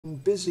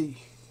Busy.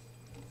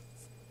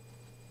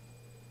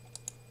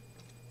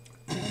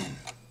 Let's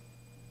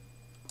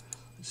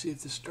see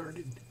if this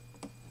started.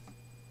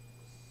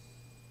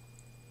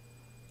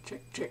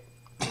 Check, check.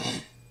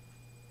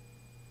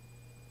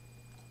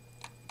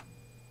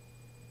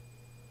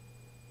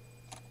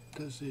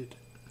 Does it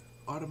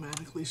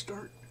automatically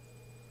start?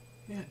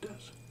 Yeah, it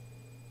does.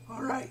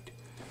 All right.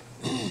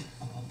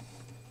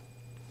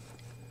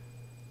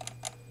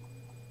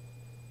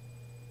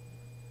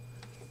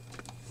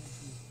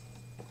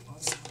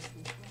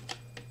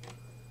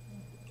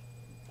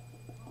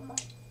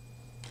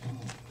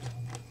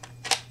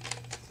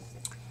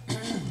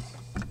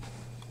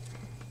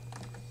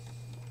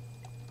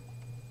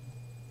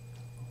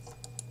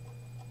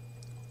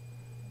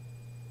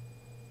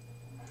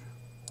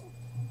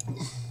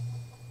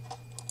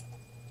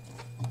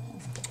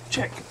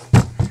 Check.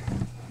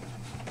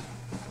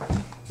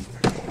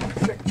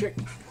 Check, check.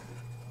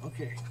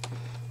 Okay.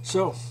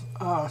 So,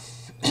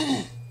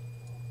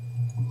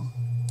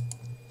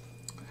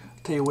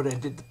 tell you what I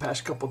did the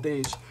past couple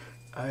days.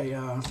 I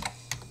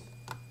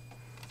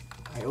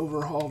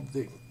overhauled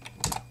the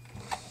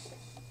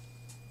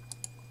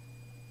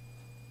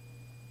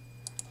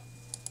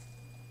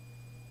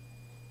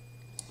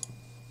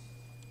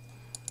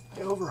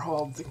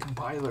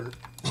compiler.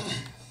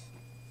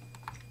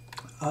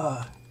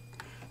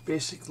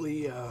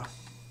 Basically,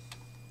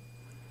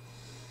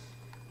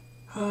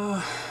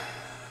 I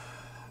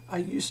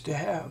used to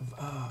have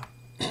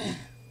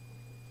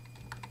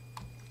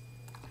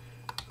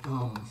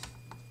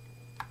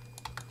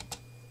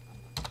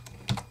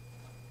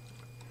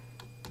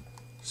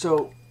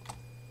so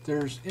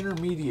there's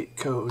intermediate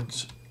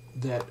codes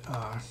that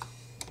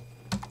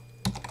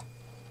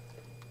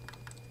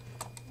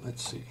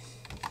let's see.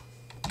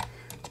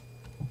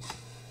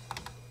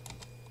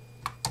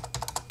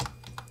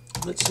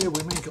 Let's say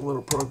we make a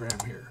little program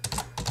here.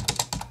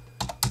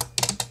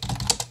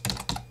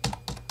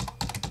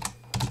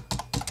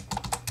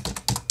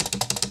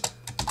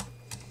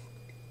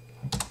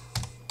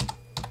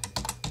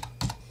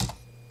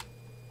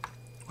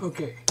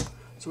 Okay,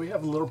 so we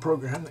have a little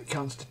program that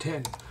counts to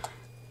 10.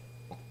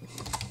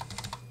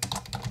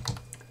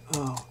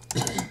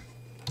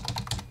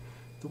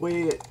 The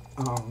way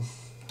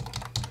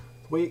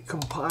it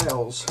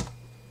compiles,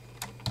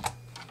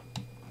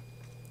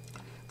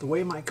 the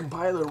way my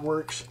compiler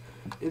works,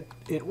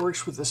 it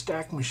works with a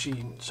stack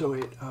machine. So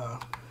it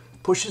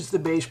pushes the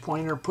base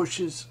pointer,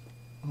 pushes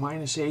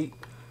 -8.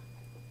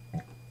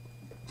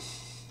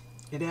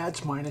 It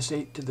adds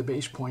 -8 to the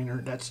base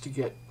pointer. That's to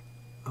get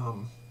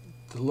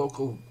the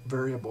local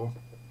variable.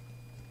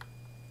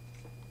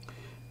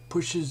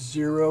 Pushes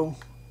 0.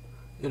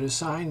 It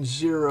assigns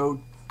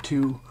 0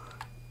 to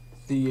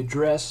the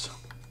address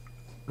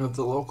of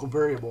the local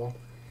variable.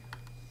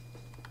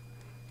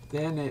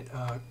 Then it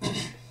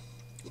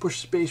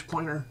pushes base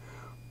pointer,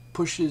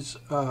 pushes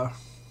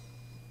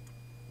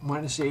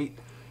 -8.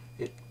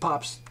 It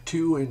pops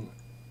 2 and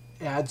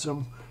adds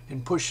them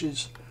and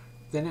pushes.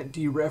 Then it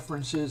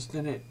dereferences.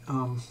 Then it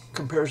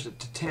compares it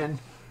to 10.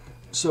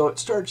 So it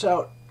starts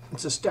out,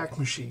 it's a stack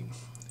machine,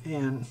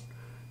 and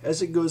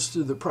as it goes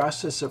through the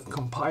process of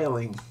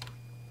compiling,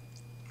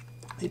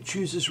 it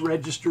chooses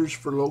registers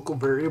for local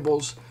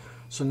variables.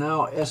 So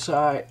now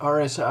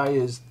RSI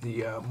is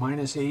the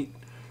 -8.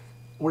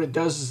 What it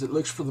does is it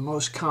looks for the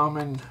most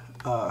common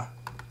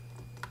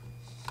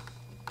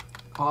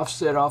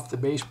offset off the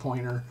base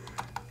pointer,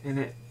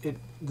 and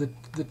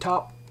the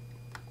top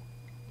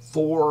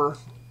 4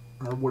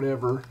 or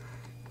whatever,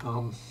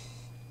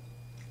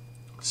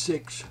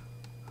 6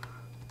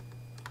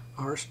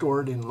 are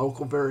stored in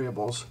local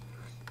variables.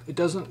 It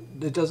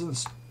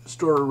doesn't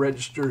store or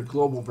register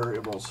global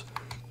variables.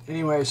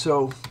 Anyway,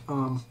 so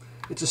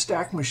it's a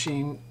stack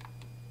machine.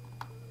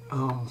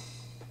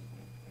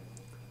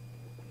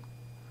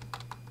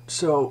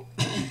 So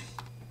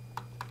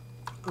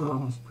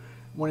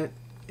when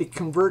it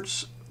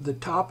converts the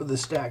top of the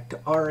stack to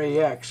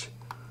RAX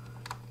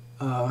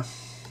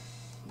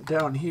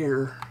down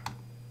here,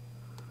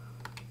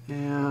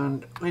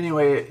 and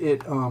anyway,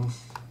 it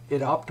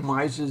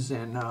optimizes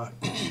and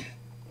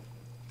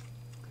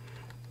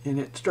and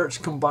it starts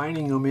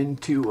combining them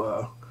into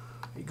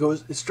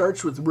it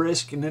starts with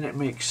RISC, and then it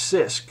makes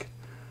CISC,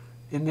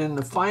 and then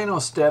the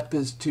final step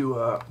is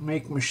to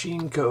make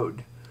machine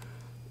code.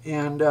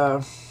 And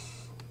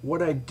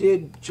what I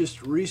did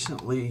just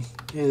recently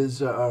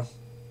is you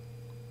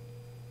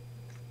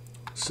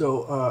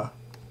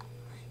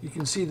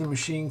can see the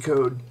machine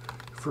code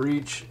for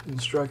each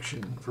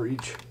instruction, for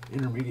each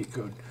intermediate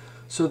code.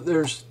 So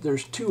there's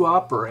 2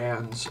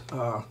 operands,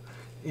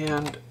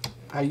 and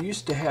I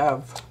used to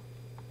have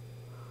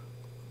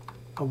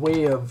a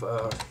way of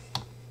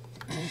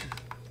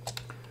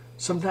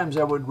sometimes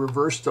I would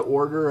reverse the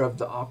order of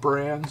the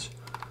operands,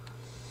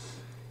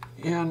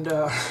 and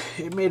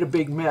it made a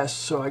big mess.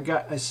 So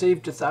I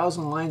saved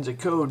 1,000 lines of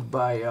code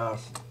by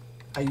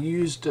I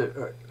used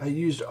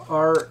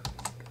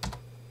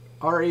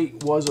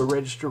R8 was a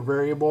register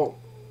variable.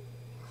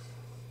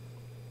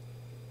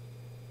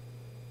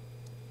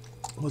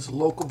 was a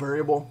local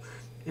variable,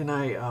 and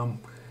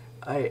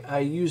I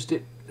used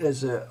it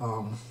as a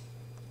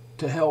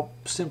to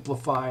help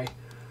simplify.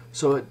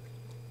 So it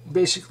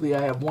basically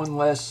I have one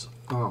less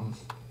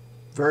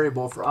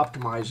variable for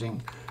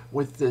optimizing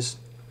with this.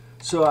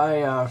 So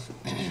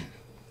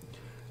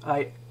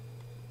I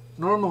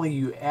normally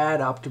you add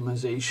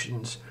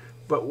optimizations,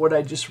 but what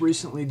I just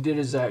recently did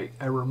is I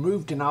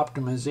removed an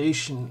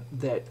optimization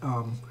that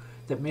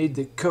that made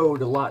the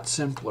code a lot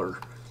simpler.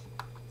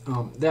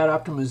 That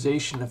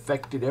optimization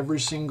affected every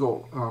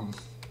single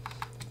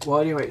well,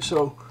 anyway,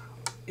 so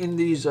in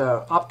these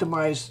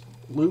optimized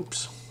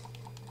loops,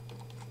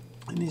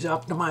 in these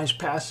optimized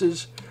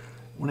passes,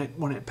 when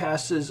it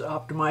passes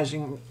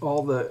optimizing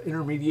all the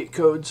intermediate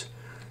codes,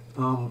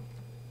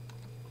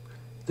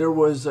 there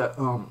was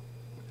the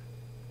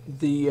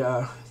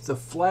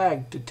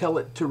flag to tell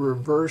it to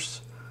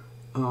reverse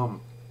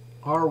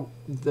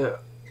the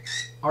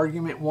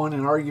argument 1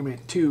 and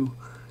argument 2.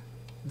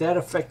 That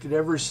affected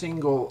every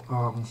single.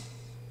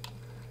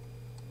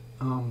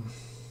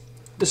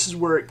 This is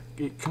where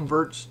it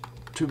converts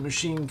to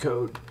machine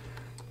code.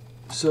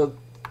 So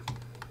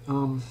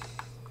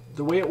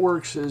the way it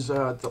works is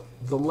the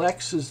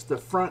lex is the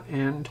front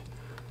end.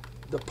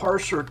 The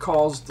parser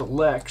calls the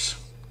lex,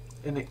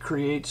 and it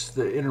creates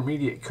the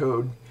intermediate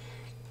code.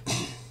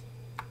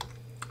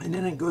 And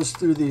then it goes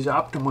through these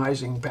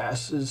optimizing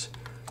passes.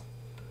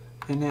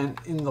 And then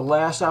in the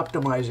last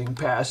optimizing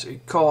pass,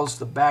 it calls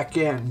the back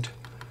end.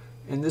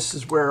 And this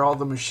is where all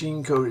the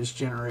machine code is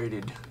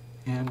generated.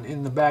 And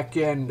in the back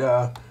end,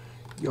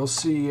 you'll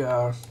see,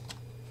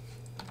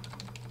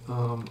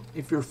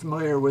 if you're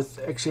familiar with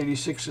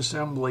x86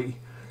 assembly,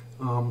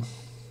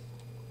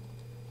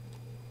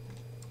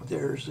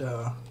 there's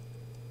this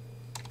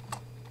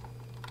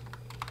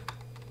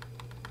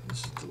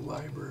is the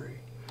library.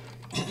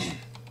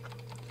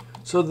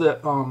 So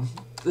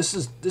this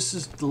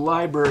is the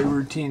library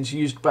routines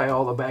used by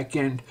all the back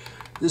end.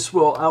 This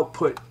will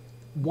output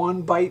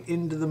 1 byte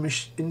into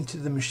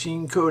the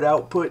machine code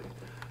output.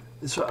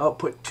 This will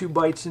output 2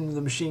 bytes into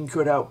the machine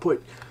code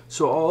output.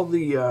 So all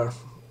the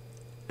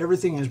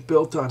everything is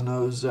built on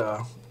those.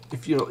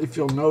 If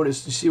you'll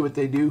notice, you see what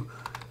they do.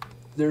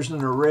 There's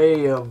an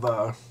array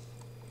of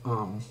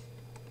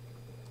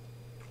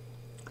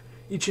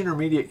each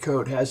intermediate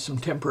code has some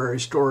temporary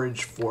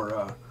storage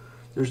for.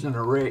 There's an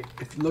array.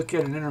 If you look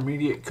at an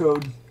intermediate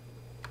code,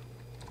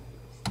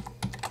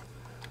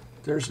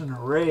 there's an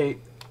array.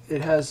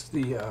 It has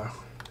the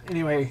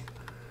anyway.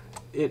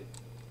 It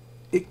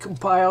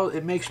compiles.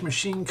 It makes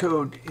machine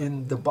code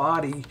in the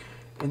body,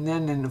 and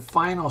then in the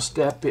final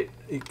step, it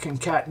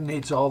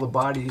concatenates all the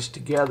bodies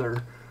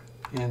together,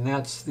 and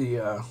that's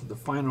the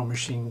final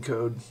machine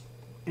code.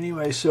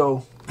 Anyway,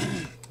 so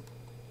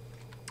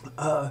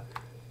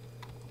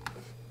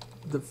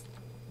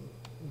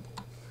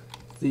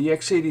the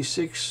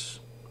x86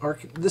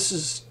 this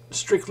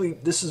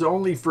is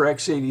only for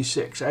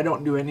x86. I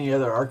don't do any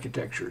other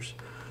architectures.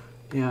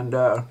 And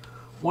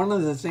one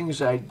of the things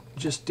I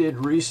just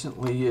did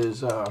recently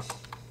is I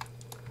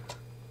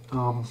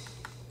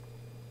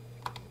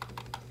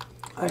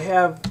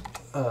have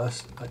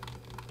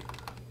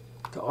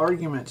the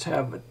arguments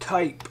have a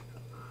type.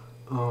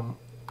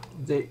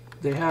 They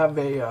have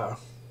a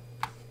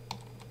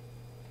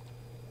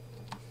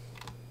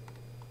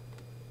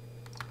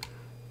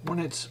when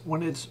it's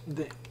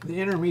the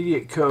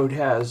intermediate code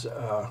has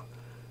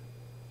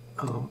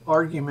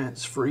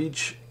arguments for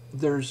each.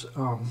 There's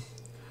a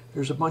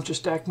bunch of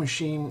stack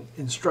machine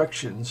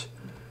instructions,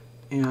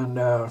 and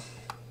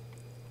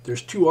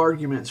there's 2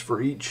 arguments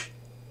for each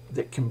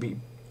that can be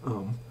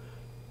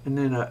and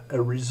then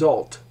a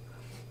result.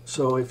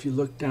 So if you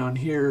look down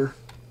here,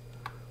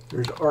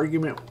 there's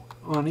argument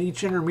on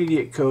each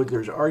intermediate code.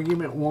 There's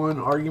argument 1,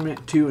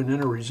 argument 2, and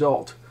then a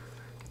result.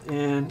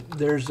 And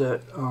there's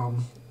a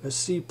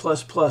C++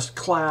 class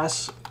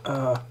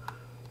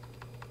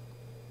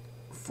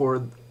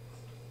for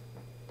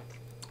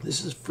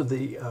this is for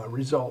the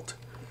result.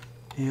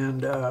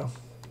 And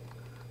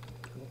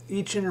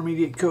each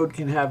intermediate code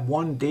can have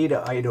 1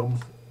 data item,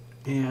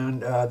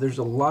 and there's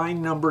a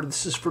line number.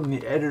 This is from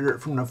the editor,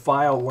 from the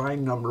file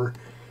line number.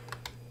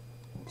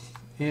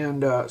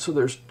 And so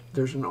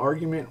there's an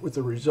argument with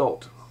a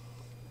result.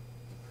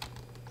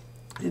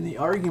 And the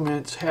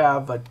arguments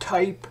have a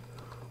type,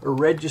 a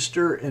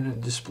register, and a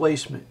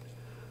displacement.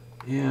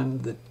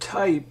 And the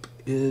type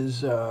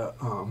is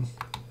U0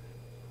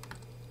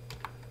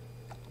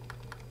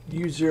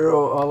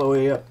 all the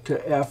way up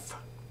to F.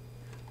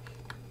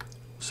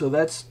 So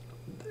that's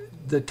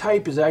the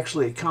type is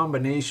actually a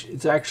combination.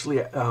 It's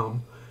actually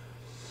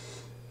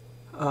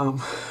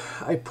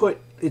I put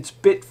its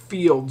bit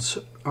fields.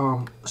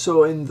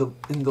 So in the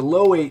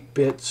low 8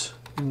 bits,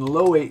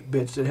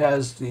 it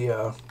has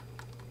the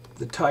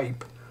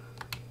type,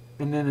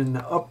 and then in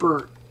the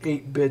upper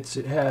 8 bits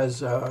it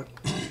has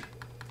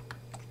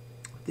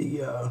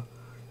the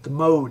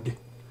mode.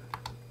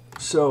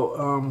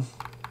 So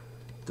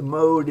the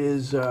mode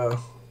is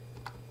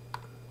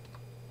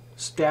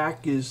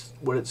stack is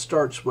what it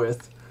starts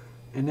with,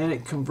 and then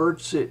it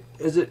converts it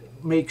as it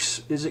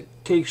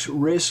takes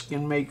RISC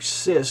and makes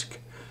CISC,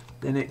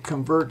 then it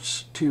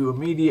converts to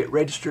immediate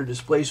register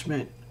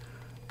displacement,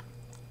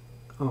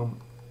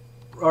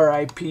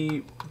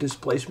 RIP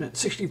displacement.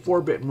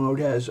 64-bit mode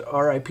has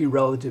RIP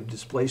relative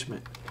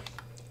displacement.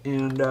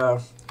 And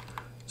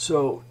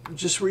so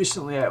just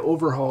recently I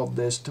overhauled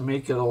this to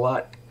make it a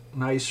lot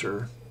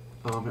nicer.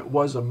 It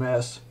was a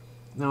mess.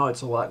 Now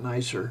it's a lot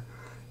nicer.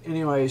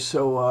 Anyway,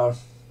 so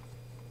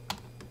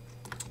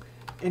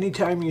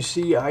anytime you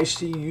see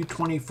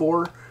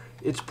ICU24,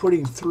 it's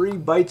putting 3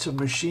 bytes of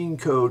machine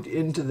code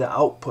into the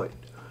output.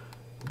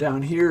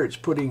 Down here, it's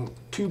putting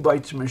 2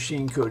 bytes of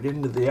machine code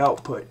into the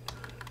output.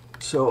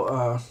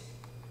 So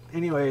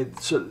anyway,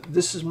 so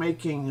this is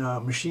making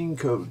machine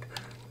code.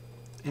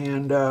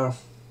 And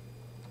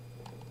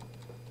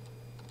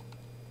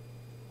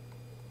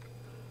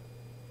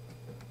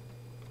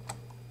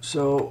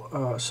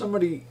so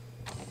somebody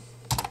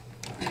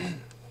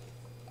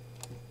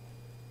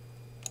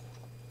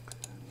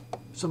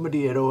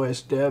at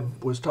OS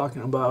Dev was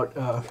talking about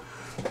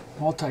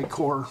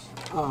multi-core.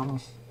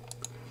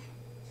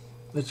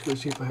 Let's go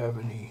see if I have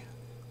any.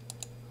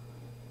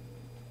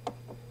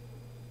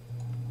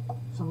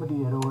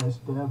 Somebody at OS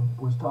Dev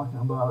was talking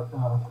about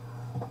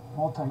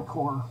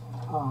multi-core.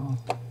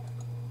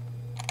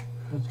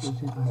 Let's go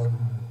see if I have any.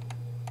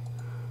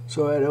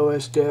 So at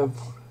OS Dev,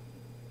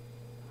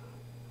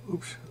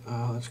 oops,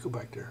 let's go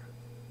back there.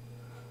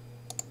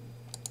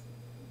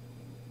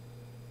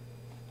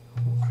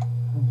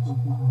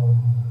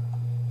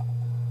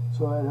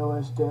 So at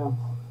OS Dev,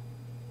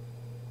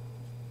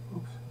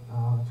 oops,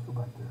 let's go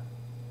back there.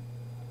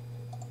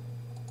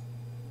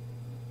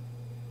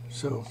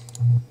 So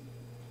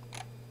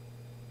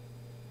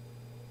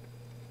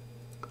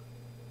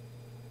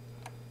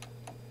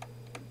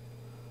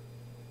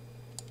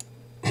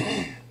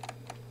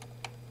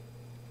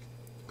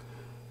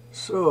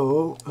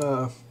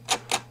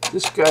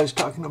this guy's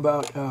talking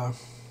about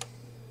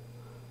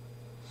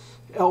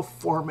ELF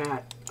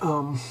format.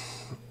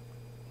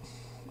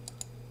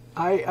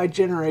 I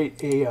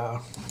generate a,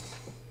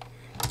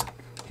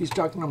 he's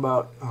talking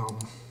about,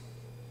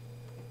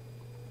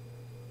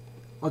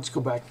 let's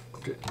go back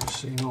to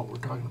so you know what we're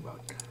talking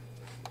about.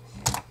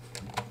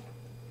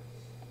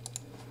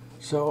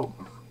 So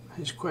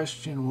his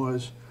question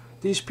was,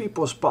 these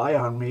people spy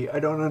on me, I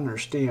don't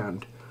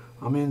understand.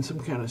 I'm in some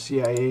kind of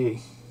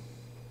CIA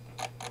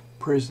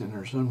prison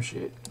or some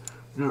shit.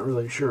 Not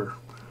really sure.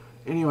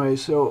 Anyway,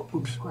 so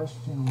oops.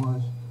 Question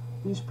was,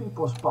 these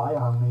people spy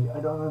on me, I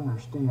don't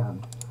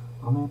understand.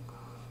 I mean,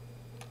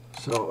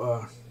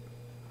 so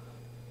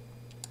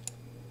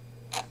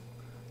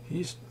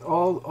he's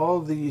all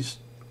these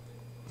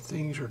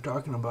things are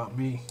talking about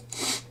me.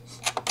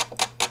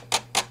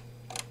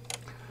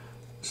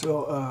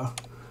 So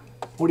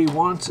what he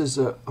wants is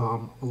a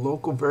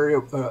local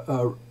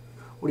variable.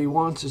 What he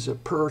wants is a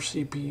per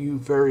CPU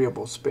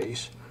variable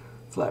space.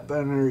 Flat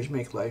binaries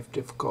make life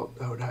difficult.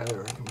 I would highly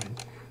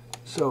recommend.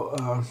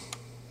 So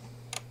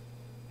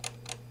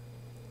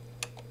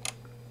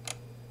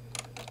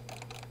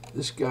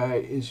this guy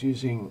is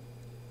using,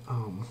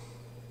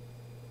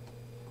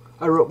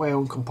 I wrote my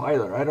own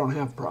compiler. I don't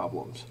have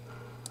problems.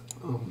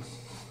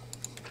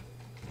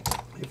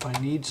 If I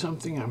need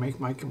something, I make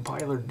my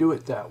compiler do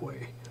it that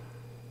way.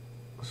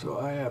 So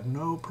I have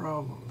no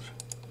problems.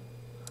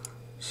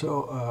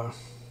 So,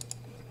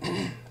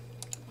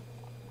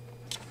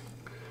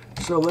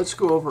 so let's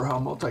go over how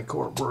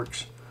multi-core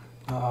works.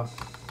 At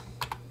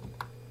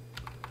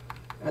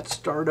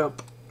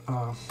startup,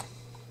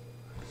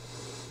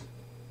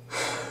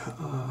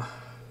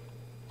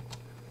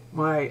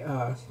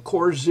 my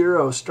core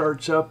 0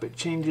 starts up. It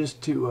changes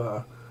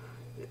to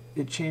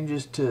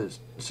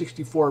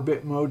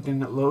 64-bit mode,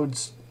 and it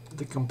loads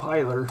the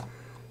compiler,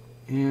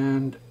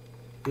 and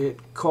it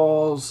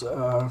calls.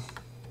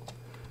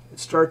 It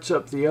starts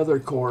up the other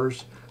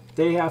cores.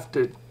 They have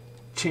to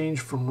change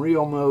from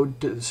real mode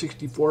to the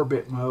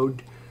 64-bit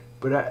mode,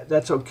 but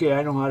that's okay.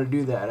 I know how to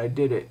do that. I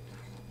did it,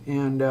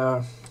 and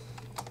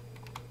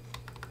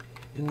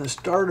in the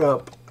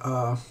startup.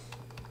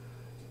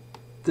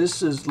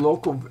 This is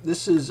local.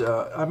 This is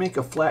I make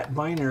a flat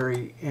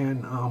binary,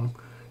 and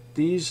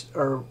these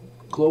are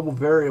global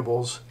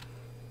variables.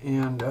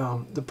 And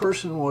the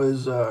person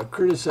was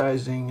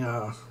criticizing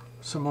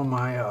some of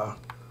my.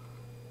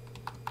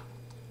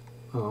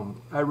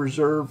 I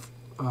reserve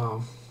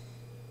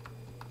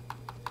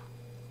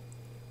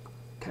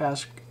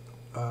task.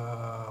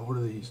 What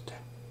are these?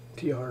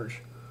 TRs,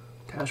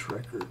 task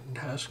record,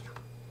 task.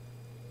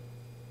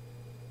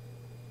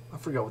 I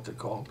forgot what they're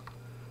called.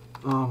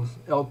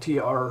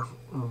 LTR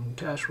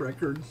task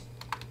record.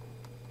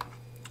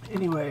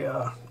 Anyway,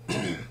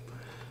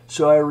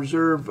 so I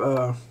reserve.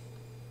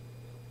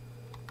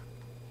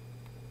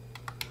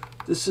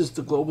 This is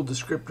the global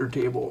descriptor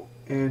table,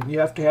 and you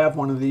have to have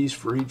one of these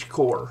for each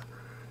core.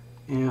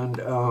 And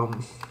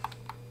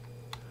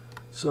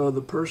so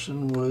the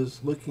person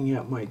was looking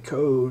at my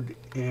code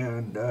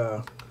and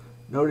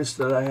noticed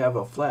that I have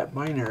a flat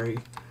binary.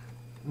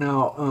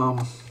 Now,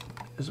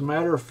 as a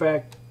matter of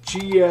fact,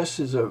 GS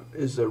is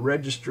a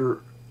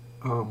register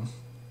is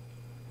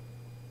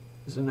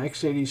an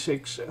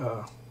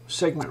x86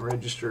 segment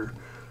register.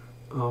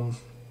 In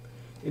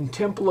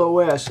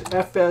TempleOS,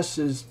 FS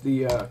is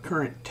the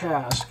current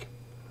task,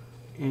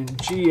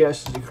 and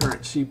GS is the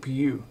current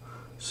CPU.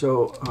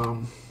 So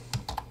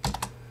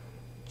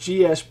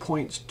GS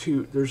points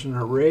to, there's an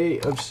array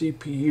of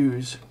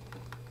CPUs,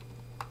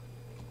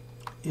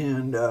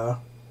 and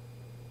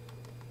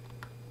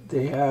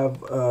they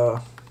have,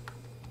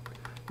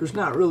 there's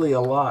not really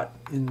a lot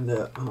in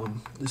the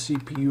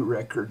CPU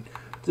record.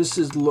 This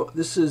is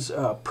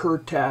per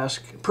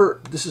task,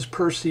 this is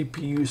per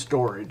CPU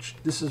storage.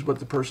 This is what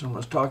the person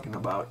was talking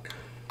about.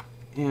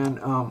 And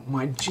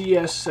my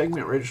GS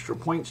segment register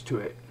points to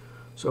it.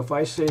 So if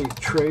I say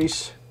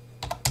trace,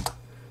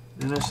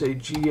 then I say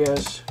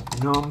GS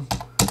num,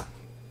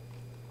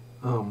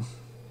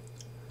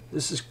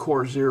 this is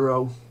core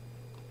 0.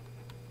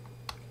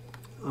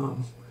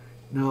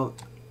 Now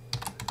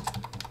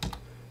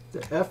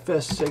the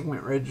FS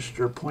segment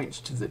register points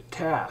to the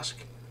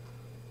task.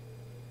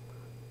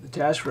 The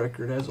task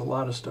record has a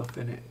lot of stuff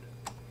in it.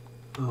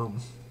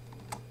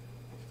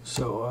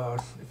 So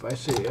if I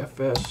say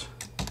FS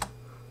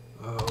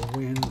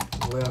win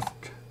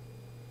left,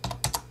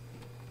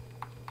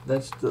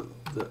 that's the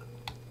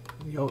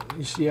you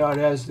see how it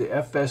has the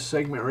FS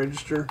segment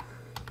register,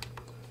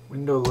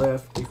 window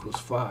left equals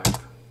 5.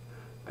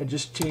 I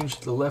just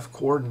changed the left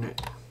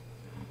coordinate.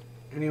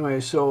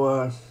 Anyway,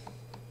 so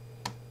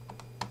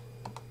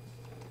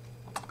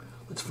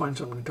let's find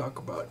something to talk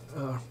about.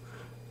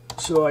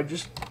 So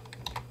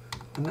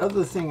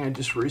another thing I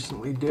just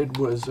recently did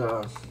was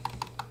I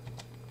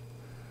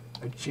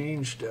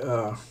changed,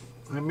 I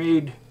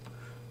made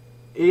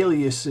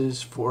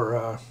aliases for,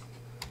 I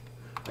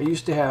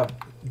used to have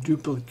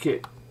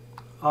duplicate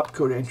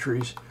opcode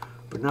entries,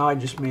 but now I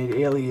just made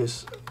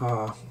alias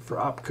for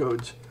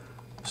opcodes.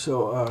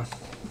 So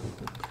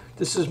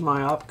this is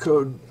my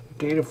opcode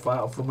data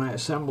file for my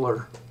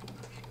assembler.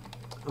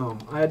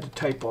 I had to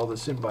type all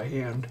this in by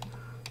hand.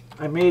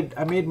 I made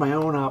my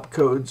own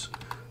opcodes.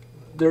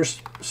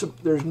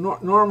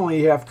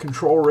 Normally you have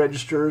control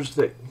registers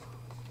that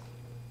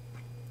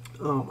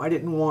I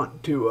didn't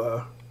want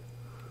to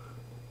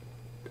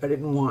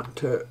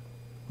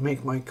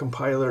make my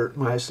compiler,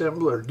 my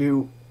assembler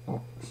do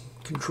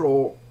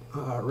control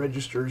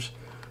registers.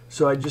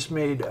 So I just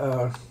made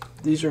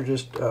these are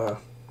just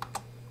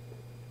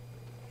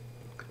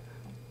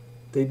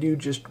they do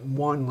just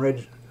one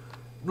register.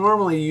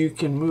 Normally you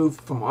can move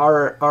from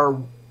our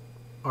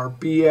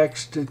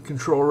BX to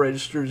control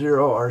register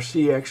 0, our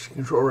CX to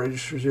control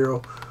register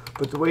 0,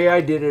 but the way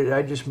I did it,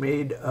 I just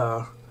made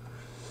I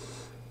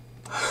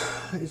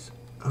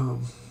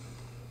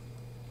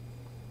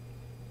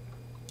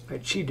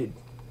cheated.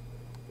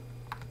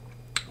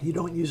 You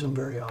don't use them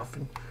very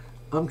often.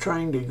 I'm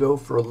trying to go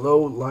for a low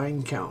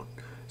line count.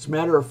 As a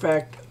matter of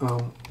fact,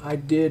 I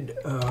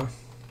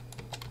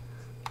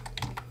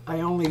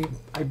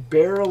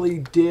barely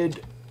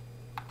did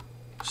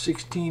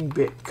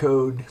 16-bit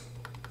code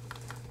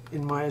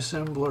in my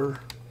assembler.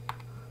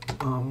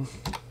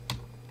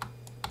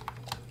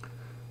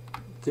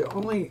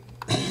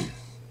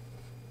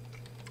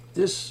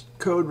 This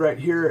code right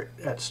here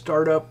at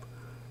startup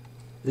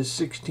is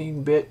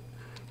 16-bit.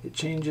 It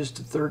changes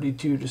to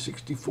 32 to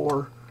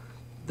 64.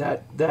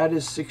 That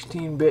is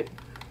 16-bit.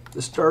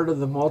 The start of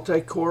the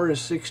multi-core is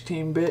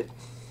 16-bit.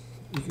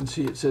 You can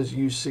see it says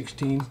use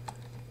 16.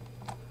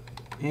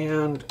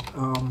 And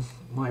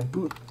my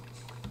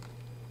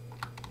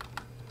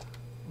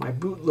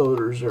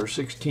bootloaders are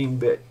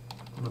 16-bit.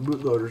 My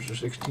bootloaders are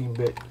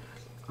 16-bit.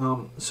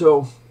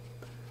 So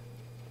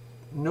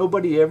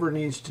nobody ever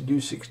needs to do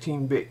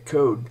 16-bit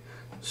code.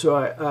 So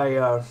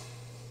I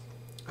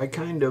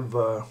kind of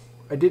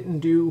I didn't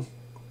do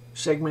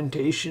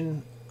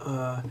segmentation.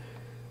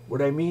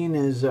 What I mean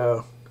is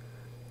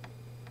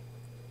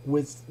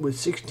with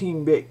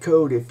 16-bit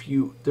code,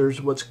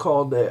 there's what's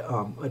called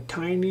a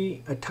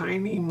tiny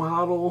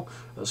model,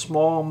 a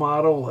small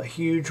model, a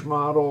huge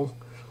model.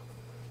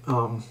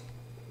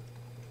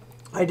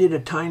 I did a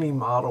tiny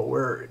model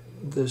where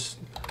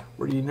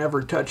you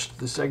never touched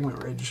the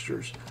segment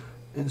registers,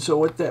 and so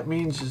what that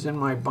means is in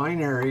my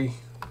binary,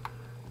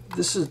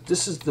 this is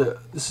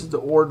the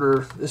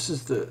order. This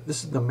is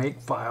the make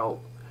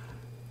file.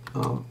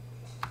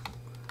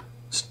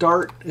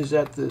 Start is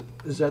at the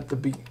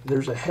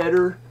there's a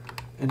header,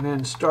 and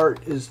then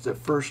start is the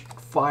first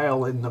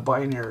file in the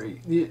binary.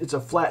 It's a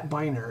flat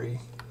binary,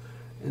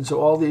 and so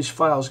all these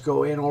files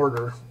go in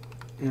order,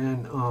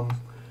 and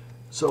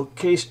so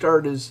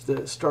kstart is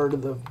the start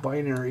of the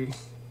binary,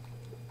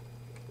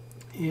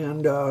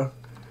 and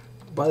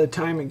by the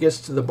time it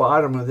gets to the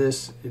bottom of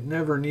this, it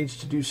never needs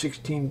to do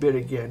 16-bit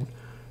again.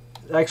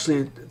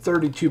 Actually,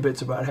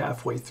 32-bit's about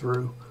halfway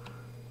through,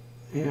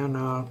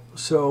 and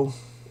so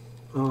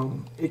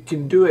it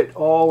can do it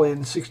all in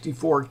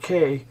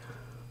 64K,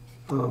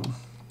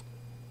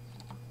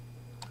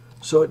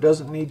 so it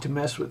doesn't need to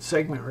mess with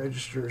segment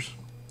registers.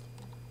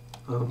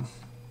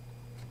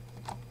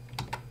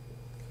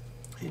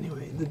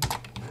 Anyway,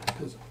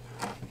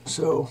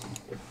 so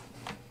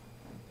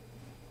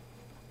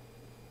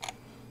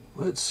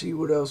Let's see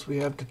what else we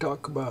have to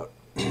talk about.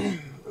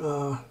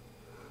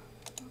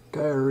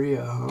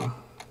 Diarrhea, huh?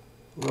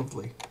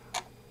 Lovely.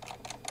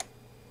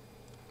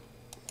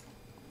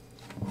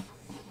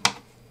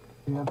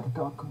 We have to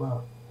talk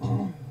about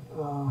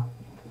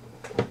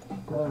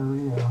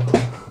diarrhea,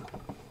 huh?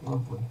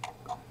 Lovely.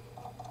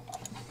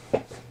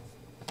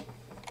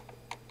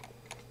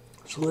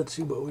 So let's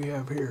see what we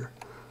have here.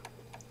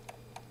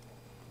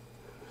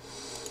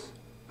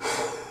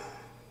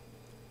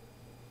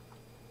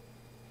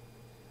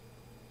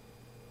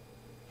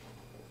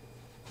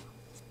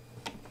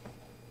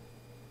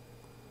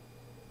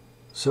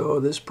 So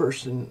this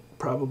person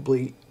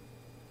probably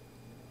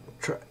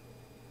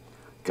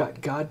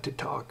got God to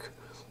talk.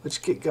 Let's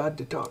get God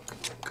to talk.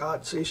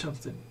 God, say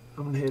something.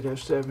 I'm going to hit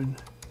F7.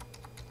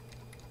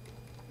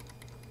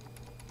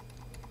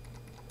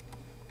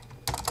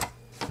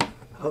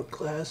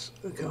 Outclass,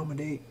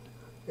 accommodate,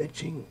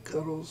 etching,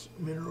 cuddles,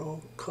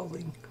 mineral,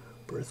 culling,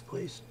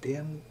 birthplace,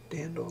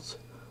 dandles,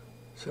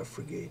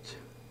 suffragates,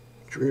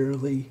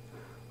 drearily,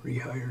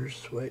 rehires,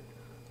 sweat,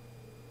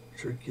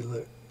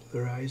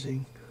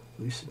 circularizing,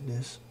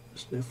 lucidness,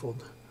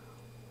 sniffled,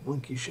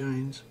 monkey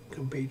shines,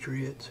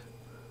 compatriots,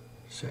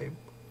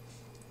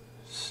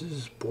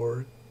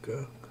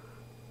 Sisborga,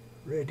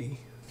 ready,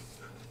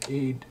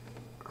 aid,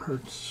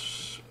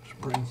 hurts,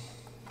 spring.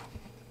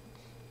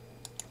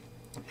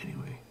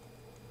 Anyway,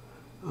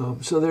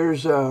 so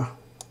there's so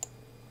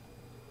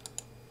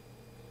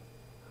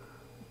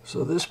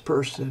this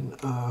person,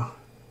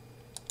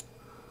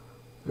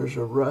 there's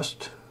a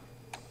Rust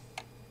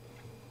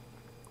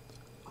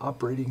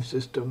operating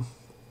system.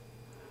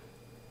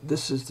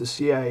 This is the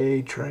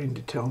CIA trying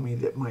to tell me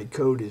that my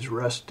code is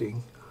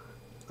rusting.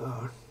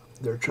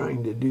 They're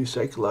trying to do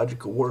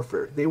psychological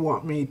warfare. They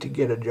want me to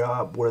get a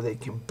job where they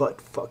can butt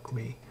fuck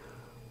me,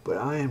 but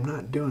I am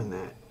not doing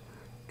that.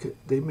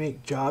 They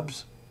make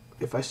jobs.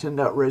 If I send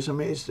out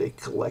resumes, they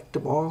collect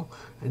them all,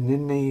 and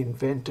then they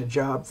invent a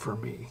job for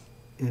me,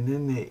 and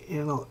then they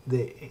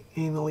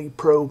anally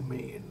probe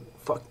me, and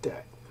fuck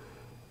that.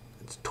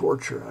 It's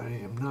torture. I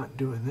am not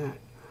doing that.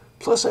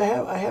 Plus, I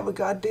have a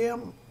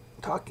goddamn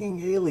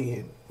talking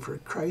alien, for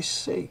Christ's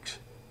sakes.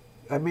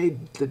 I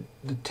made the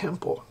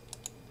temple.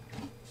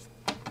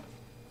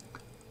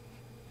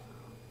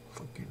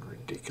 Fucking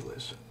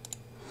ridiculous.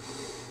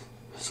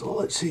 So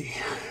let's see.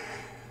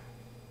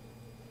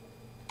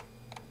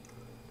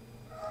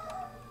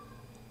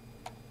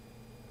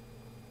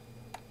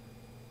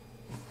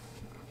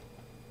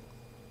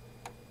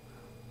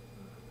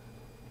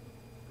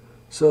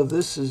 So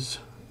this is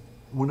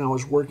when I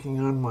was working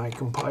on my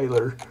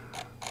compiler.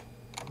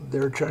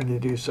 They're trying to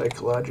do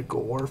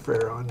psychological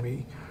warfare on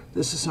me.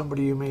 This is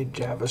somebody who made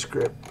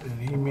JavaScript,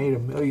 and he made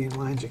 1 million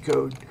lines of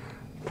code.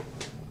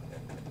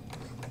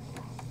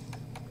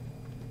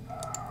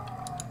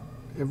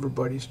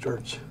 Everybody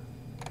starts.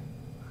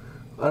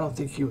 I don't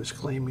think he was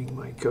claiming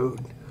my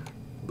code,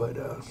 but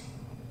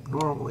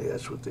normally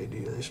that's what they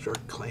do. They start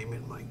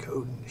claiming my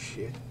code and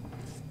shit.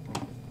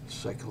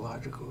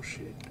 Psychological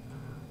shit.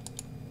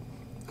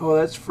 Oh,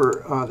 that's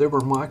for, they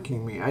were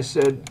mocking me. I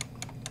said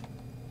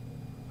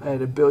I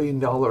had $1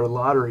 billion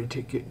lottery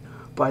ticket.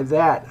 By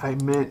that, I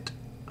meant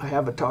I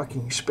have a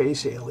talking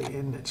space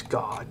alien that's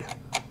God.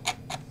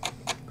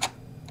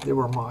 They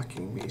were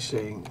mocking me,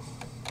 saying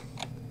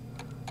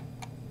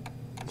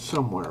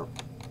somewhere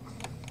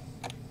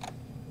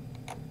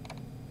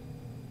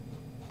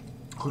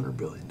 $100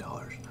 billion.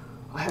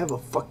 I have a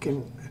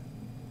fucking,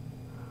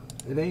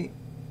 it ain't,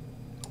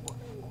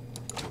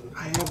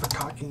 I have a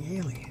talking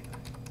alien.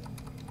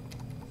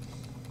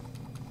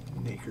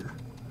 Nigger.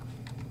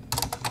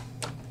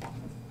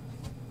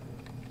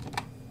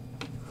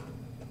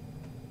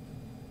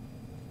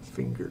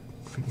 Fingering.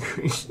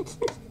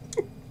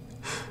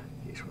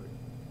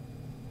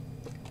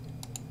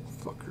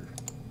 Fucker.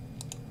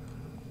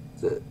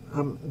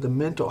 The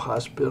mental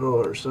hospital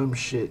or some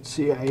shit.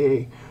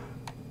 CIA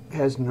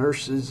has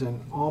nurses,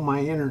 and all my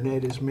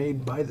internet is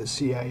made by the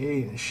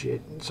CIA and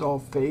shit. It's all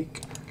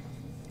fake.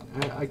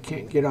 I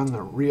can't get on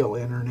the real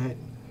internet.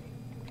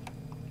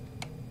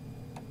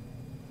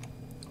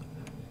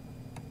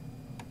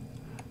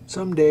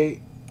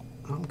 Someday,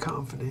 I'm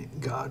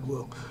confident God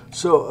will.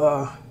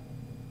 So,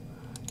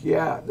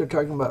 yeah, they're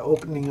talking about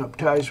opening up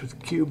ties with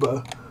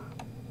Cuba,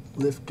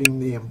 lifting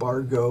the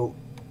embargo.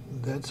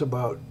 That's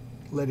about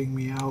letting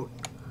me out.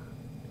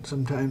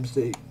 Sometimes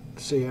they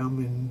say I'm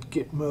in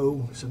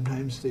Gitmo.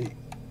 Sometimes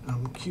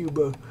I'm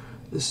Cuba.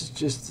 This is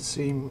just the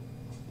same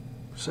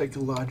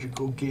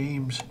psychological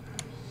games.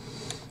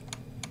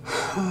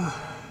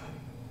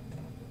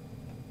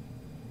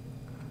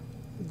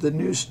 The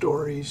news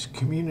stories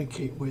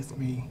communicate with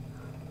me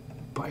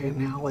by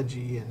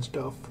analogy and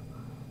stuff.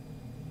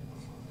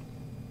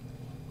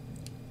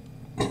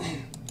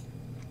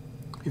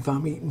 If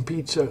I'm eating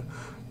pizza,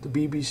 the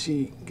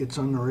BBC gets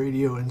on the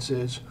radio and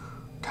says,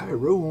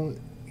 Tyrone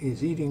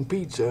is eating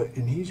pizza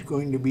and he's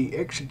going to be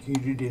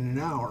executed in an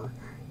hour.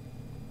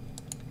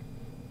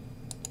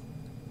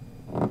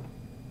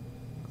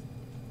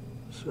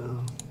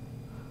 So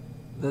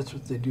that's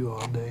what they do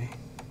all day.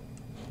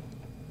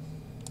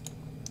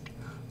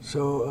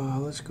 So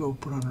let's go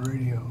put on the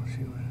radio.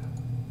 See what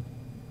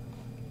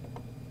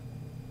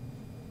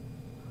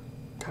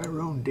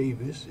Tyrone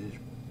Davis is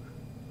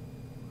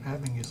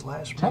having his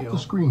last Tap meal. the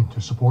screen to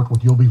support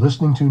what you'll be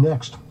listening to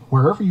next.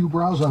 Wherever you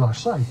browse on our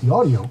site, the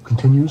audio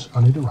continues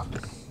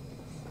uninterrupted.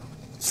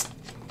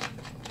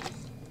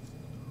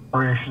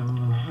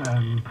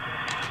 And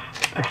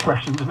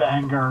expressions of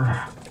anger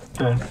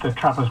that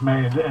Trump has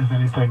made as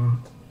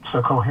anything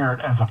so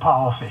coherent as a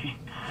policy.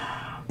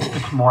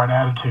 It's more an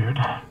attitude.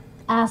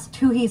 Asked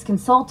who he's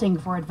consulting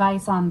for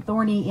advice on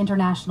thorny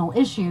international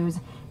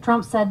issues,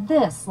 Trump said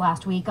this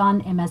last week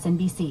on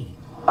MSNBC.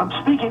 I'm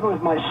speaking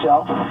with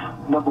myself,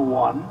 number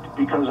one,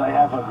 because I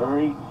have a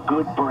very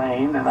good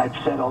brain and I've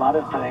said a lot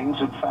of things.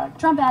 In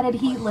fact, Trump added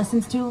he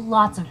listens to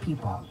lots of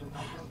people.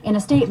 In a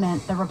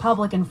statement, the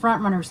Republican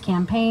frontrunner's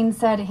campaign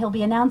said he'll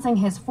be announcing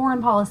his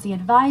foreign policy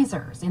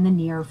advisors in the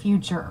near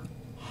future.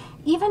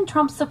 Even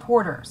Trump's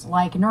supporters,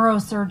 like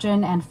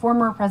neurosurgeon and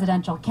former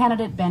presidential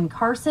candidate Ben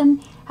Carson,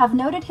 have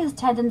noted his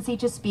tendency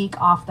to speak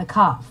off the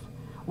cuff.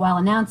 While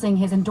announcing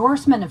his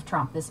endorsement of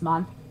Trump this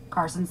month,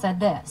 Carson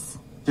said this.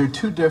 There are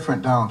two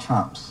different Donald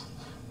Trumps.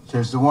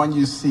 There's the one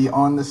you see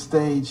on the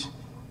stage,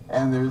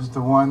 and there's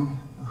the one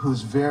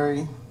who's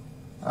very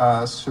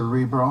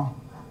cerebral,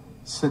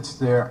 sits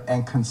there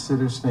and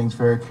considers things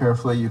very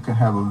carefully. You can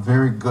have a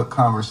very good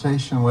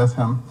conversation with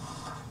him.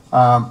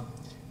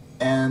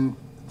 And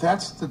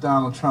that's the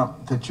Donald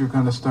Trump that you're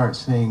going to start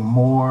seeing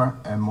more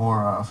and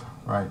more of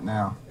right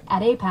now.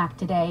 At APAC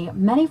today,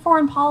 many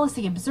foreign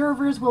policy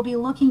observers will be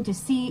looking to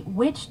see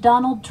which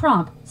Donald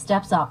Trump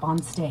steps up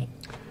on stage.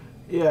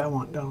 Yeah, I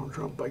want Donald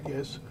Trump, I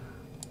guess.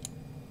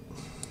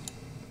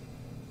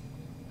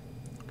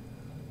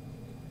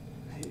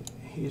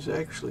 He's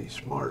actually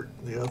smart.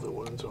 The other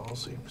ones all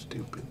seem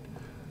stupid.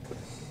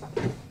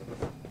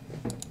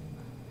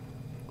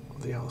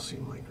 They all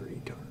seem like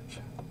retards.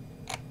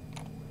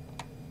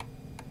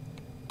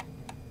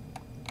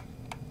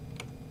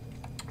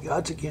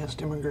 God's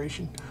against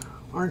immigration.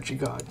 Aren't you,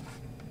 God?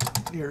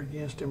 You're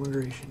against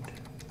immigration.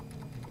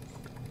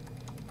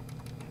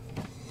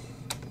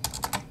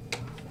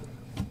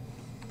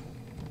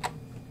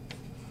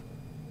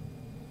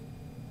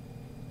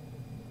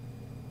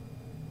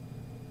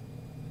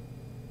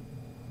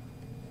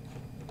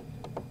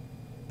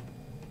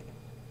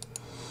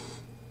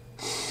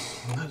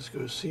 Let's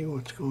go see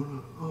what's going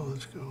on. Oh,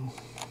 let's go.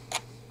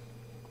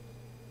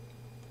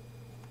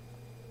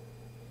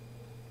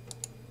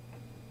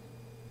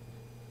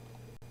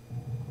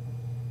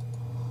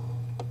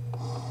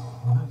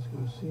 Let's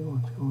go see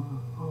what's going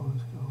on. Oh,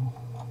 let's go.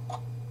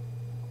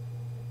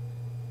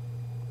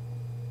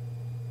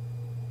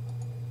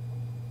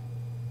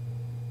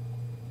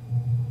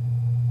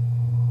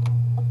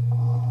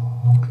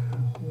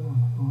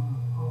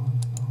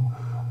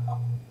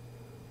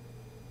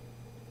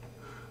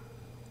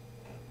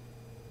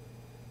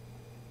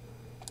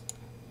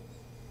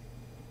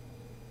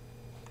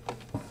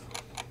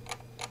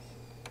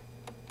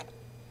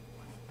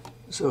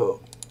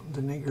 So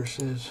the nigger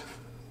says,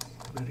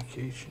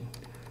 medication.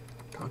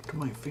 Talk to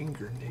my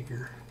finger,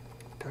 nigger.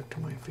 Talk to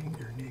my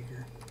finger,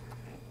 nigger.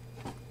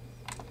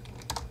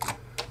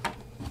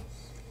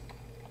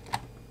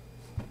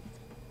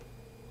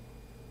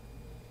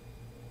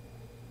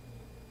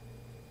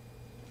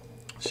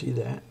 See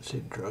that?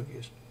 Said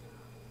druggist.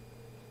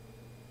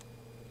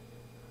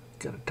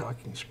 Got a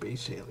talking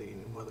space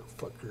alien,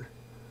 motherfucker.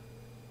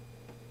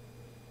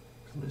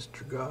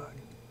 Mr. God.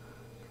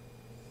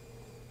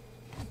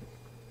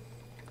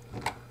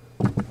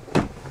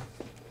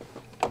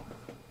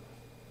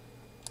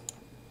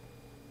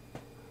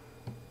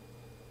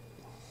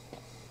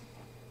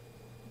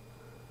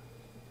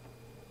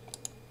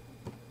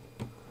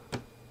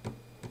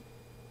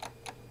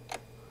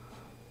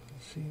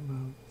 See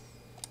about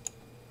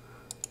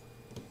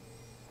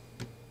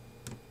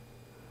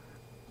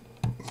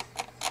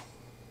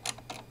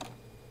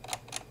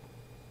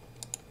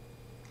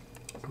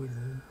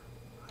Twitter.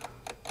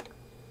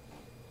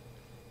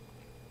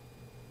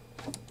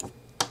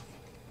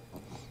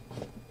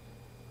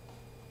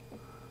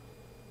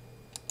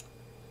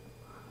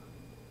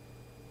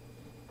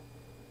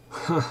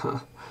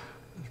 That's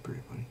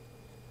pretty funny.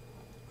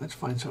 Let's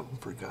find something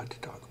for God to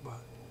talk about.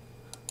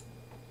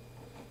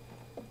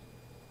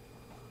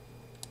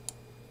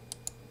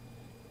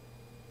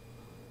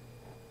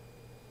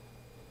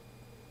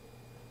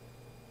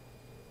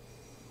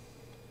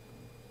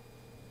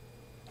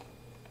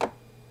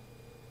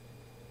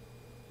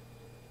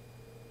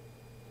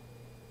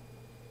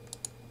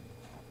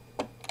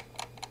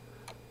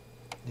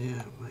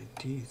 Yeah, my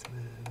teeth,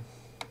 man.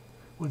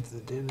 Went to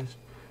the dentist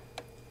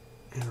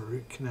and a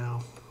root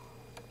canal.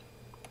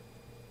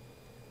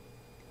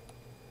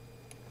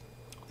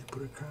 They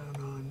put a crown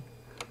on.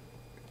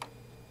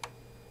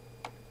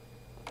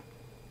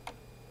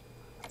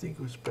 I think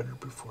it was better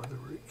before the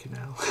root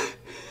canal.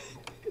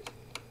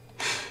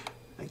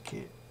 I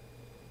can't.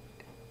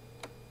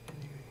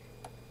 Anyway.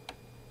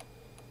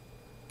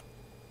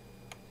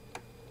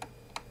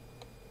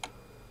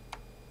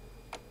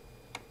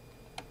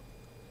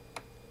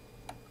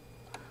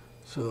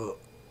 So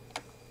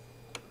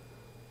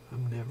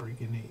I'm never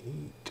gonna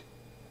eat.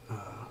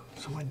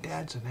 So my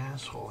dad's an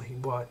asshole. He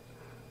bought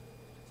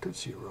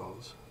Tootsie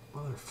Rolls,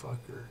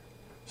 motherfucker.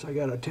 So I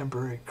got a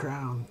temporary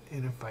crown,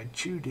 and if I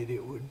chewed it,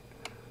 it would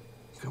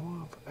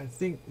come off. I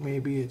think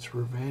maybe it's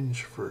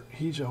revenge for,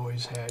 he's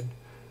always had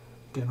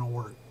dental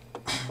work.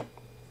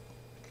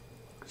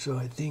 So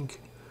I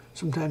think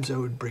sometimes I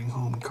would bring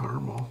home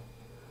caramel.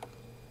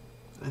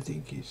 I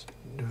think he's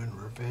doing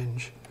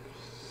revenge.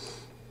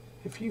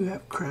 If you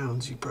have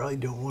crowns, you probably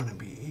don't want to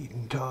be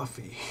eating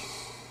toffee.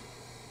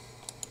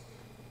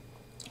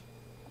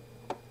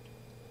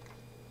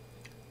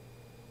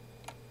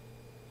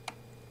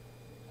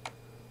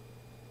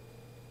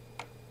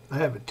 I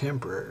have a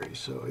temporary,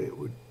 so it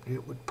would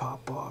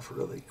pop off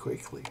really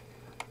quickly.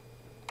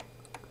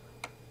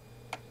 I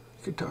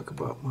could talk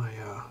about my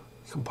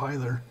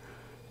compiler.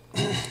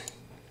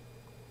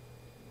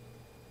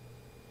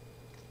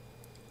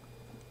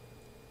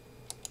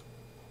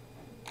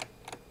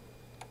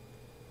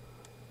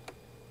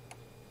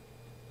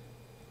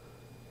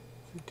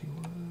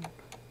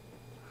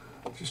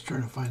 Just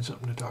trying to find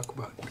something to talk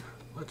about.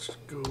 Let's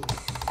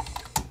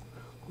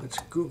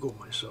Google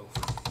myself.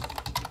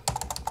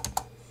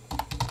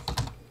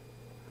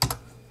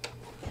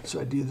 So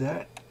I do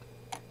that,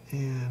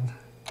 and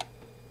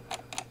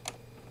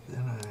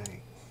then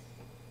I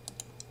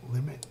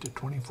limit to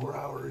 24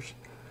 hours.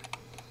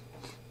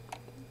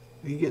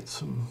 You get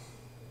some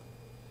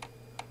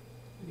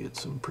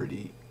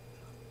pretty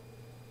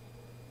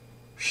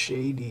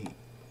shady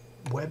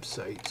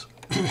websites.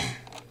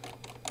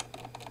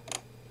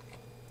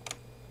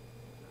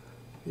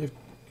 You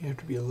have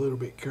to be a little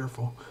bit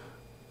careful.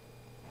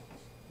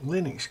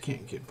 Linux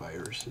can't get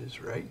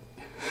viruses, right?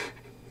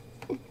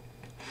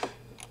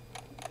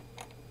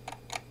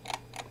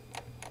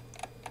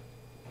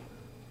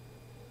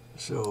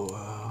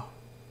 So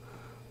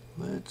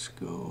let's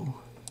go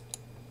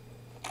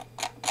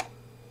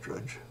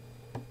Drudge.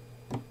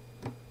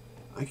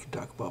 I can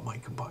talk about my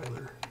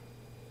compiler.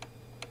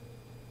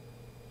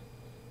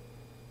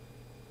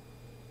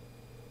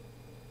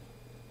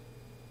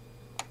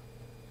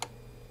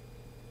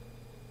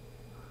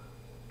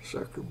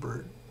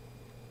 Zuckerberg.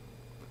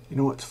 You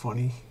know what's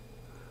funny?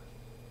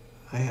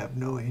 I have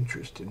no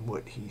interest in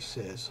what he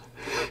says.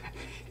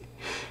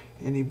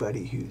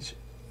 Anybody who's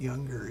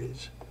younger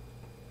is,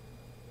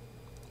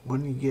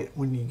 when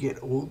you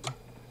get old,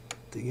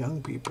 the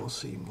young people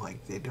seem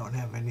like they don't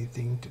have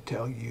anything to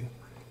tell you.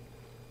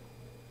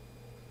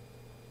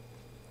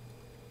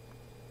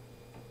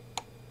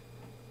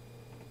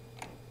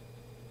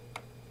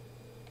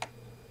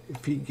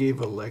 If he gave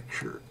a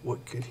lecture,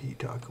 what could he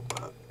talk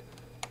about?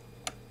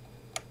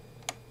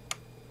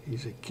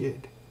 He's a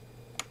kid.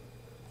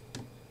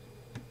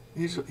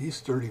 He's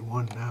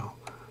 31 now.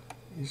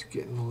 He's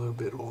getting a little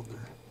bit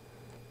older.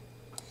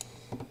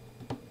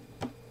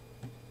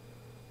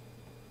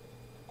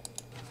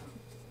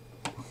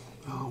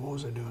 Oh, what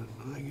was I doing?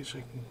 I guess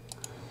I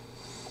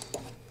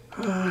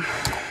can.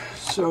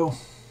 So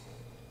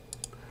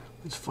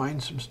let's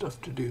find some stuff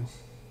to do.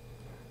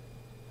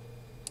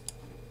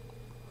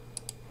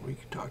 We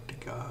could talk to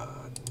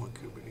God. What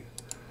could we do?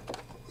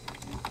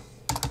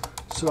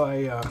 So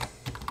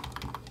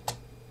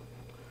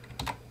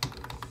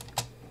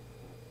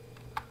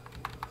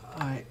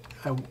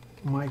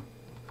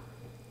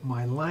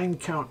my line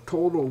count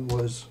total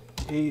was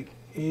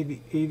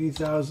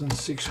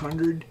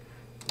 80,600,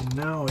 and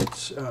now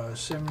it's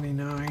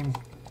 79.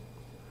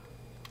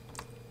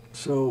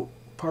 So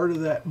part of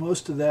that,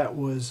 most of that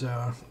was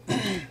the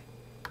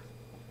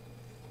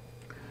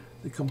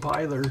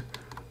compiler,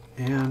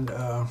 and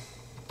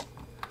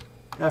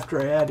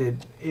after I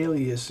added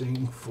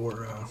aliasing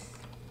for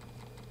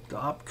the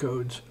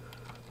opcodes,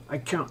 I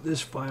count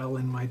this file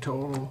in my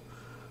total.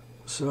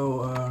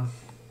 So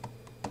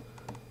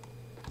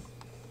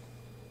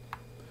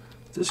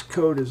this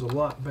code is a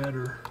lot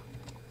better.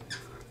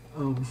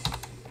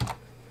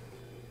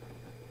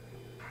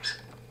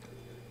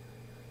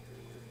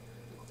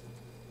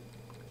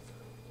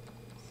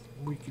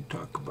 We could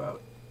talk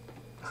about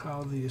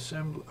how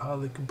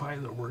the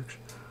compiler works.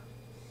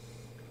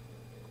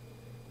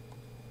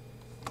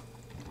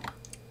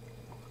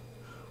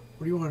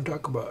 What do you want to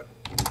talk about?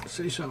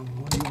 Say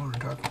something. What do you want to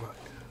talk about?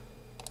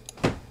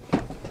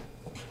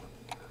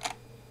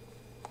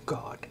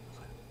 God.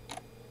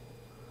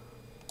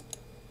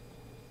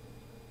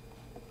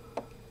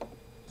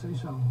 Say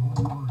something. What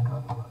do you want to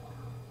talk about?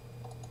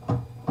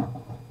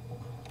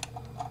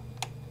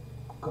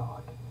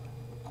 God.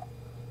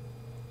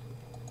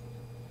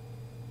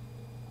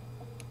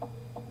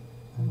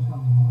 Say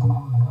something. What do you want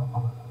to talk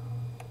about?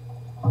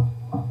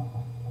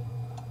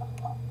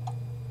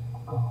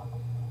 God.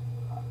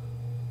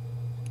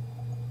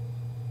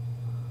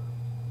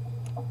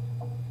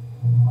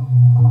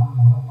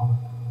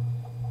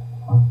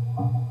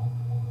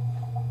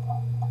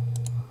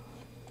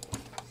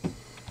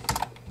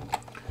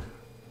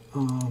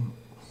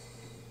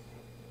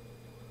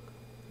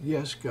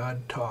 Yes,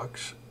 God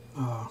talks.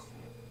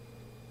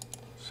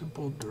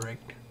 Simple,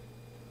 direct.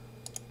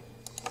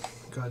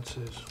 God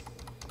says,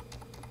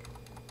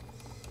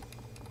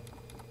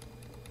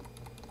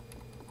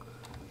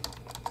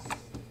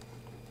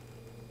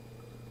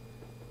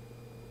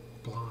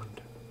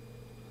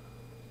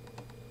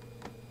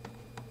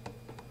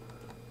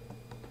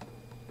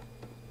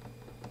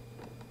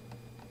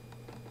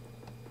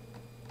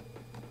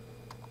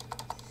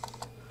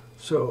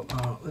 So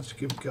let's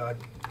give God,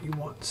 you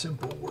want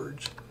simple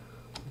words.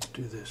 Let's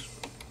do this.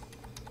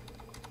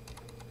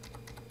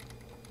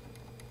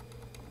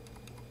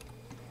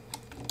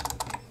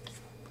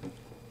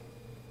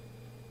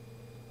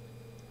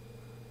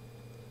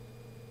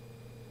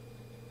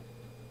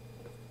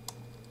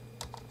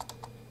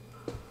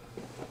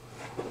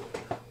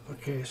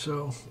 Okay,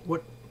 so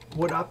what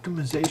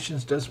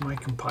optimizations does my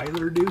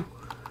compiler do?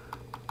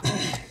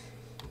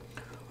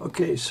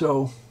 Okay,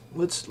 so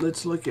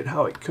let's look at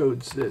how it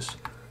codes this.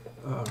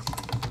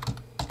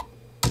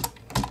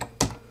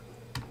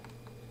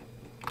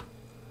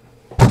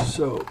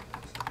 So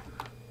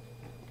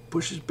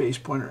pushes base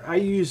pointer. I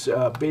use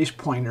base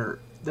pointer.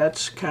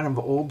 That's kind of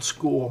old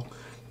school.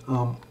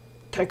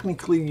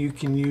 Technically, you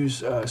can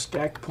use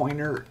stack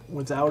pointer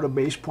without a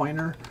base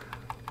pointer,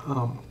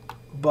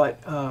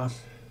 but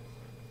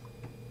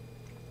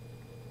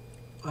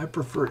I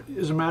prefer,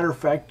 as a matter of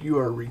fact, you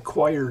are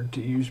required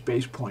to use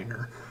base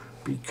pointer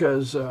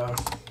because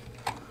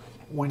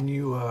when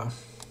you,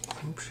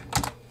 oops.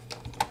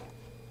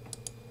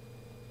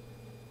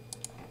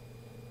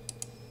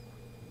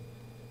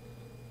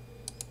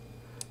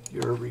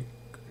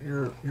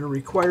 You're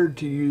required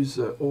to use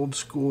the old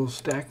school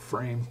stack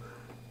frame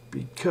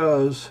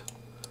because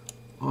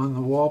on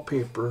the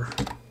wallpaper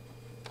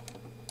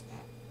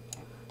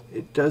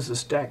it does a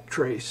stack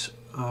trace.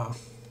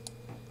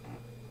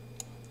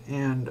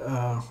 And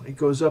it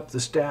goes up the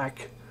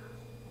stack,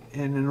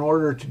 and in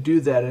order to do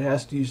that it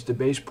has to use the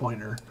base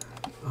pointer.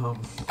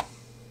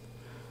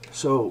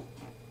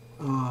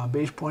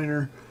 Base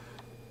pointer,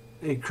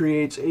 it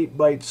creates 8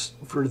 bytes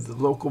for the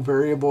local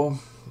variable.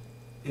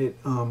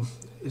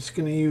 It's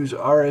going to use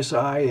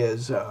RSI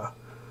as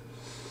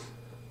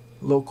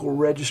local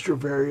register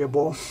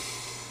variable.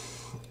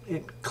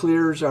 It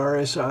clears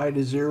RSI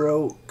to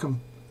 0,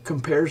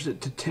 compares it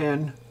to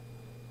 10,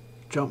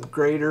 jump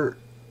greater.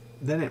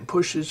 Then it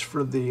pushes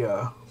for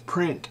the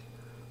print,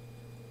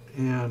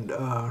 and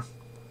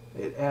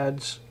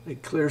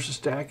it clears the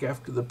stack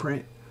after the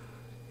print.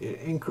 It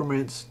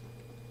increments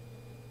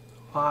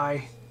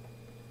I.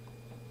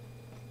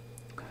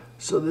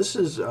 So this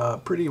is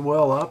pretty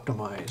well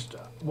optimized.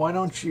 Why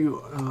don't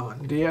you?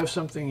 Do you have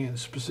something in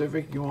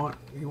specific you want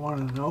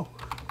to know?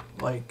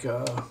 Like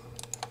I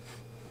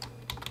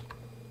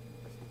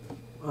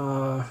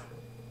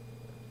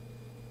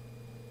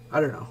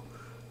don't know.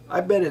 I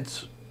bet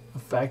it's a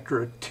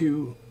factor of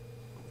 2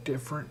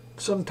 different.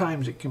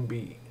 Sometimes it can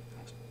be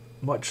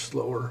much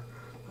slower,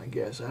 I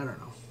guess. I don't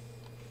know.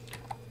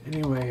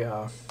 Anyway,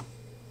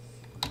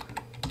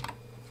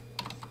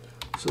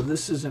 so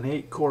this is an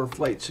 8-core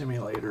flight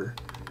simulator.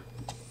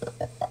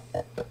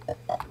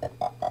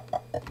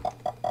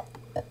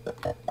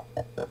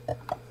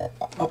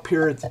 Up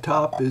here at the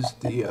top is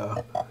the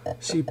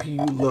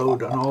CPU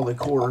load on all the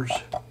cores.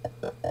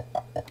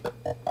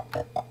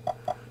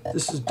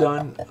 This is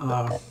done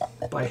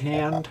by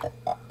hand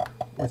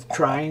with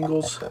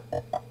triangles.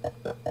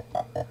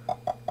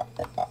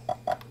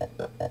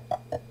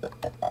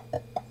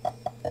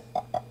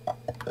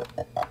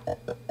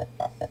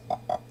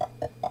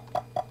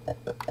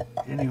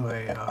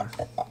 Anyway,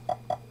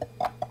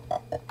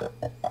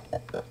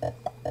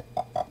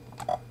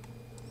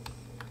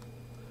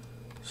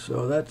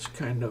 so that's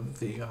kind of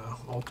the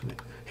ultimate.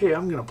 Hey,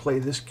 I'm going to play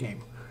this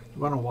game.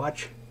 You want to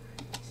watch?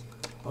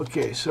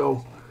 Okay,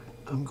 so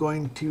I'm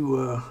going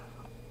to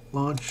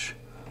launch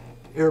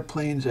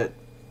airplanes at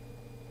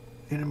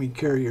enemy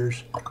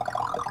carriers.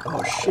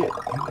 Oh shit.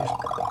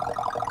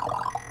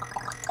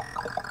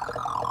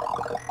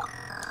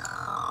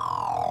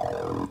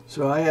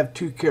 So I have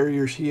 2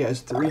 carriers, he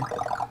has 3.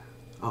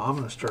 Oh, I'm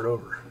going to start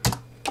over.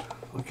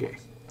 Okay.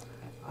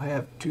 I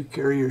have 2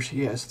 carriers,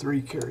 he has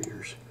 3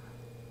 carriers.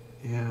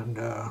 And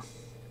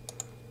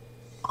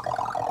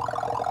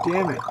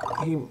damn it,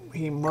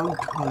 he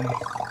mugged my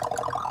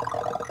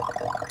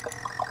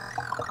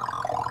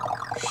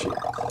shit.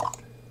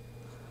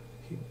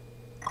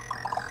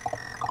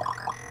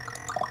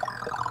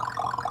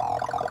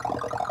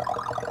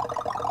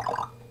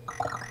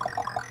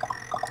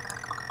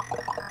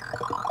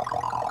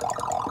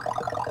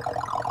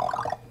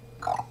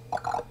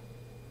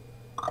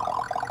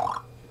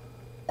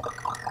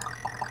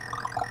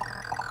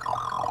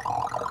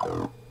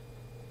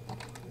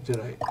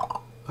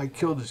 I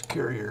killed his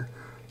carrier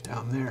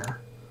down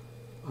there.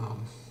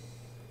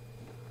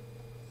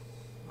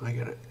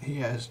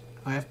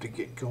 I have to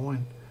get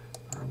going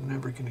or I'm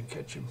never gonna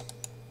catch him.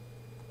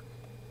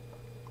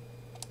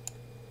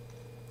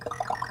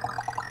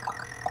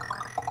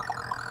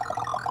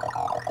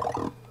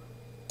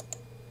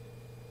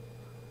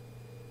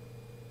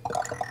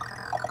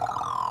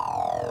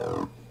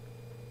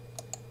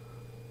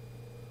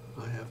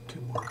 I have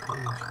 2 more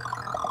planes.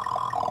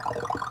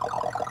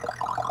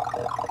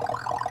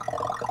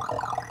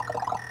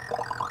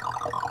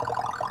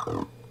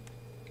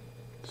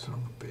 Son of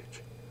a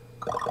bitch.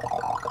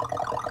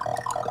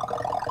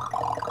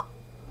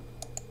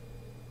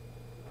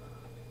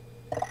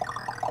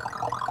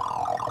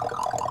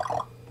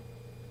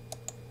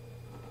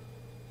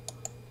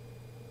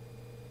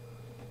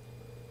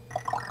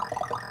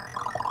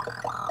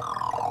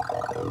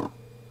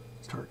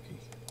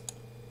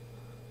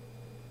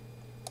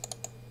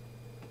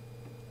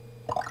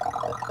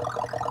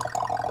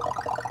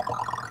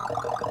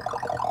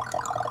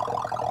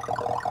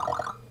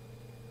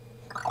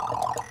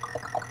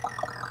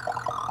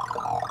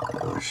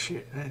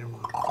 shit, I didn't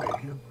want to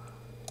fight him.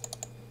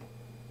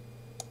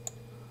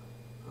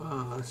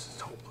 This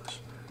is hopeless.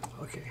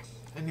 Okay,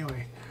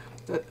 anyway,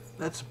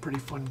 that's a pretty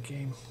fun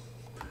game.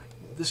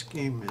 This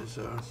game is,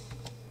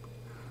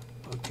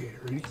 okay,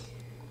 ready?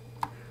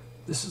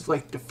 This is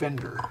like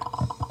Defender.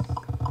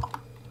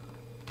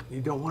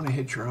 You don't want to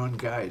hit your own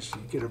guys.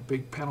 You get a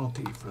big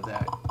penalty for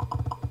that.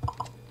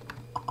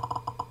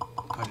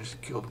 I just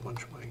killed a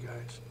bunch of my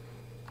guys.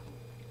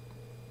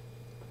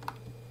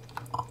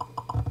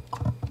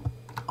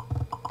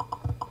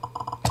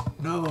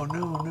 No,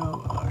 no,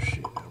 no. Oh,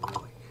 shit. I'm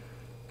really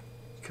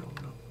killing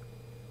them.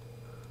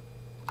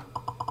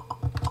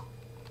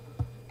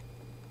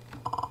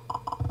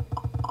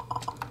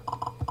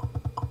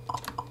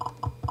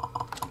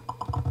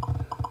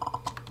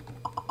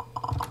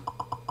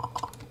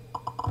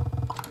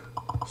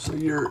 So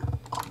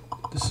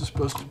this is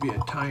supposed to be a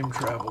time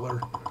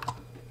traveler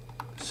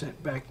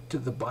sent back to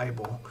the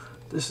Bible.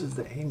 This is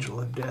the angel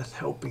of death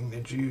helping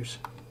the Jews,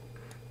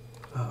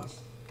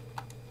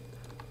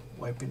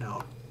 wiping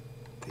out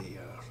the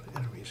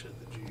enemies of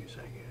the Jews,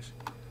 I guess.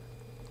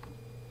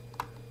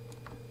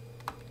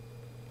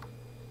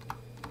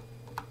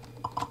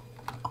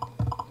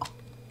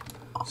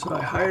 So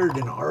I hired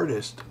an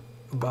artist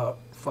about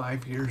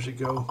 5 years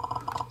ago,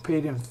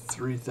 paid him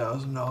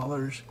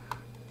 $3,000,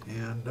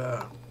 and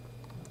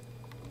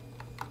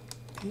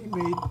he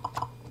made,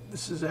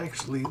 this is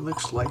actually,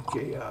 looks like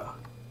a,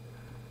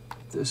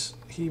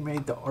 he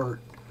made the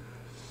art.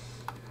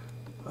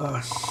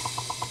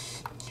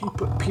 He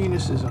put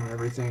penises on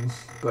everything,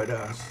 but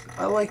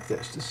I like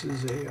this. This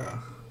is a,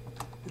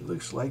 it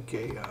looks like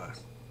a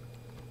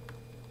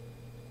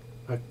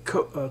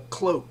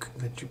cloak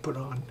that you put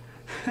on.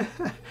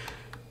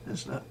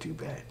 That's not too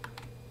bad.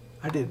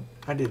 I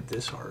did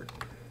this art.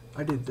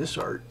 I did this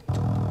art.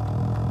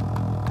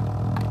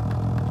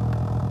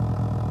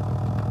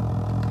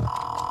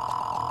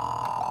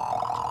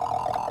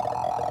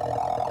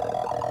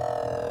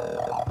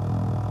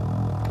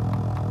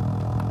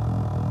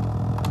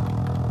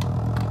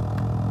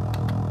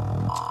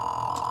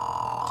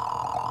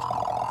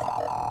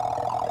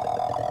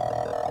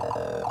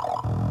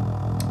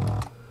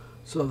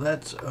 So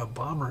that's a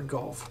bomber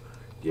golf.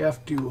 You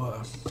have to,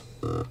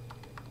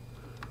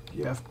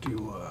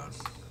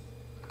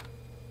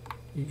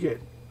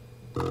 you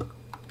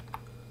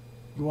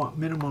want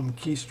minimum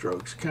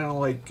keystrokes, kind of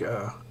like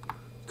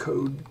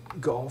code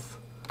golf.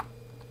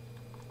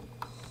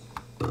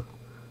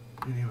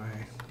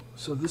 Anyway,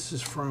 so this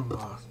is from,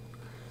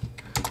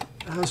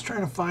 I was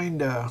trying to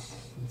find there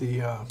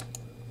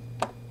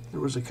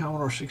was a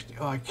Commodore 60,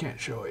 oh, I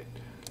can't show it.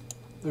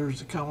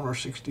 There's a Commodore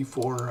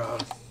 64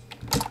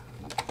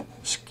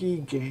 ski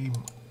game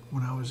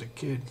when I was a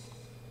kid.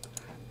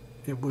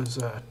 It was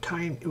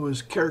tiny. It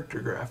was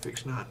character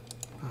graphics, not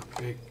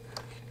big.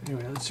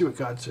 Anyway, let's see what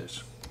God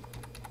says.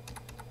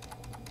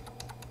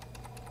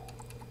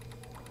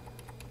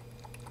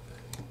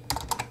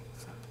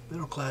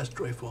 Middle class,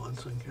 joyful,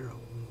 unsung hero.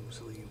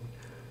 Silly.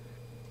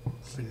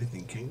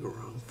 Anything can go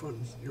wrong. Fun.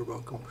 You're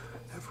welcome.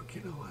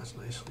 African, last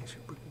nicely.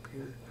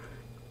 Supercomputer.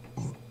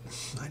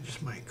 I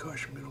just might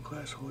caution middle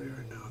class whole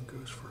area now.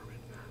 Goes firm in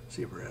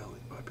saber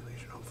rattling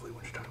population. Hopefully,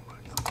 which time will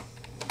I know?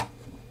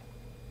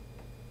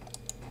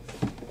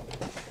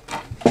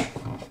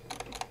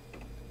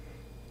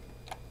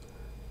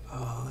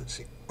 Let's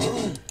see.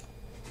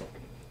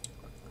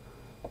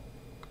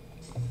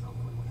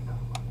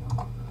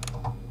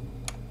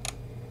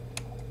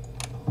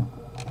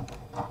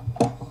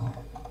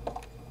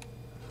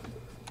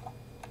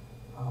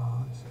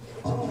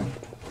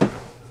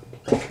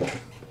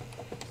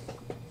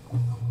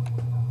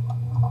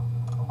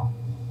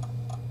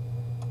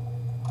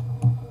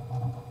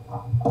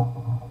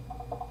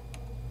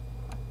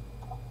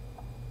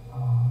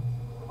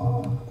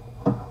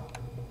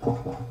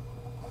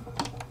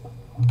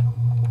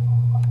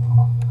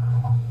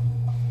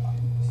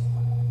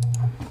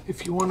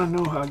 If you want to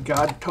know how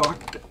God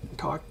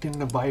talked in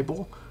the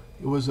Bible,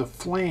 it was a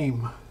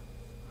flame.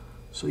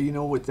 So you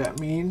know what that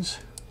means?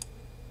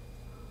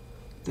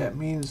 That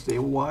means they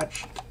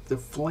watched the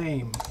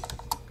flame.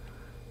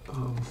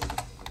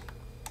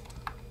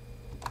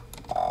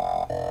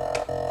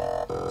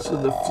 So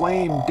the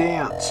flame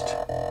danced,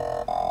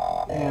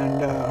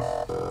 and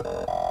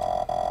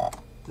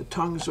the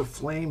tongues of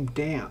flame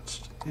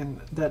danced, and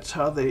that's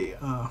how they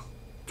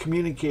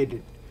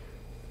communicated.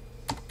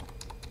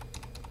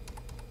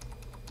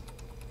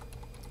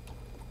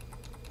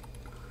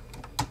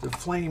 The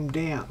flame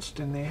danced,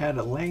 and they had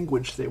a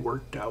language they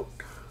worked out.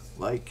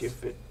 Like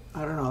if it,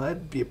 I don't know,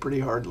 that'd be a pretty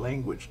hard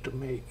language to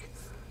make.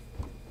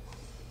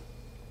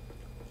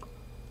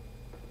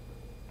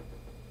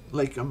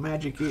 Like a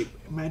magic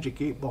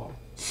eight ball.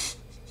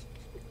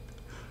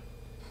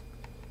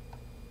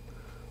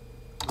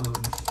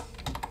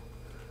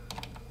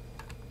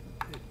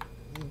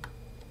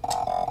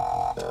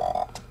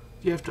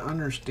 You have to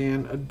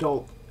understand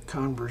adult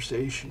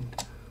conversation.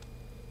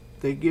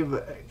 They give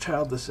a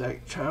childish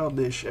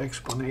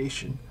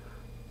explanation.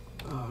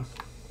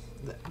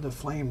 The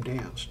flame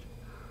danced.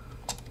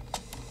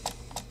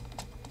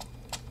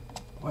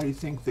 Why do you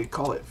think they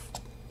call it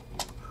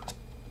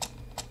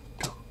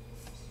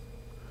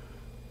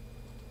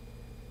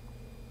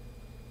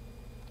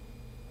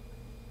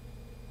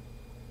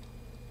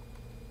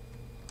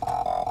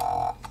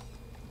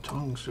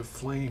tongues of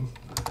flame?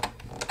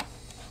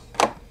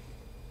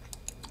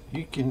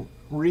 You can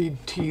read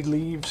tea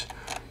leaves.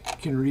 You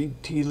can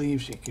read tea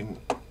leaves. You can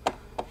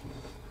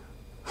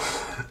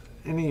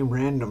any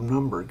random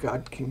number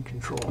God can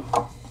control.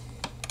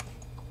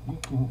 You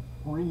can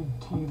read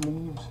tea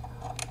leaves.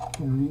 You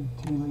can read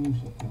tea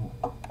leaves. You can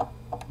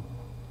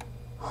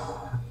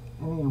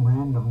any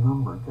random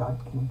number God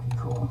can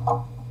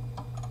control.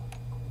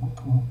 You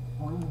can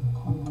read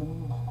tea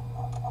leaves.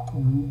 You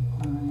can read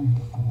tea leaves.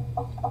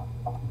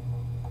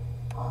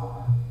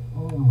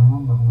 Any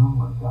random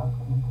number God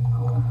can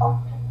control.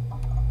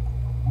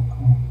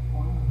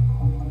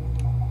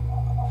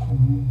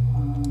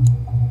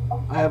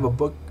 I have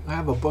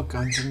a book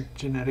on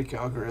genetic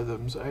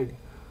algorithms.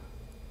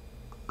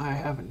 I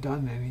haven't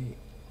done any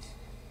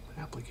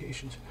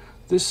applications.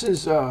 This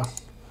is do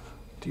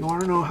you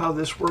want to know how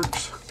this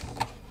works?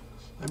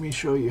 Let me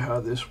show you how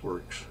this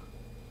works.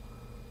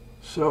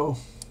 So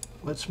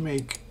let's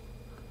make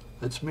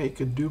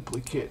a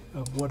duplicate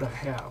of what I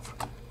have.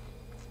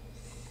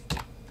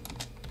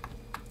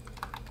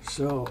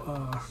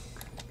 So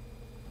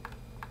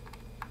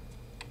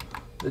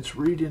let's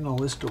read in a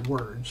list of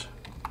words.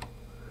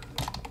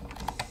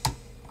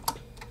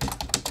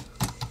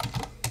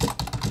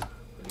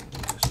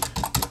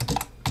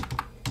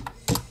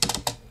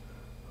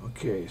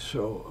 Okay,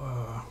 so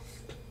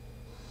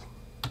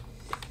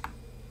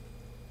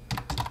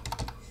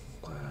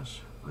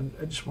class.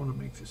 I just want to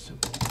make this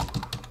simple.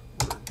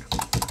 Word.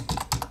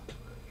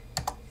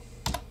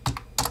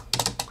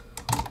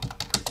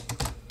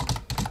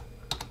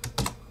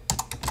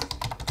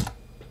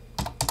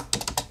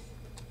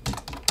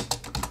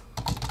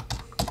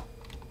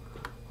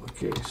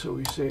 Okay, so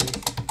we say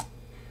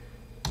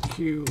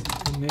Q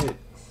init.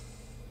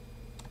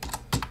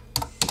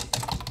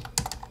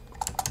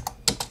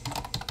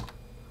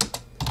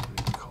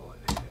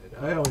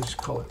 I always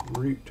call it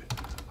root.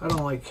 I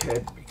don't like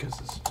head because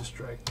it's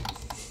distracting.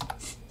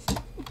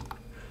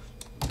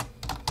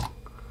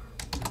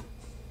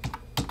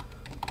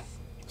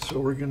 So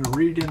we're going to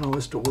read in a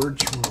list of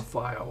words from a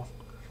file.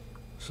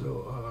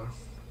 So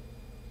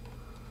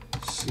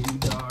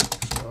cdoc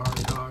star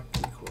doc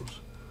equals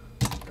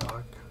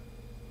doc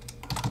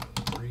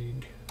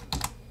read.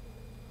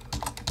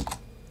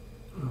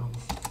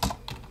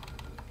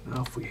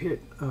 Now if we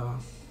hit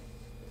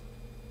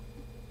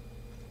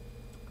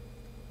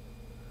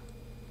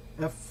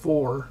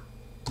F4,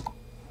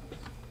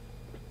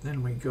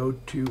 then we go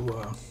to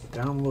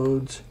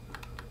downloads,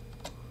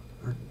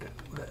 or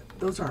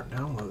those aren't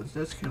downloads,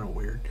 that's kind of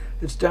weird.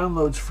 It's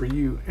downloads for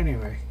you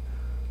anyway.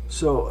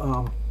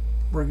 So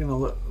we're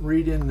gonna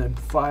read in the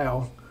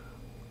file.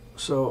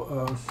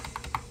 So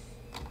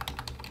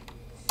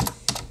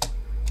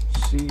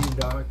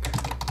cdoc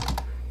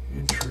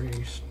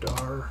entry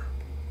star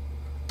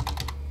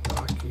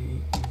doc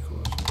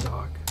equals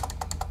doc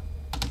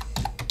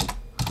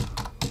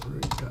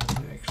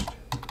root.next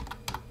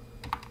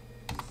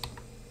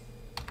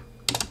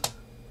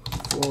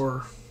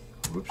for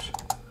whoops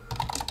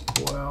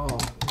well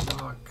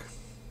doc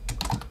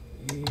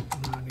e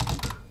not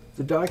equal.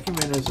 The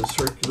document is a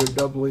circular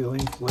doubly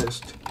linked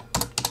list,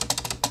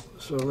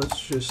 so let's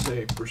just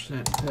say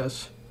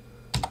 %s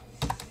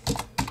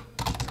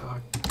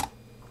doc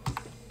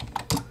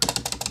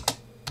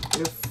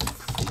if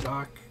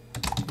doc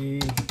e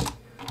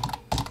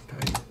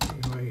type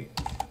wait.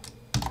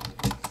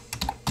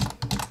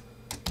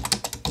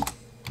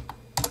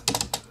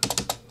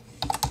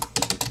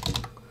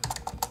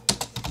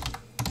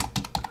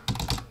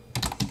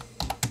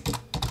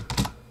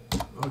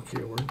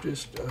 Okay, we're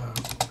just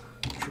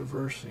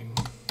traversing.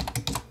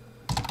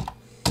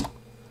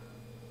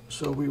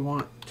 So we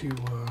want to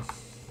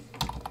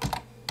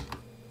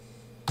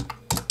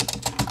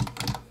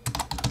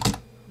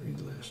read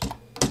list.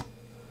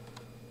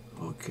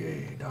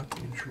 Okay,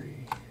 document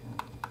tree.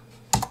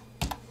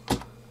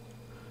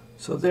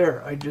 So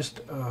there, I just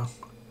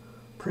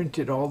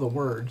printed all the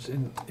words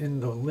in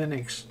the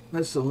Linux.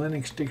 That's the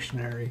Linux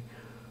dictionary.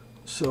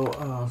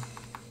 So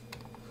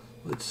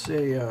let's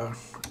say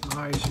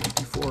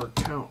I64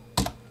 count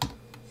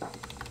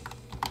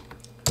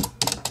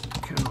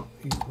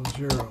equals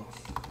 0.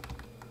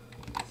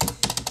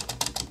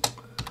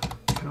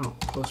 Count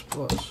plus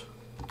plus.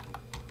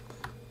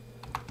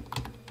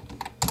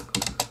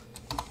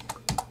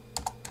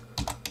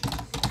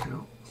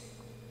 Count.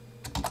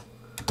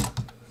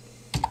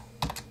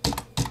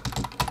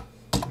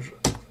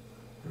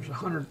 There's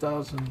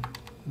 100,000,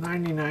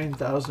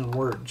 99,000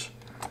 words.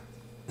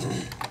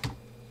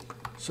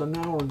 So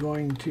now we're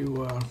going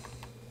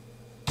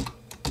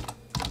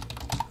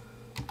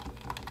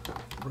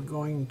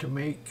to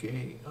make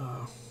a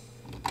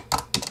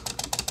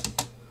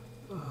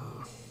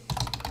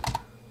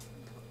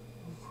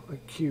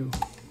queue.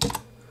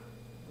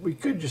 We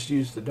could just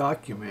use the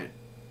document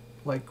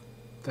like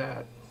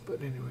that,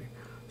 but anyway.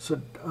 So,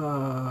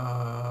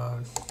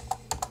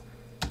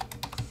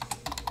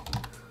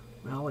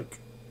 Malik,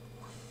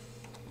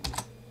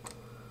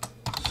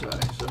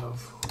 size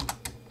of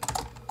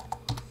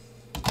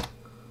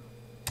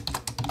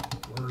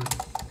word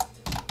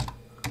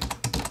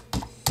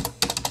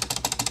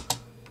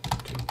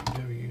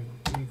TempleW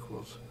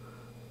equals,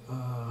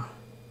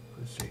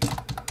 let's see,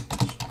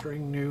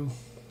 string new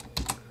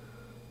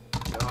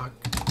doc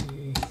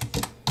e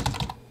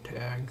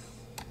tag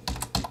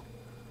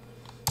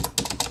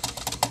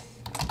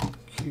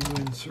q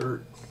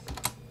insert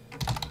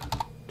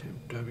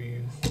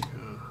TempW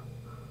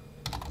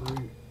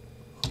root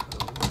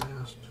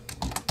last.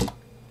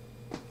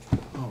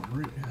 Oh,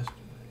 root has to.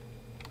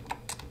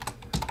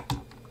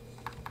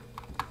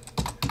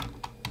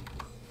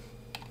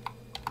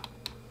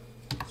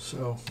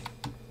 So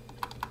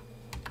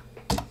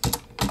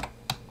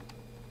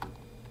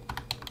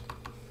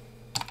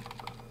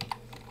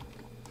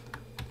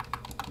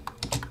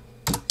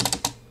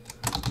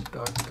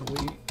doc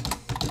delete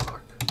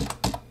doc.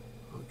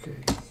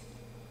 Okay.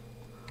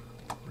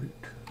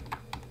 Root.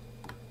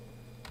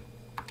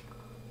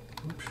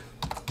 Oops.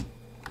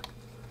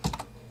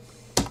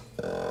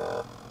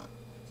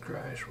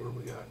 Crash, what do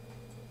we got?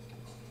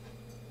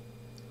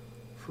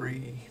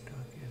 Free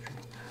doc entry.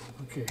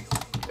 Okay.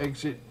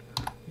 Exit.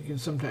 You can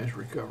sometimes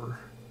recover.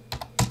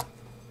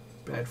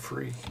 Bad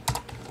free.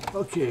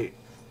 Okay.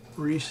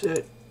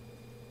 Reset.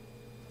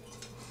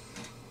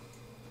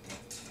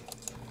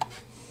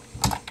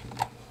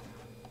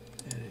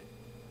 Edit.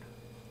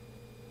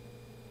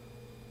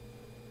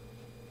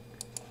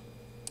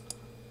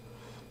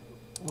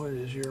 What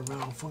is your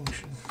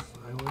malfunction?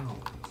 I will know.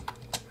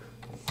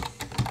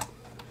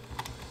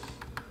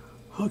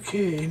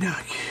 Okay, now.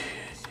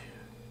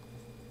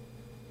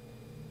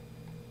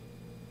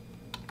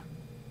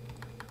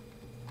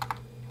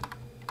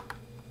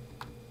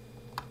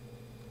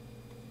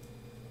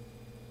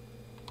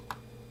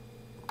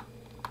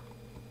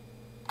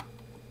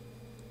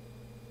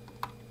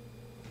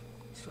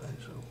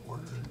 Size of word.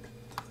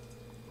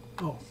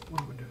 Oh,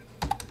 what am I doing?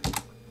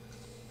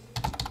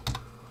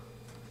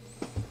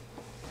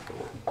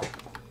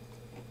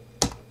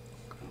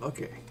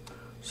 Okay,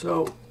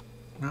 so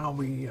now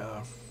we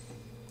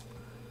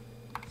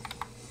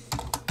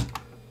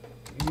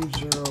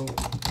u0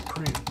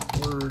 print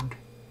word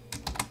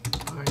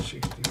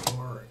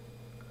I64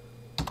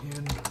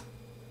 in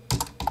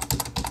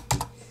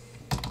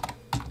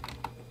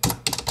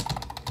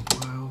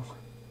while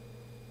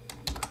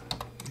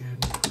in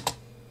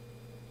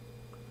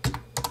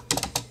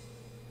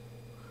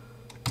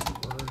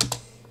word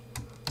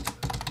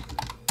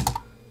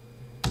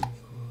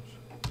equals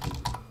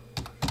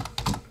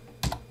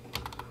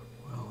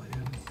while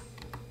in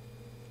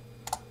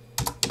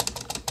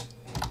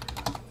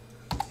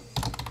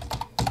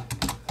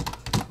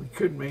we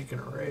could make an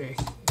array,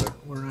 but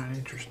we're not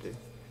interested.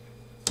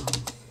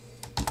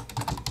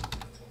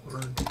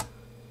 Word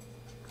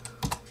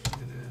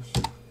it is.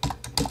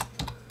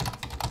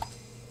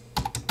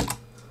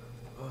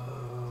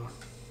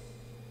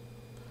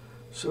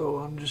 So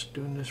I'm just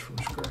doing this from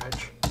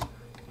scratch.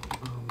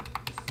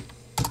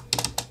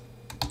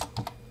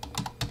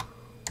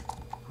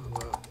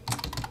 About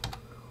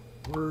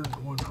word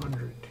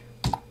 100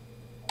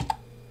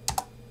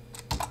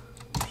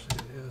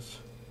 %s.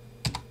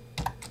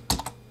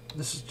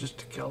 This is just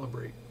to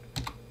calibrate.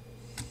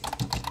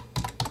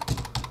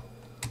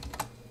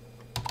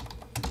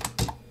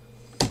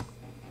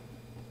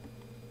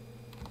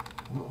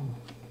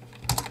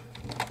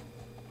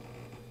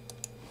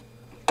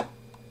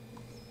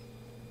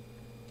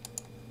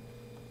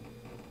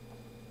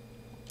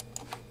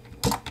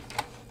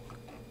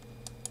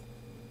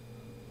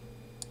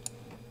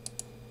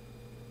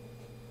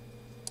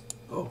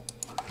 Oh,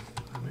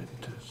 I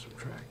meant to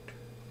subtract.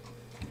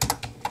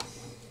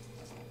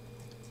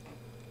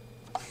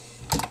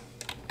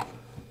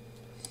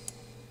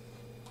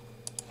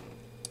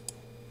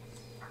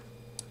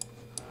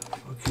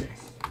 Okay,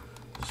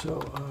 so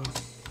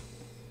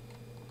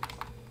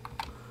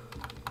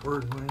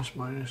word minus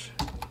minus.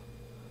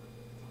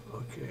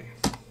 Okay.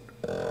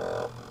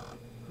 Oh,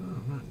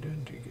 I'm not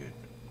doing too good.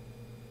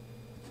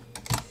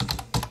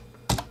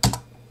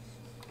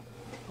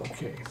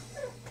 Okay.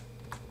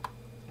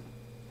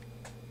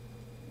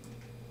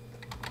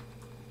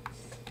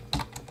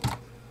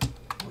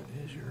 What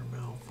is your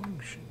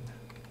malfunction?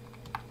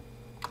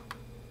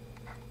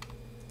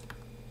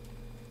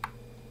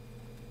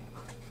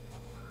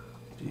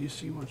 Do you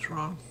see what's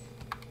wrong?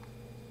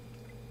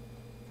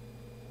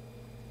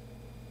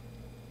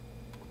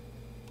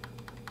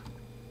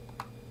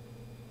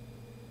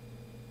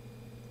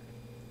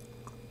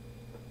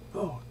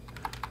 Oh.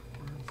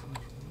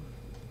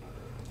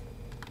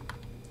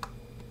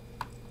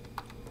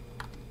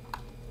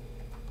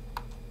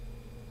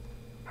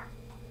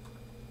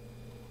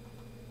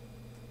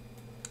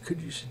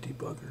 Could use a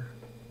debugger.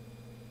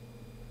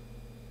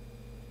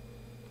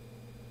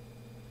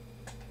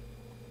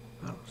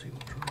 I don't see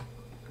what's wrong.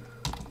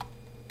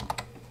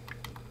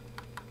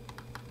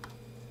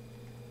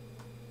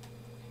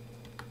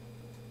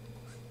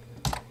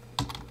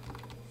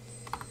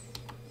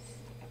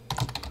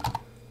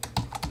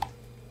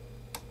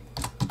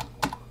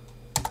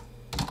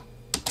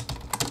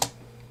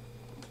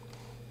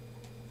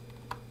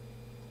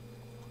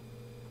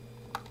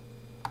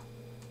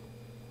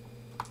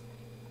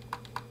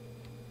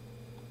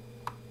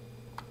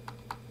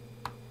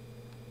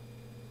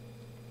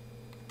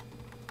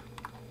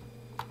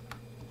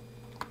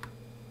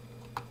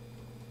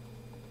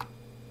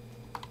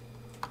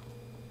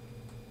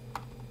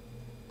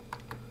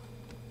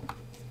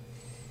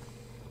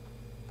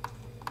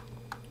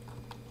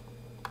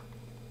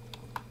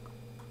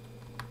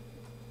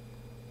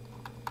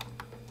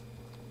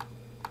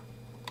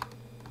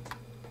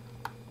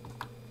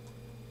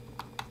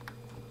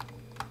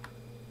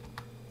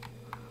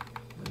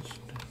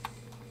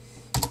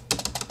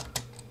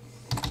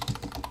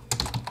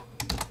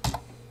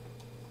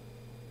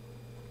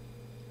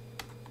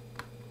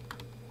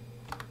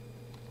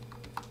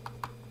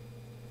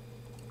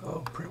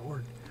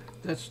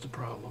 That's the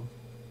problem.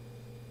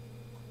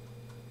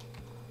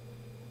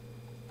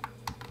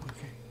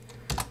 Okay.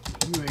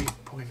 U8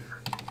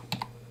 pointer.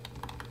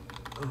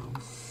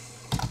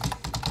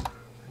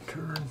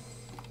 Return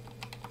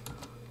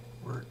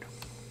word.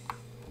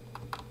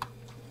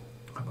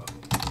 How about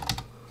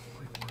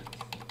word?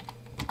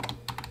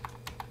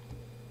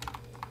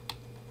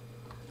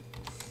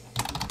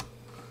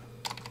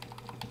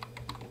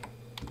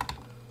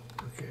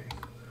 Okay.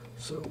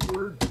 So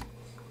word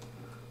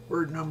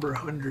number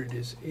 100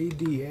 is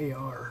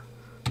ADAR.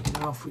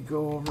 Now if we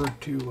go over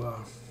to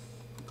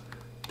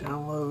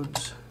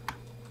downloads,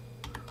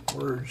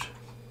 words,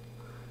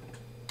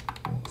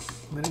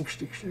 Linux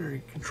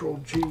dictionary, Control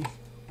G,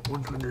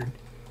 100.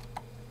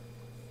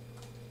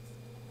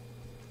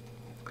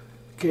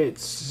 Okay,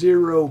 it's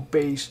 0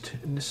 based,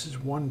 and this is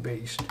 1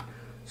 based,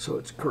 so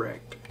it's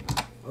correct.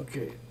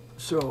 Okay,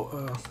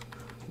 so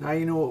now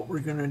you know what we're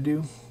gonna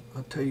do.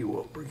 I'll tell you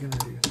what we're gonna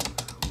do.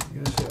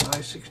 We're gonna say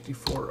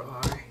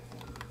I64I,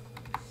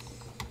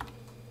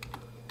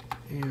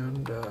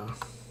 and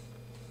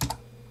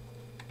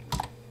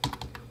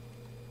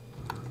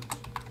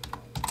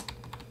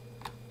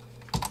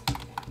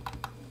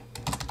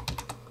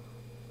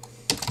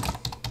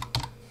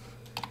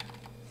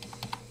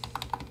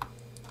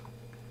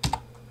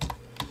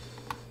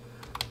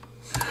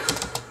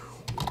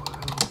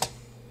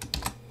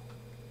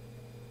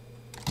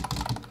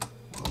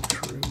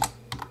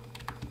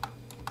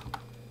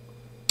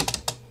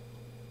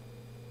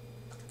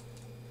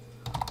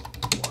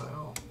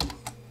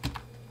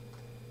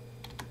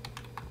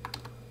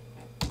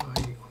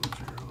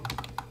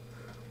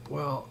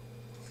well,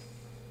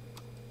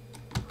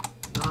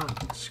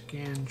 not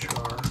scan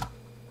char.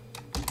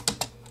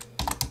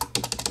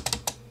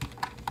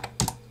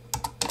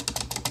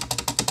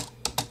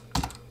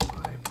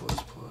 I plus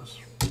plus.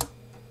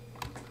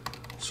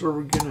 So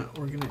we're gonna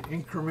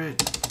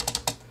increment.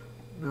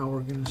 Now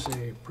we're gonna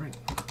say print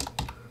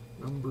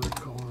number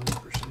colon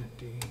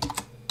 %d.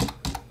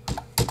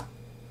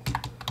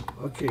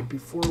 Okay,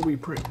 before we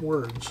print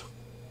words,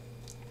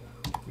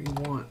 we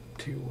want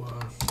to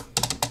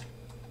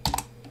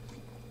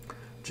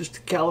just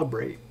to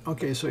calibrate.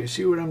 Okay, so you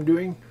see what I'm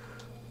doing?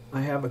 I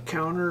have a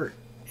counter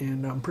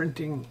and I'm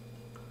printing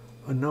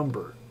a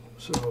number.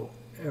 So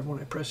when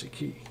I press a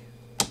key,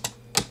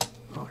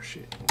 oh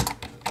shit,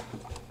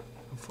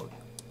 oh fuck,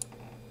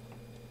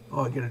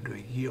 oh I gotta do a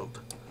yield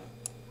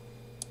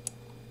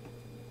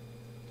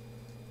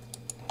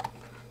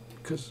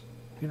because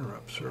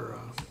interrupts are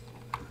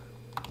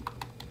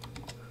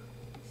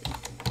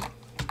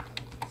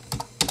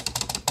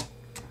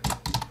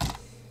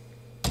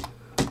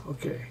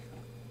okay.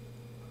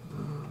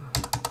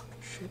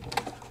 Shit.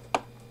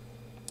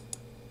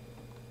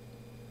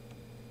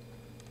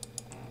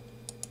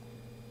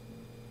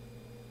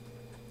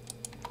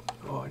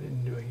 Oh, I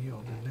didn't do a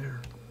yield in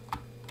there.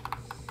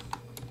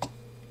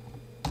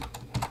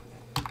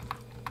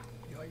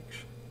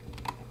 Yikes.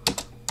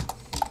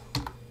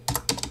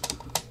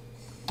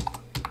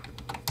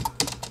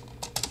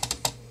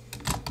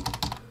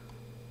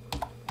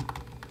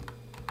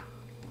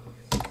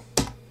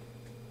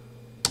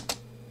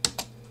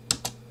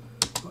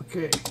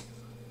 Okay.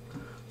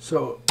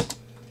 So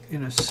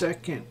in a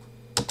second,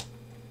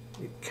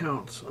 it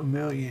counts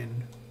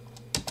 1,000,000,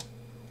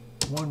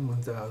 1,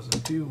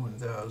 1,000, 2,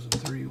 1,000,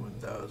 3,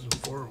 1,000,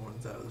 4,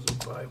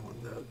 1,000, 5,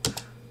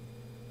 1,000.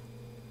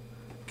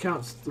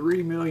 Counts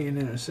 3,000,000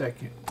 in a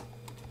second.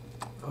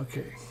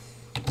 Okay.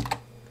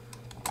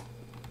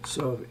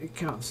 So it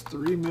counts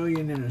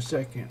 3,000,000 in a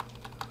second.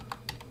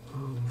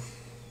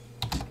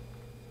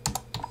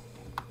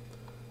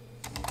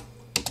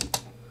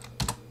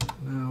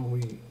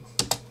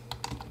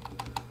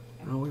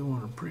 Now we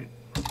want to print.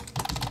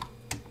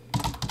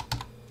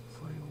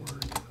 Find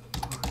word.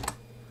 Right.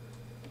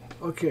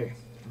 Okay,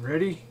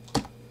 ready?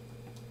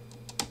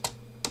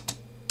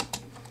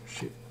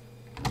 Shit.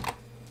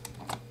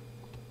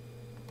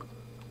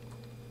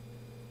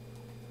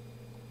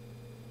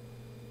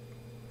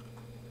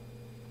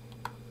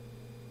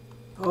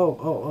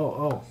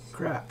 Oh,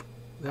 crap.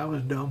 That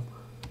was dumb.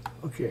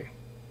 Okay.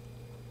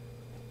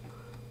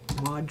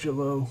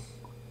 Modulo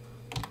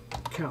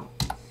count.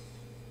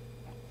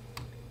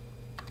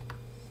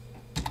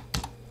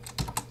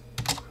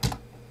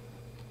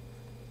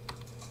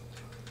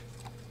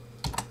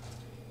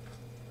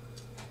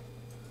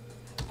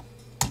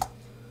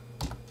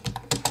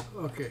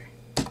 Okay,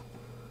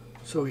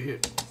 so we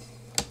hit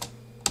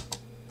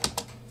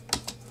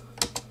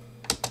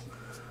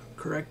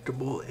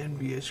correctable,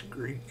 envious,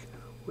 Greek,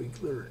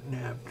 Wiggler,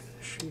 nabbed,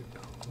 shoot,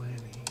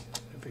 Lanny,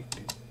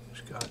 evicted,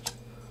 Scots,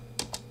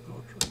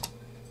 ultra.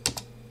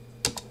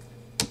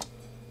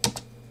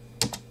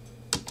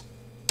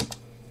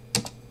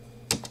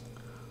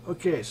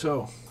 Okay,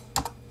 so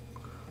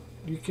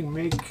you can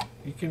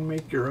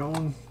make your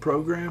own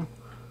program.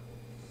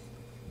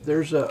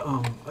 There's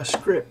a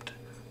script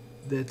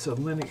that's a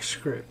Linux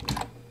script.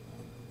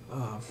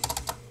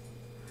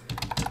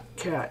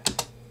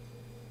 Cat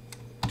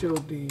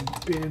tilde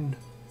bin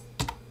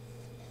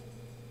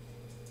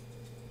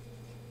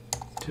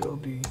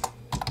tilde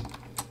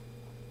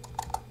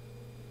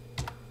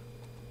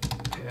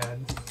add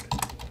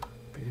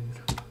bin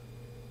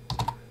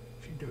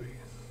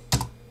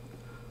GW.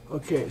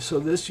 Okay, so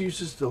this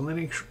uses the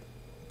Linux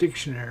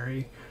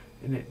dictionary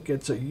and it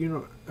gets a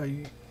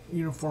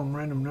uniform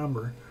random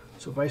number.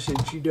 So if I say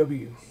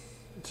GW,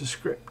 it's a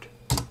script.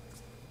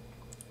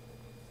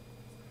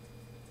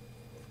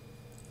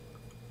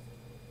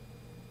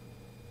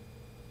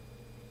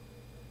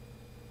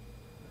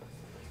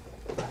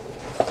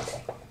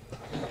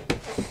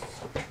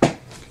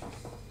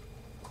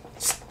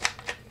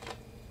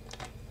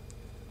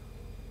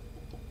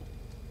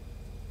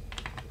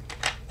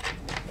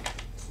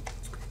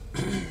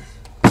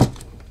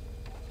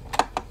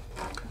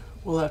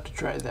 We'll have to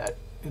try that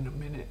in a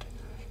minute.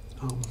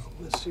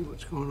 Let's see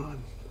what's going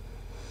on.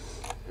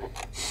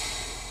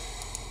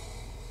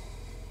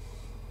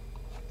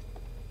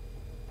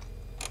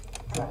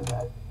 Try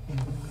that in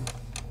a minute.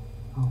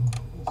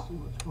 Let's see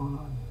what's going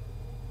on.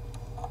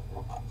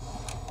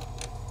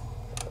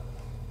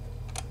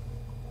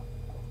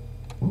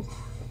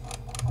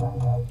 Try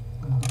that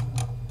in a minute.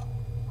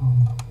 Let's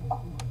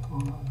see what's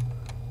going on.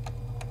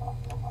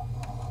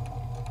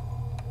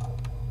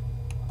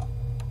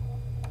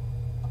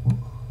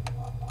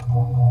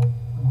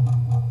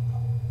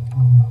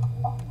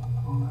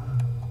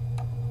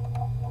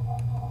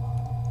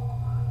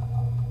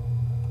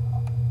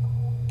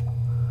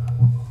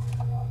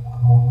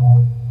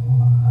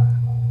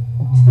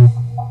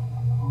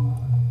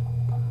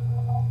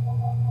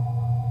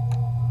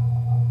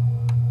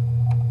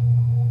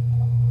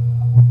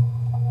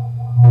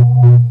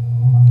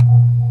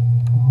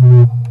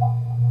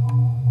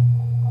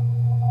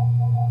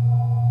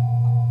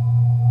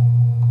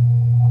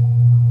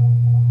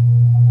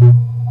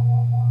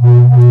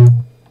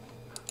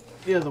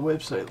 Yeah, the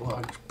website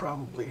logs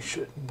probably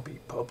shouldn't be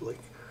public.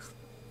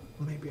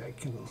 Maybe I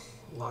can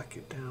lock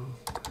it down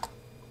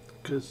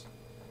because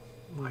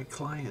my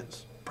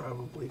clients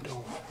probably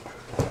don't.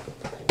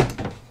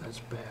 That's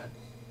bad.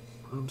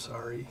 I'm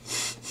sorry.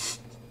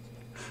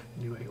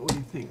 Anyway, what do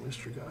you think,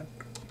 Mr. God?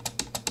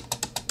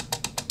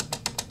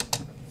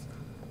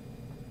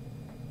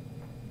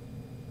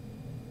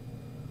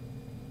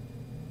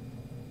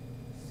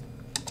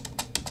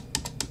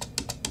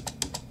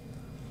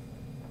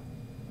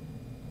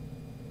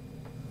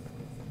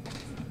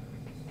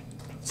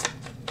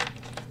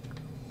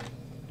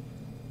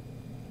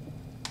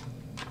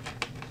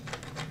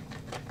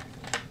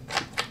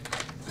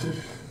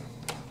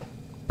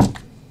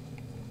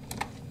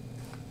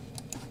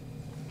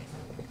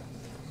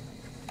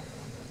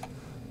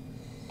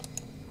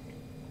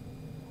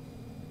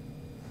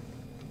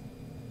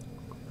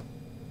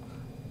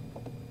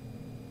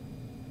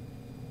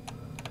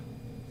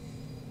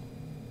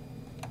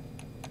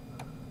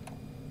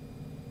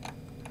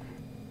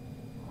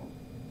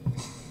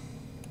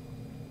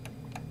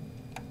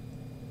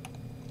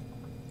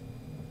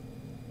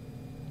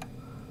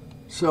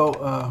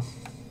 So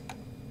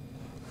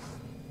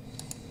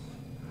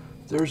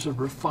there's a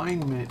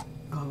refinement.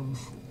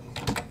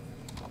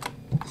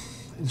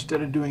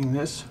 Instead of doing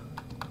this,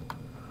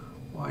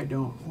 why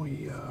don't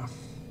we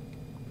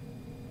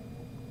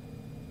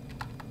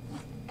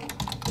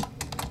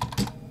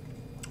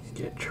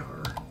get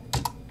char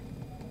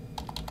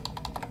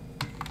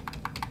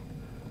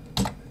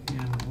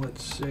and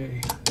let's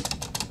say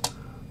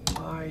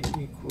I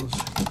equals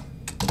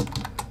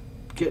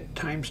get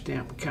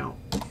timestamp count.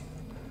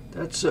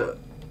 That's a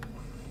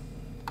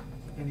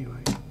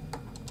anyway.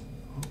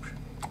 Oops.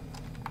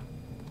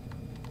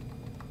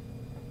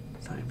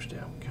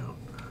 Timestamp count.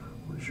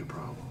 What is your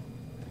problem?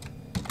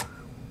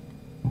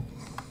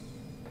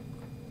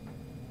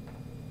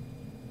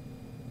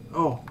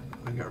 Oh,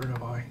 I got rid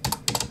of I.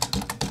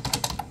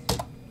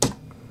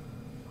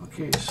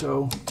 Okay,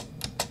 so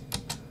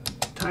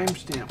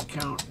timestamp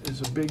count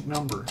is a big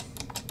number.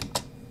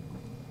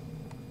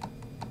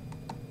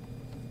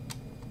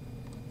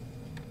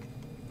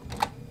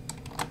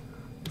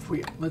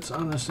 Let's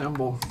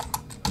unassemble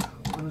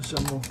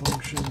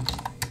function.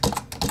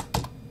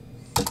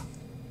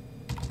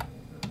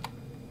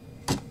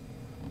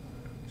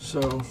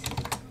 So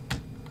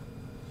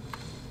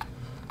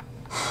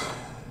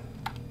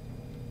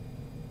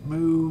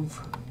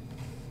move,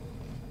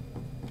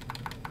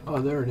 oh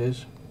there it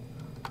is,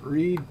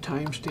 read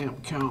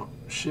timestamp count,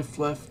 shift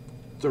left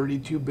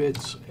 32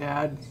 bits,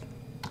 add,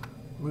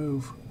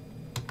 move.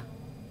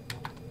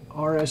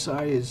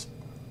 RSI is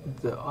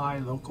the I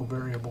local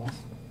variable.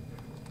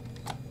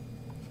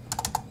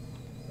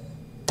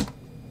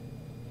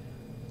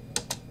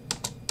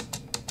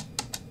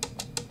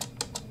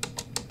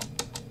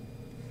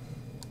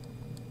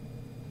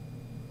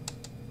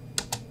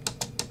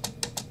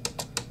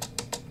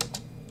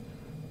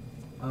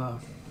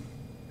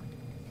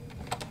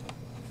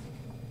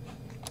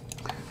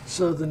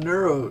 So the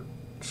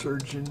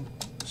neurosurgeon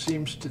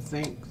seems to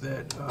think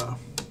that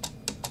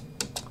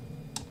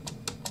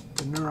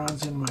the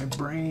neurons in my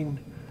brain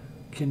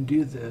can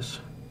do this.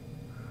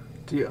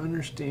 Do you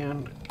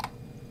understand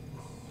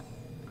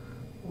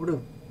what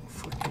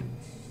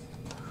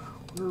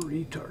What a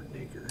retard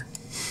nigger.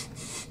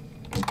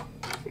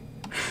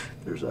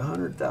 There's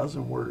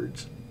 100,000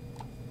 words.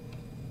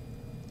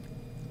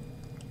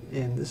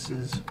 And this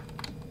is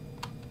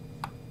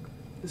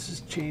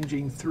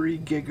changing 3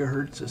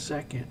 gigahertz a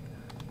second.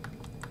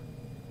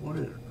 What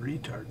a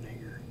retard nigger.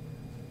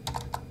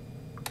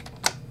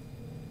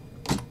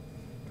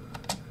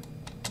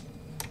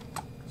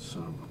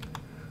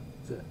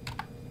 That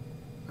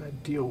I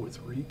deal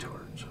with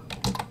retards.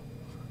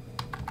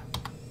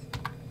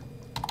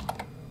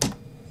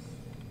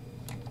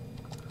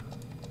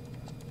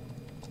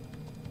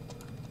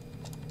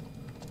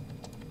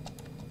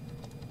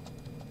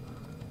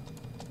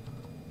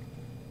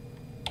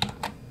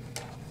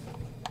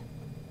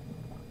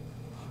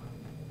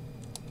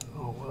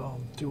 Oh well,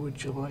 do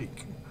what you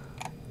like.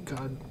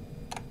 God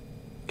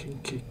can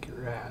kick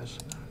your ass.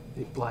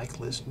 They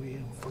blacklist me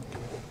and fucking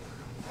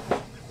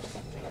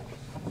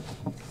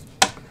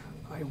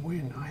I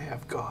win, I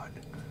have God.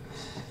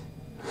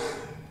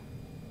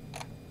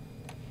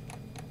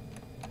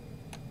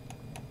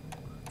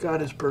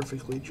 God is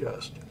perfectly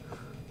just.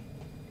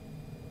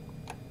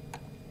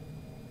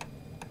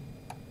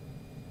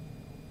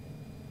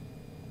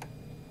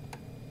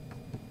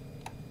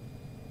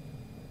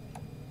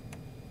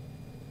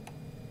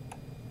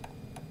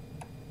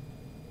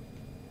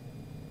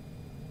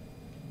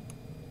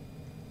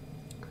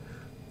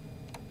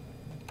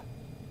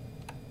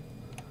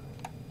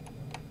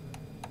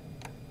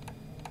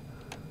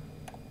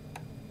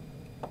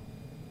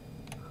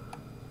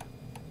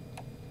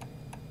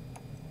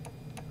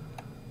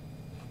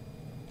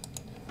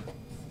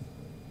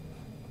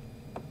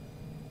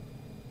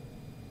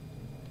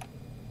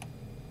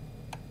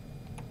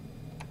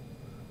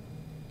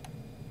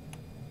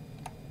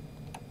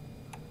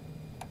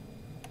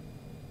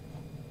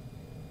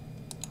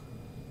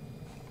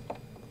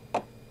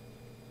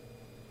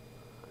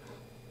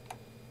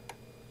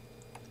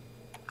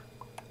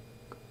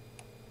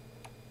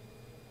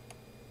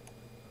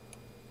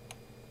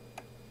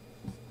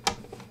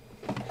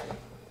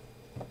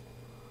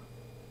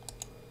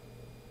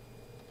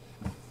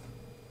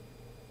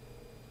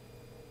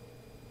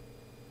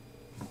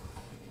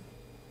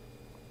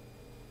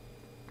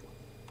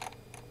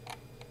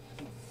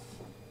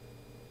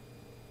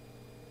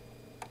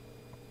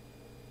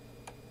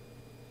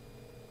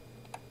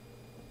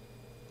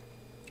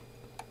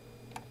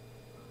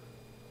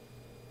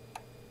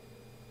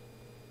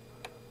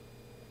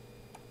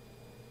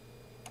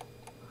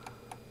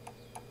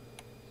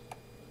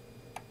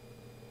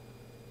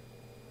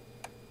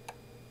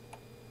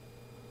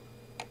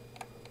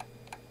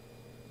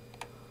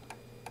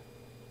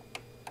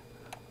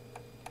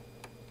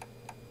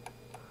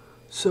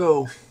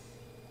 So,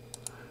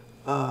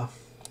 the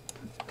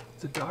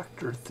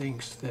doctor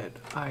thinks that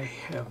I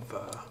have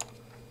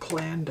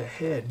planned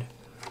ahead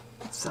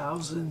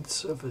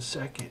thousandths of a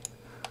second.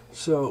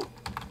 So,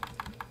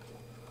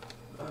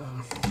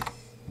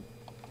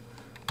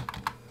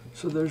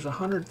 so there's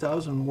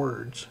 100,000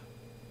 words,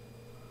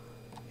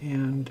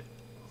 and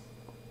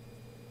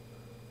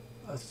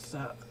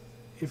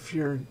if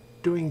you're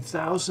doing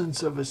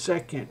thousandths of a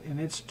second, and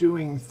it's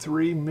doing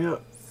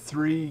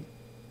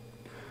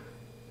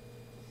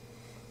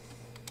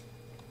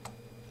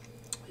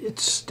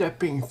it's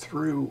stepping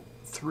through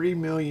 3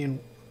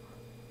 million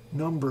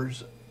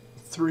numbers,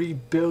 3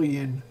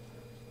 billion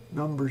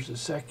numbers a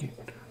second,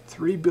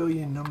 3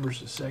 billion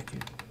numbers a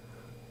second.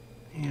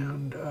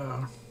 And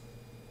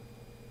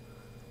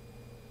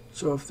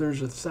so if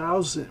there's 1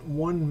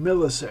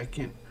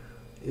 millisecond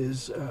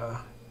is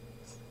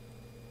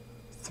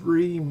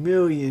 3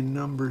 million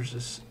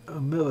numbers a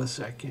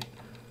millisecond.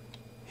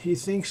 He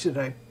thinks that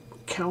I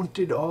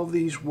counted all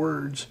these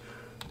words,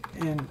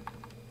 and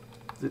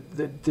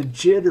the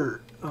jitter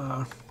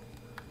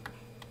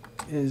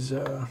is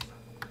the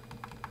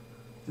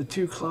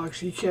 2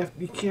 clocks. You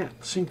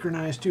can't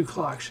synchronize 2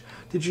 clocks.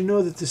 Did you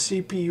know that the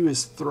CPU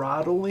is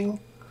throttling?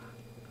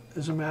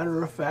 As a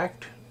matter of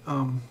fact,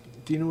 do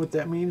you know what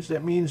that means?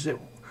 That means that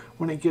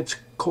when it gets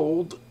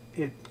cold,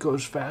 it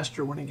goes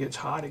faster. When it gets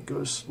hot, it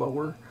goes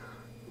slower.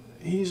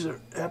 He's an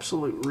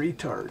absolute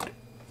retard.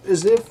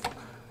 As if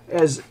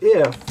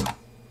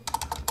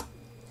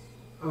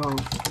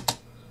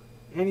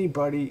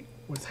anybody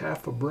with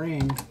half a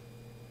brain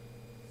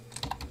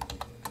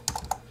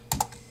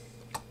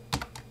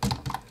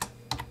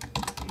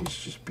he's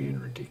just being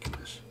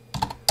ridiculous.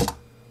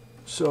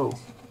 So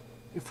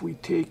if we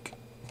take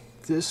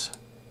this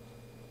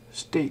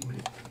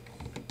statement,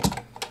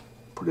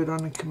 put it on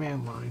the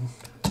command line,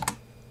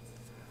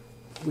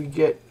 we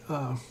get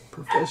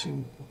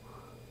professing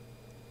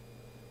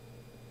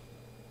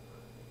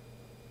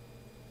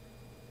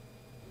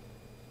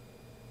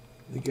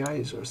the guy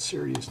is a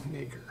serious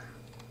nigger.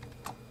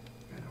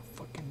 And a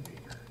fucking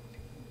nigger.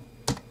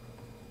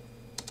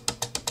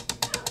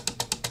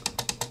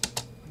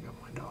 I got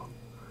my dog.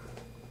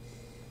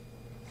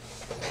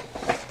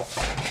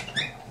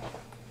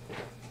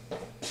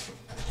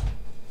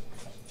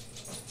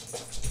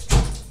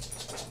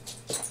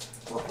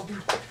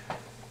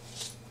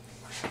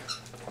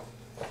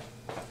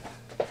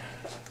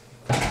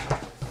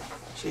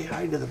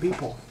 hi to the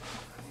people.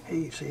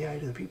 Hey, say hi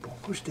to the people.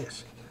 Who's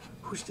this?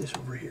 Who's this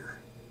over here?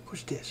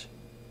 Who's this?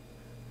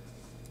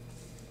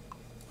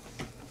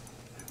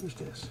 Who's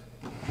this?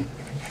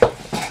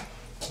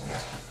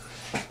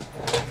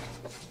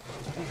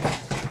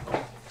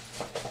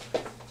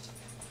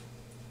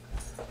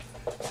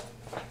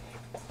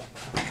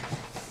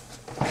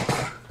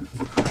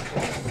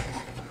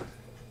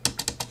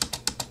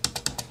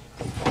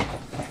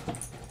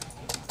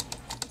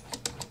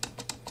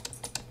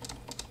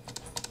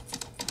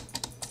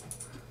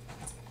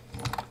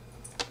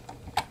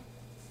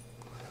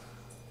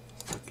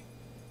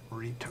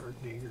 Retard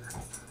nigger.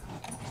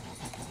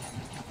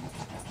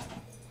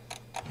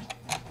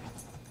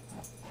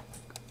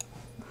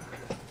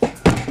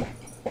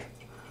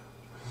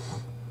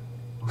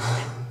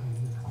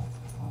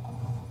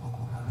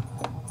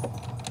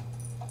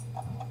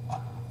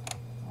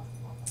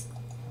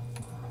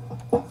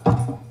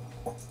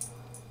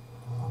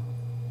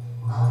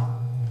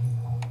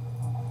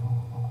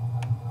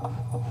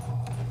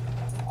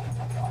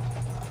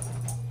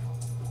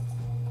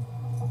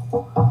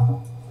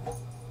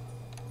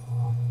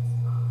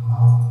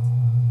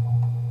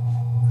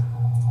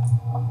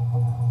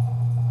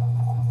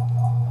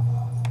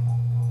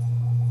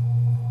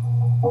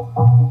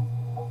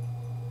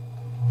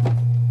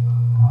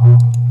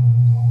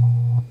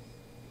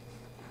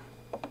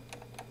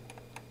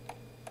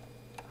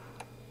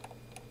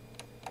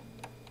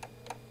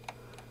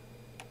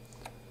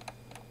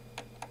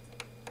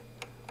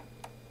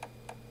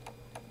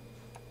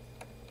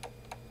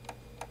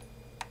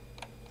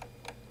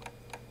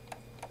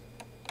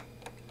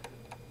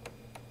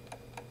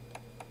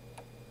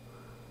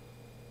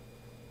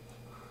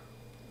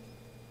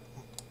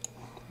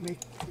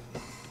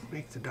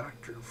 Make the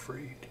doctor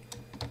afraid.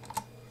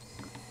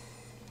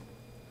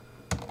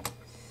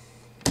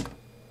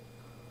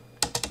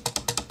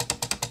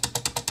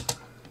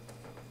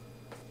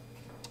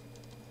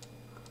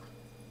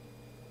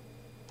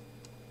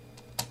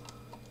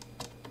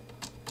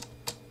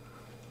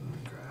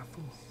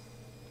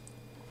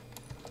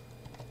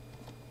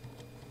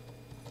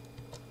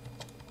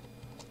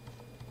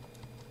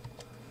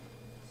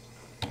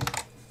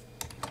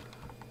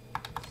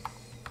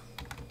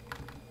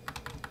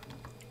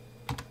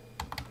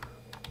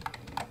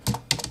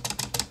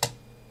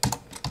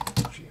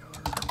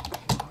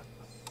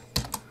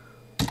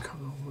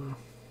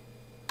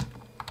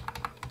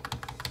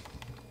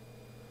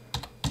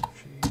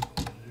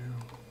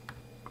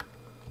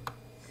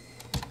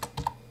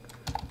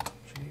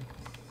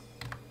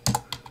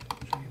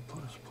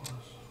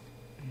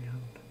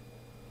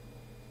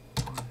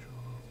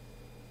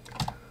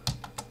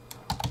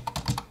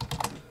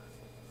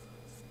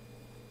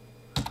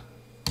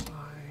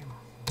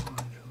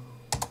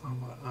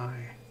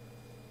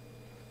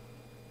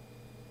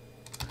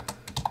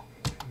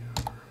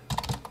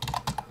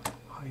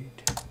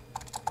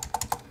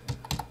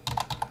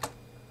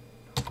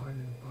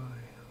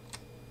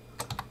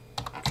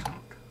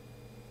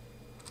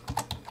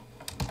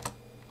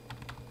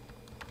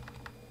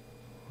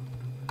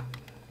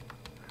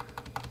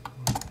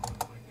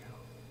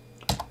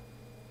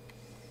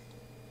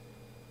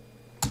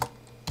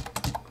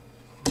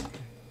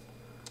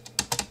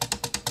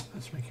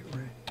 Let's make it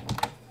red.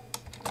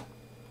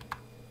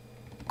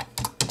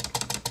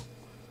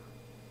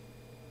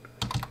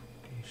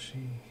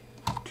 DC2.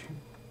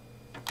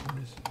 What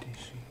is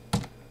DC?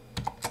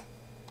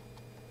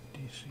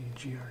 DC,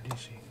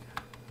 GRDC.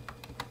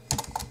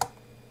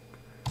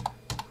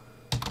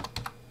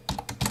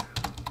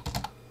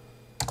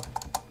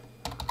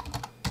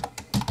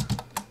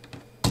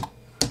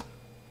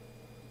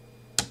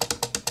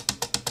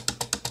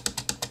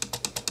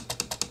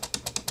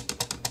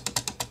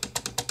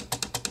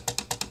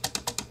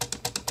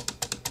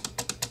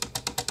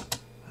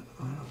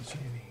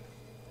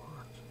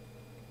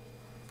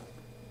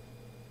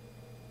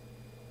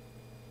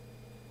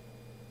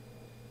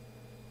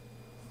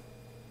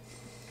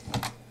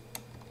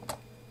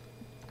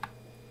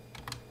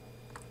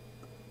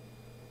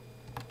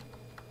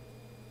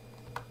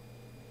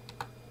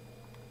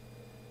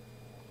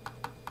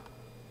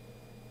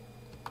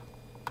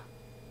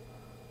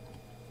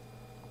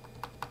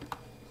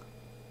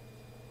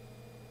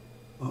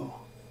 Oh.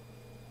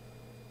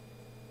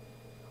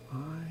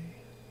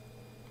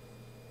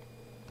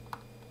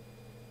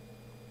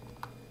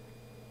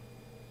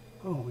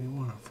 Oh, we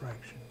want a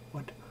fraction.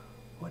 What?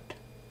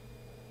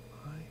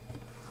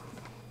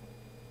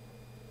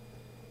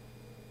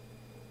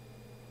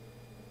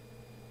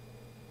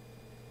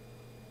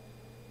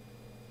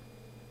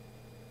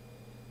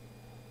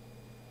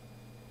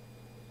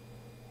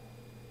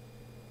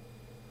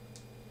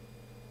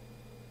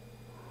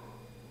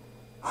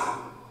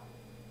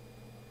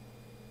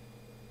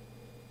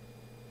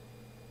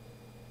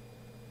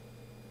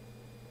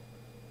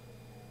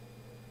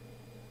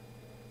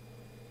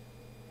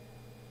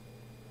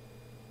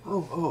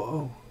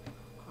 Oh.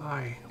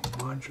 I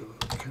modulo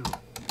count.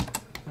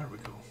 There we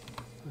go.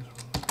 This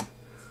one.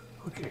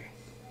 Okay.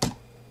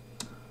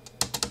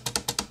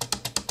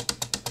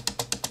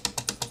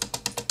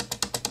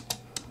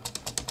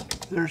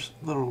 there's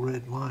little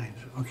red lines.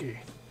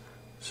 Okay,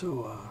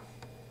 so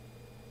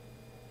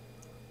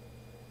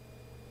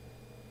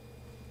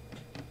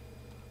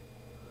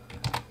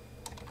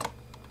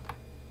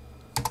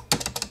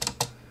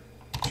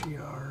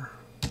GR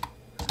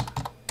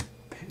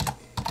pen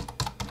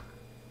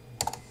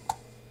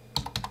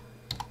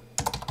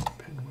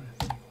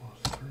width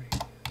equals 3.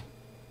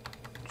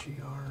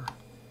 GR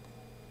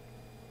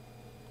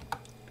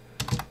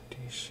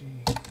DC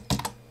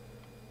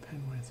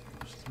pen width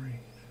equals 3.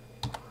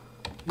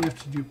 You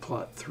have to do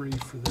plot 3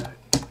 for that.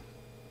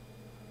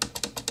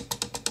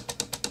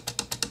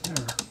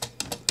 There.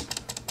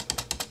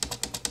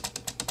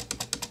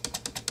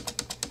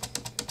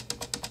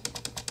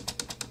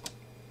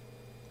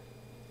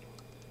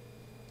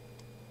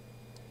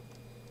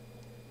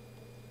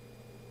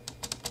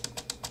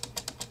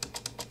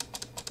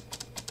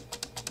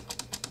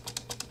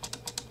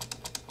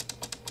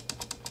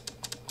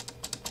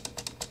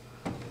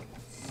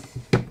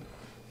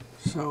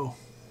 So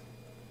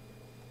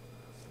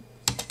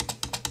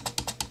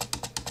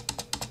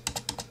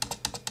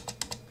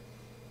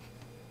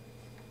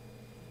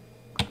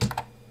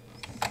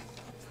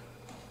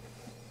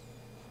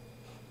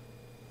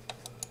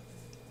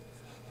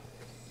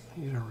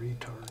he's a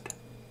retard.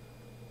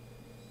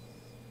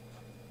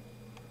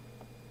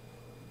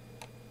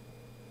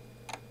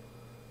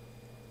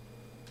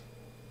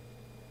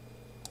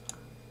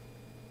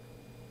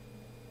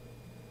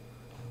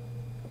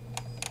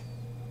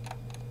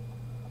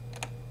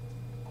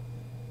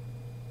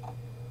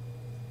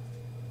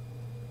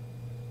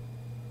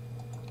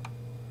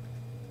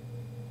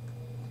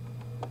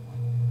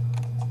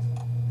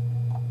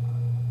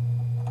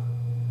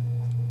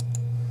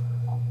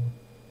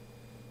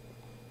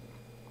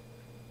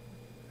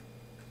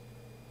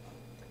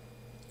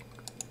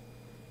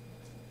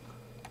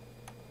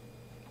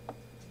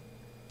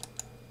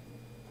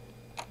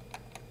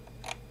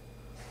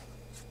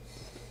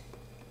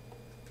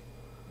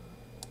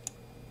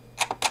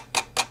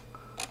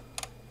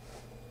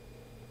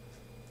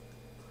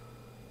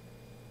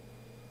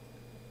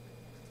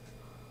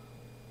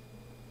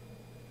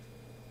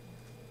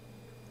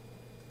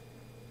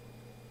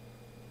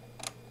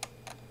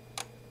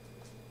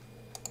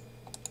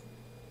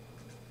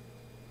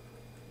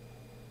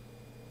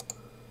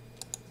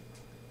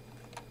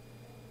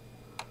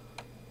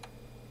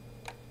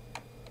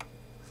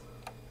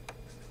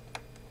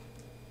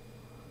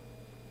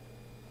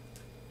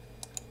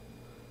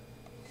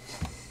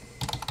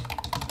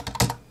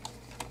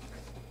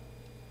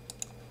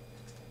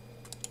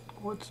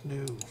 What's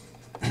new?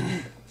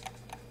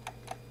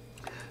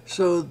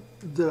 So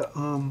the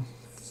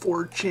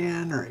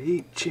 4chan or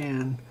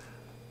 8chan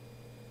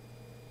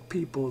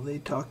people, they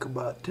talk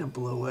about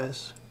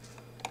TempleOS,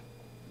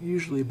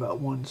 usually about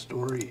one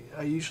story.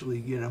 I usually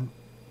get them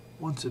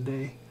once a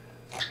day.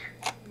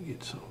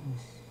 Get something,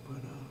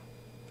 but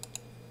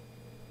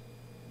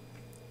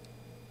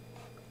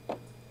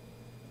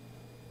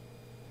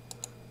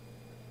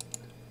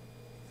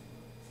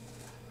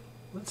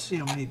let's see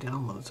how many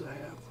downloads I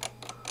have.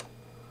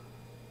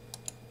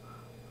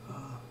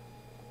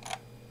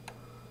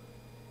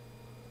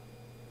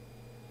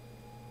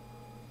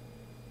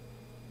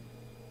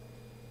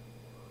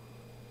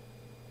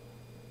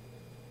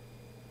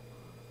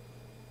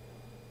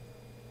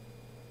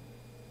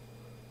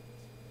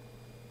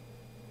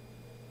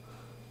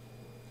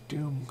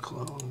 Doom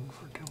clone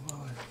for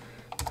TempleOS.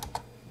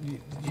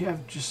 You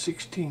have just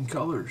 16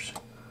 colors.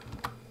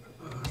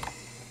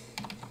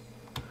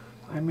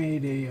 I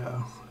made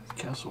a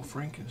Castle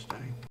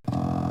Frankenstein.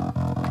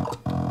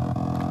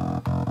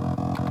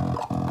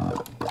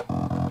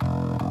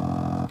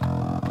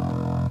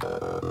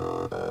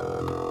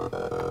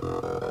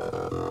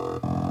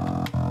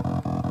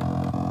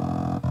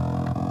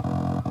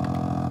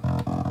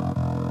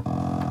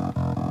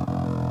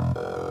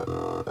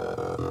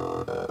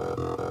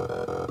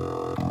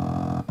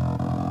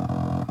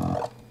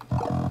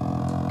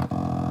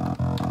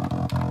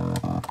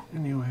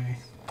 Anyway,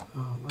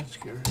 let's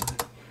get rid of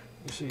it.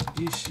 You say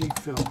DC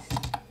fill.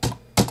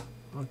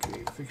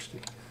 Okay, fixed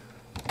it.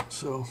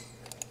 So,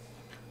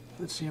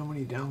 let's see how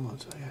many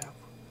downloads I have.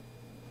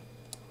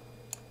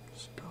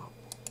 Stop.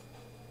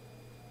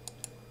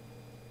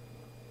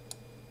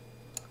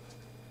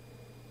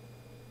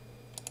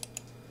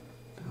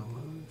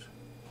 Downloads.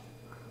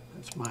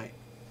 That's my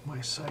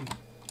site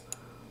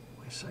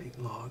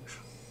logs.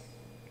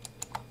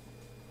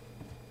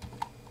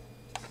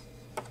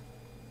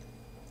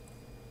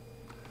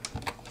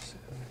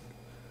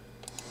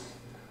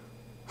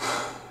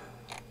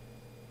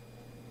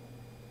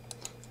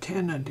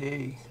 A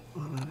day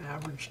on an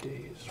average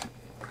day is,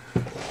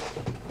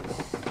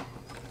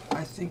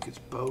 I think it's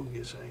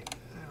bogus. I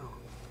don't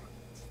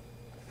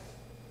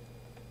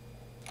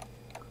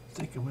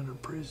think I'm in a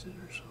prison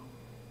or something.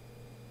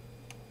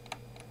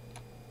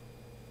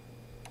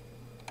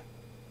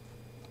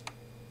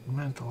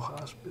 Mental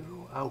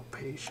hospital,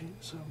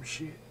 outpatient, some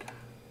shit,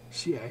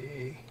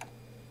 CIA.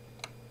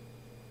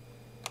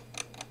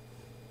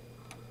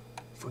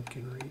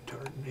 Fucking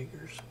retard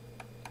niggers.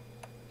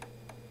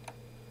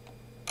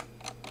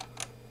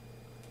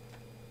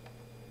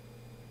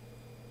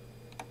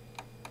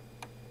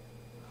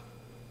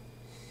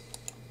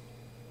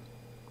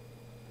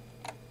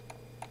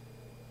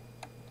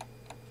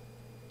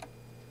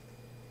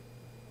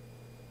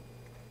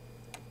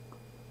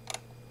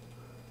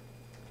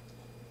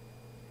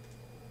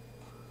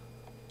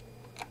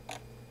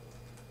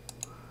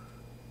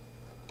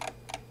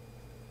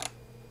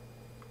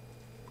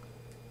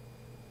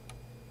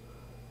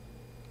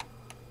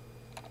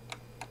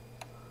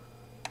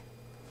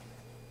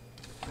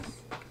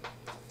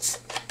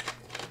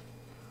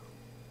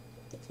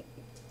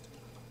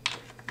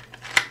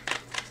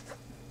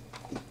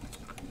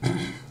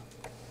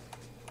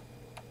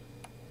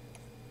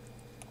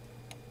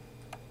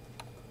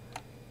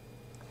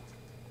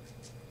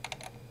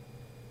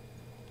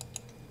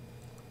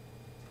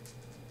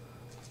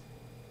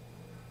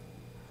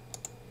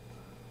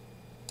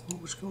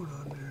 What was going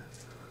on there?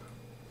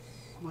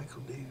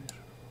 Michael Davis.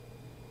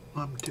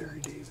 I'm Terry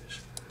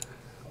Davis.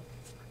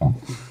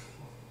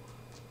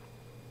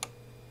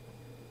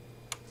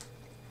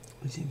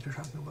 You think they're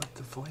talking about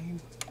the flame?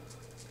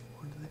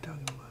 What are they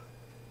talking about?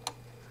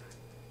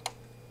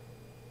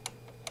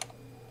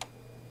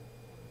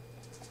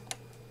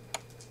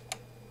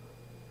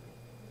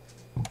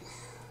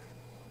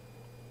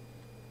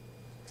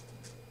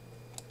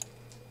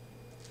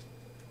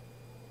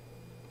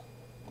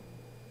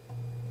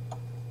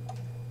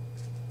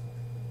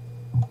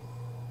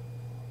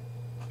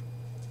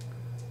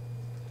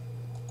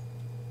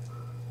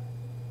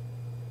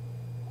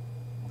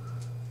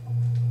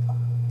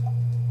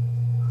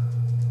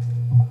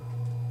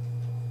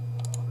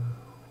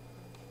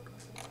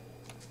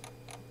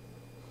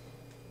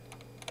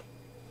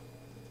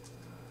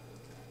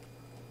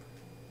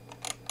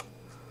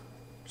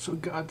 So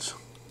God's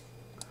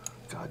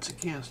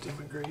against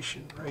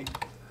immigration, right?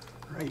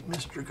 Right,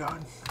 Mr.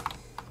 God?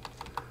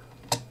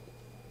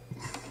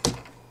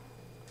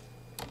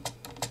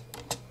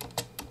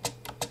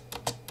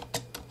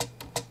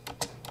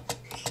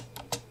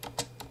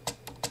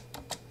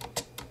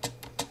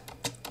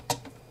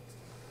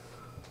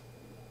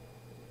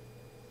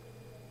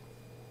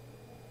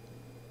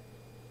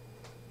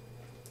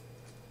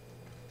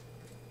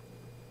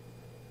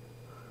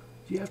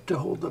 You have to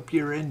hold up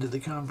your end of the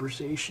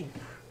conversation.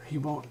 He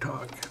won't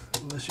talk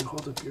unless you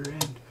hold up your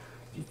end.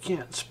 You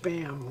can't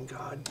spam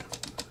God.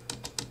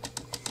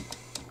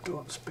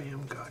 Don't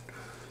spam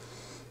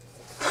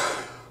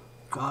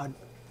God.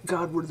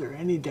 God, were there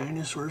any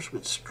dinosaurs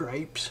with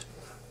stripes?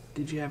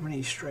 Did you have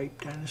any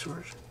striped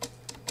dinosaurs?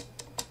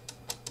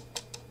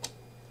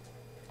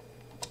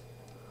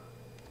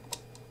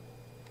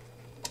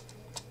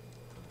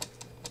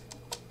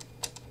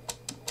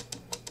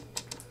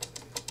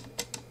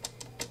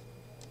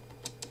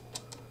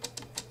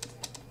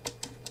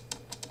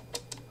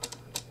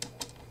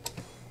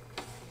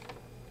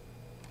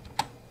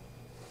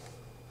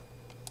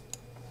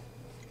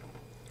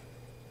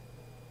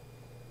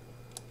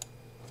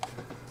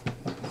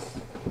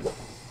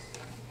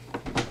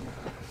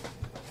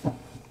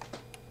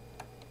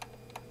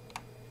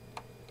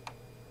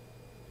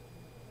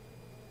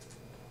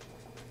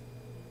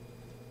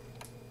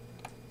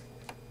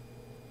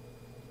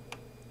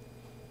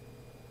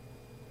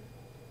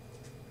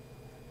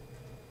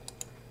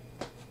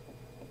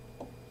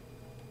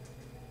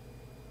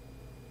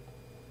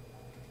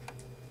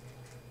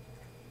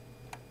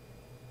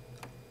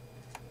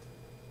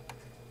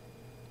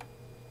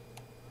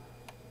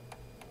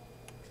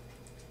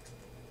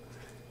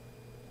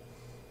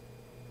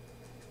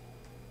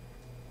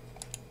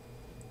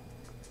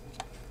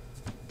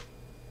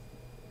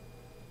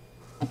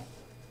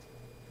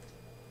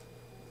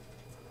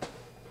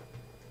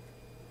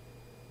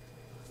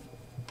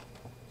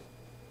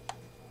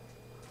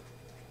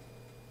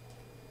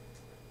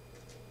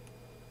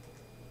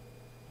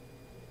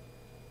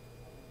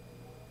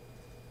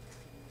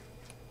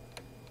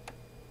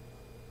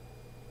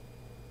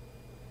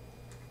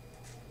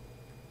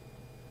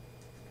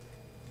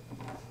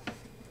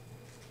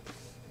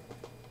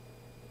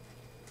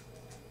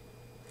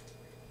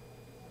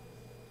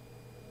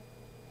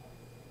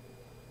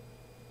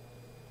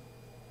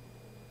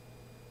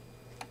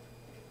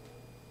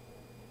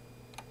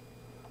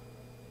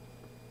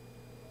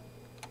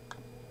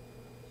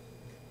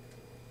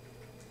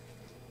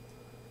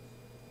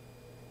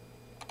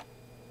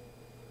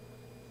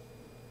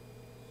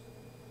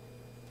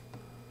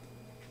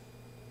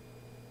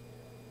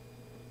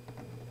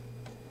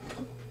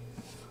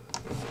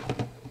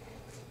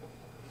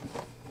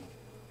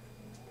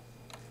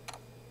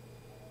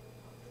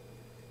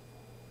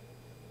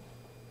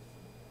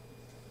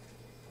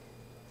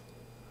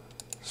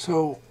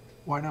 So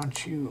why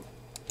don't you,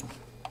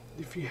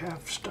 if you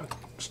have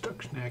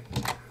Stuxnet,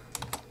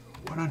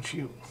 why don't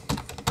you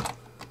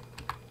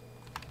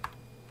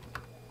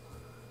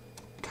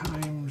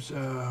times,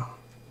 how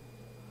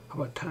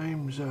about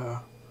times,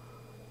 how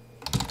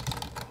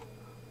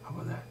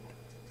about that?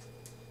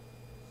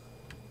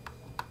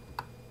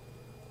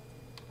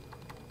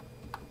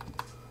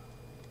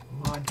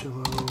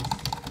 Modulo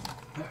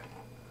that.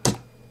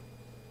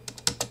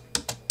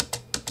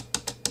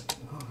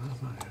 Oh,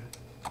 that's not it.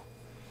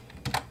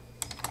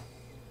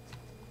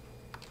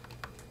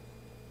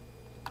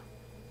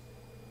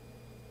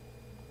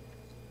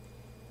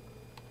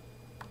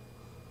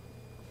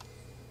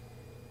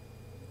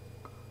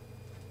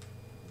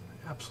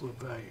 Absolute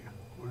value.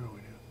 What do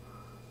we do?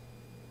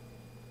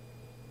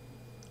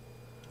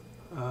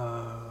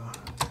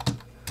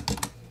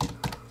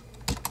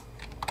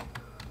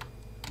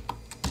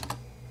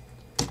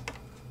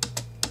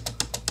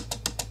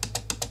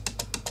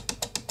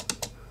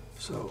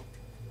 So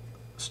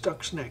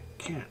Stuxnet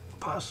can't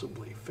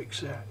possibly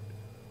fix that.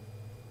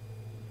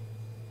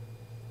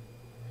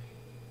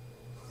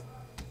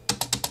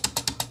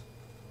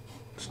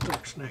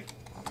 Stuxnet.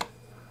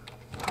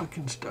 How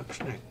can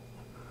Stuxnet?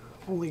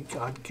 Only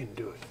God can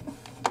do it.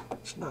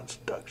 It's not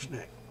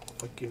Stuxnet.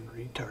 Fucking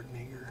retard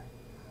nigger.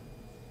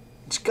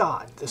 It's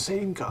God, the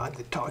same God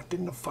that talked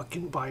in the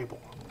fucking Bible.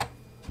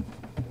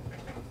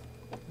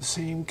 The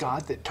same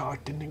God that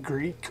talked in the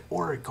Greek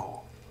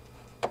oracle.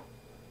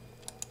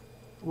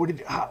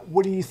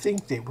 What do you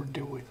think they were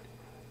doing?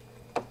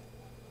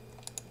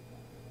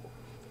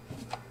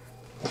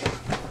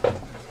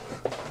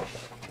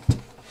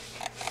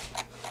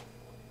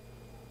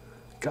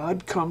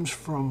 God comes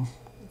from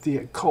the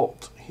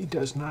occult. He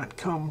does not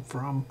come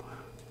from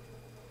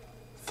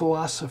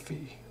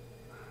philosophy.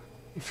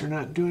 If you're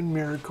not doing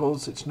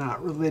miracles, it's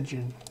not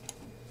religion.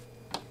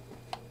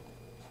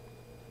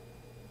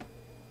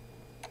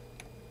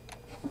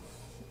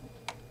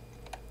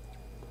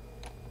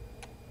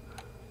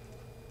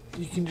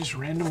 You can just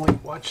randomly,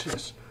 watch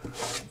this,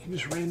 you can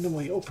just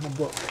randomly open a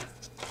book.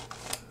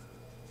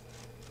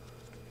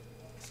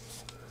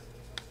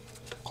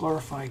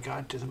 Glorify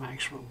God to the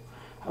maximum.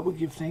 I will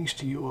give thanks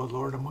to you, O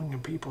Lord, among the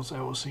peoples.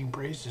 I will sing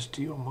praises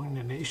to you among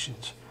the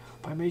nations.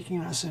 By making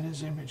us in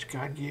his image,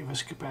 God gave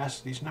us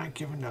capacities not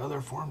given to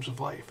other forms of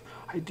life.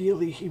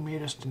 Ideally, he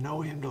made us to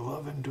know him, to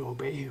love him, to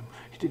obey him.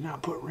 He did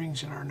not put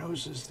rings in our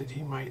noses that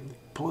he might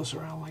pull us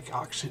around like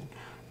oxen.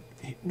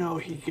 No,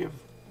 he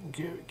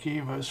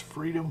gave us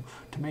freedom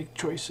to make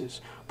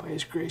choices. By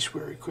his grace,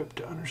 we are equipped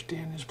to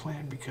understand his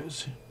plan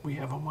because we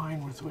have a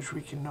mind with which we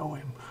can know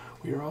him.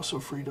 We are also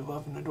free to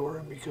love and adore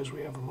him because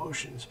we have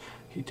emotions.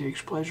 He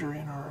takes pleasure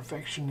in our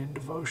affection and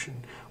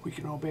devotion. We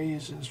can obey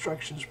his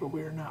instructions, but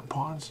we are not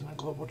pawns in a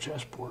global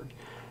chessboard.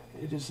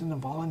 It is in the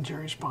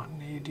voluntary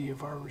spontaneity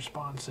of our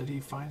response that he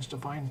finds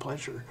divine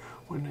pleasure.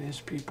 When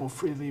his people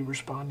freely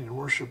respond in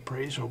worship,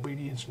 praise,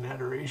 obedience, and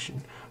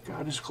adoration,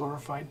 God is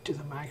glorified to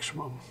the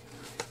maximum.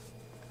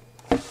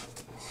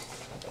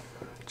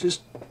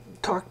 Just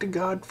talk to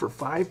God for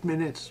 5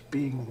 minutes,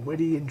 being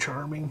witty and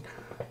charming,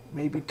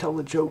 maybe tell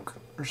a joke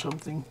or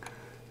something,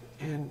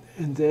 and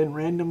then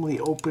randomly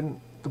open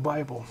the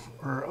Bible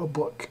or a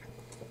book.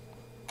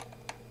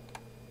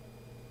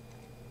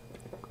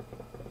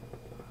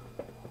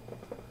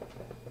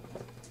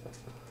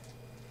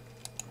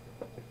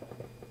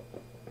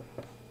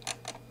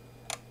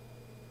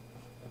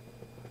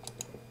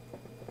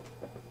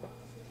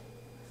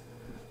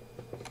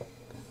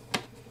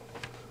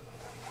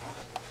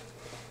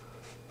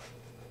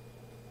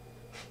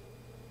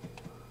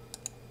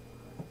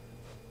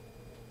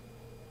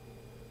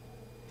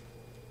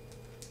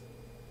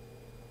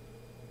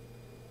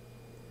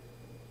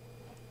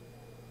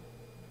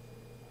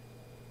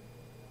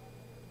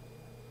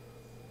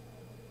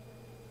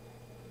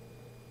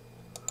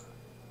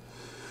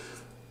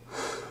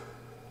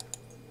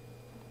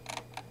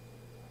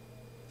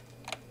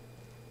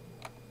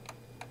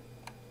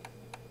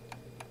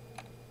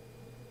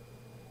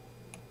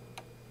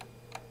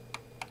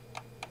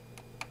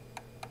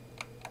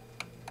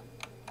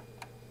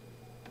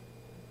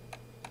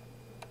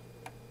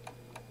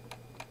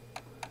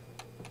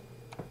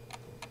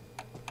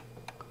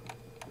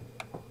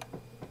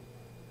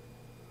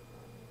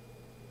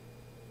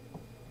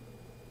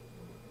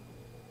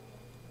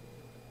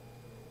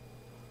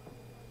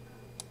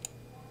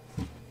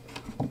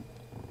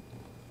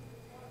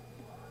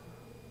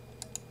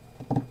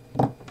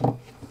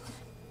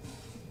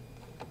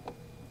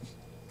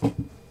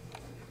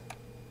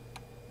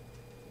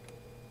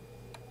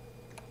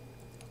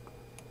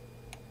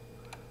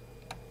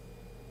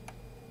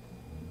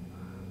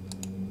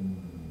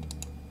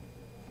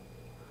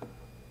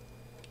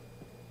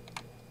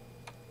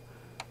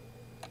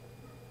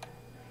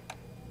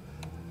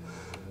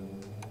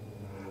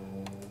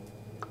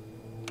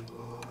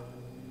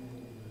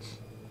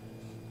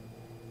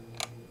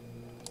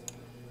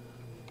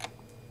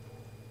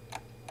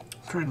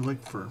 Trying to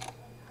look for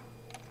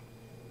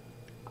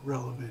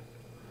relevant.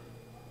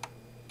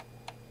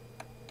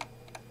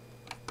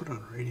 Put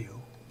on radio.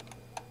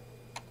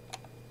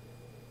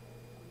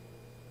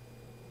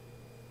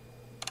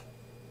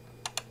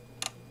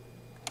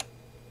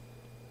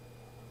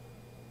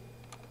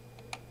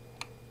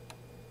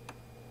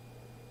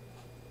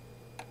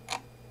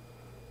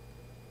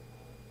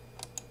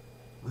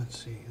 Let's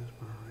see. Let's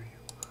put on radio.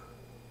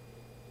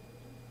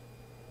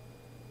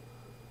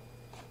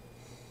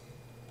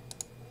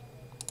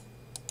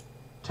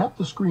 Tap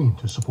the screen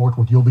to support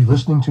what you'll be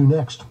listening to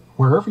next.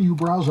 Wherever you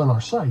browse on our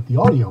site, the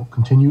audio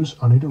continues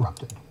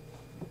uninterrupted.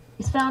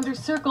 Its founder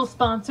circle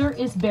sponsor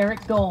is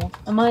Barrick Gold,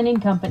 a mining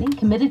company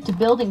committed to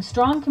building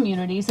strong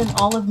communities in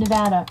all of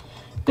Nevada.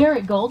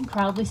 Barrick Gold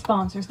proudly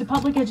sponsors the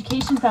Public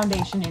Education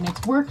Foundation in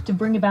its work to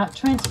bring about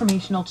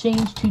transformational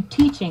change to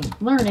teaching,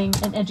 learning,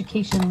 and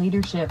education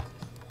leadership.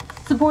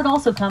 Support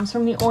also comes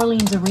from the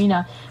Orleans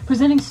Arena,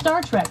 presenting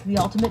Star Trek: The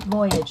Ultimate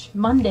Voyage,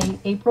 Monday,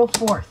 April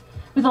 4th.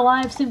 With a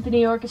live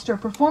symphony orchestra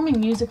performing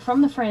music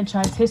from the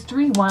franchise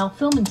history while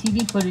film and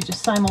TV footage is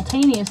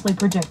simultaneously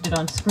projected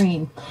on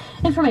screen.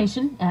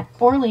 Information at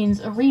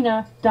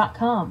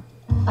orleansarena.com.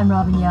 I'm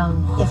Robin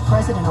Young. If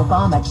President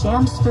Obama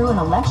jams through an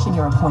election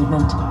year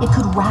appointment, it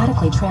could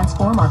radically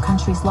transform our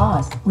country's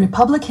laws.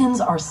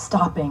 Republicans are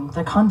stopping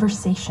the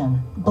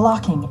conversation,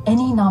 blocking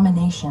any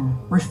nomination,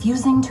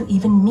 refusing to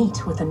even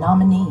meet with a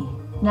nominee.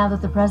 Now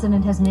that the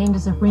president has named a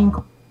Supreme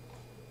Court.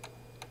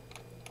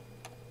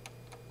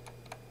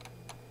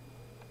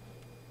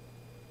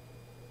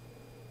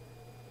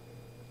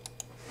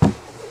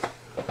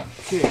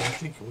 Okay, I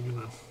think we're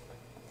gonna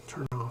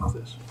turn off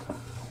this.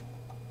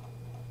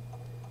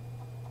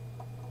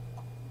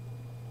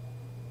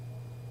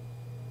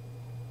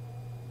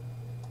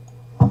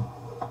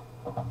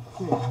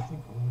 Okay, I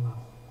think we're gonna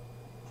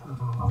turn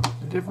off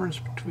the difference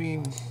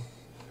between.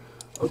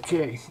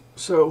 Okay,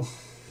 so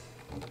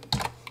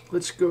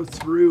let's go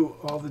through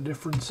all the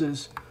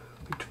differences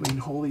between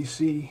Holy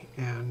C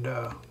and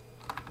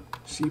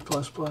C++.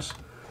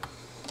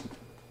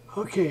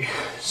 Okay,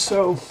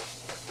 so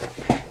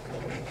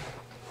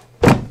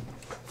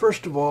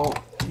first of all,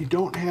 you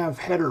don't have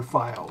header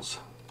files.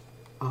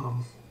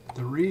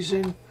 The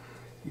reason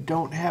you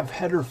don't have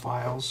header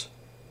files,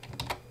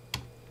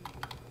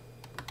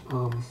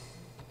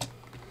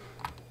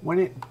 when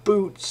it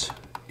boots,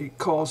 it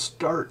calls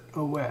start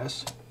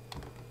OS,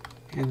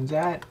 and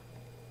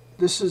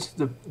this is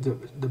the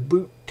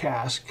boot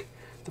task.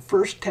 The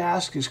first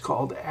task is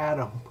called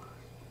Adam.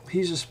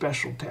 He's a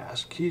special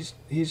task. He's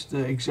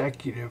the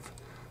executive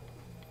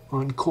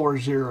on Core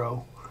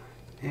 0,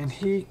 and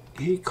he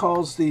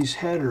calls these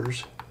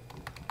headers.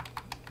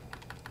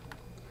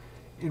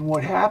 And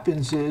what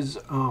happens is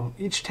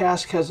each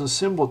task has a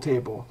symbol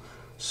table.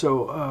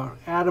 So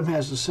Adam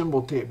has a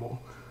symbol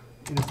table,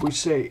 and if we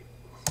say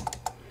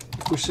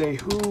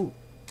who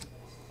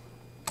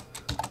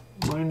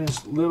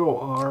minus little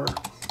r,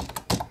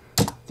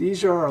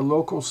 these are our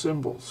local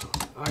symbols,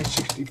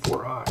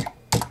 I64I.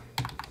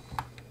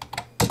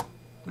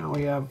 Now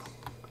we have,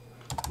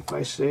 if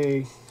I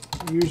say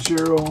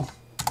U0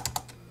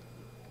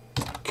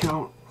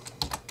 count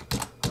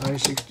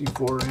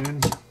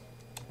I64N,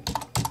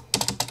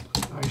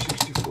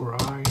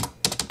 I64I,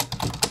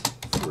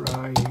 for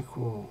I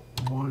equal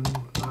 1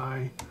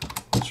 I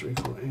plus or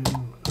equal N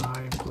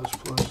I plus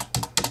plus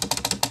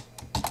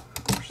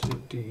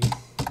 %D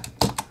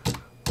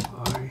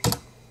I.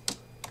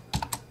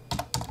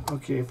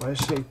 Okay, if I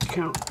say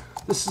count,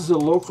 this is a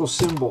local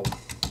symbol.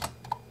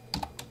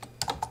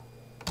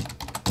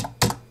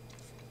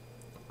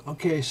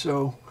 Okay,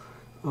 so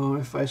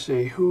if I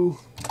say who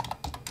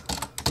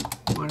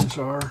minus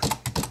R,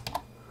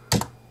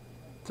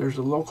 there's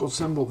a local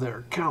symbol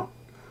there, count.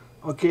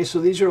 Okay, so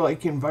these are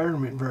like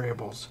environment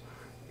variables.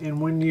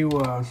 And when you,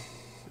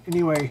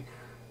 anyway,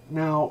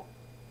 now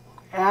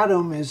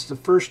Adam is the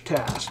first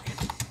task.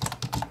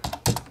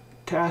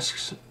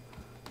 Tasks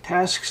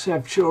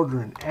have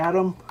children.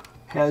 Adam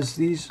has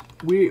these,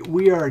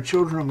 we are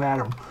children of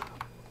Adam.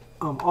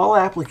 All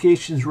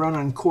applications run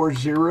on Core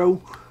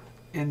 0,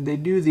 and they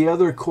do the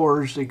other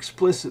cores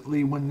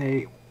explicitly when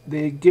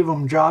they give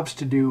them jobs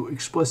to do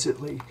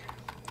explicitly.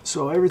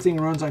 So everything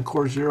runs on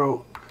Core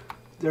 0.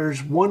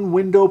 There's one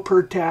window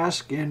per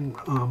task and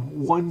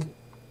one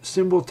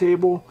symbol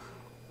table.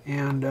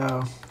 And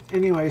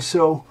anyway,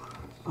 so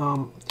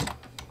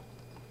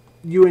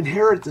you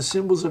inherit the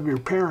symbols of your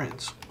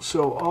parents.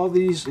 So all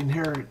these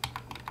inherit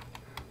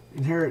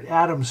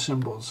Adam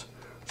symbols.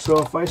 So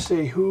if I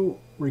say who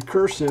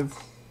recursive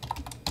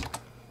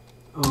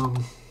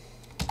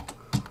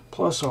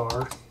plus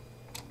R,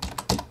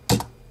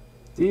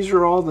 these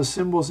are all the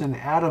symbols in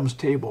Adam's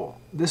table.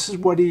 This is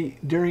what he,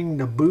 during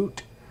the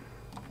boot,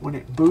 when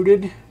it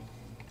booted,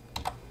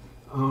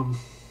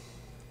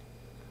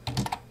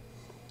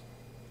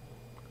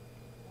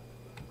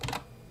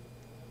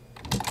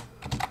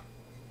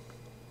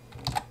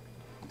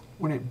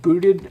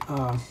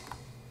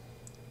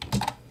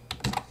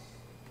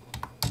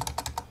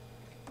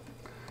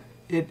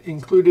 it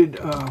included,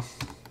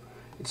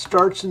 it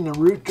starts in the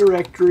root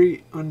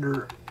directory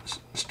under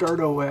start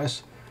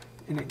OS,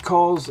 and it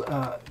calls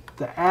the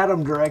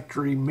Adam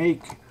directory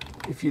make.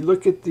 If you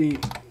look at the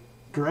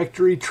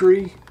directory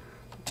tree,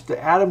 the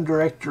Adam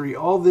directory,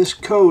 all this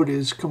code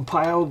is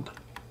compiled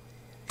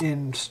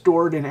and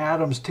stored in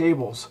Adam's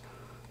tables.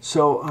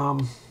 So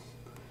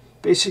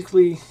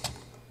basically,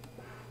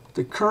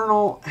 the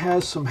kernel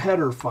has some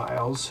header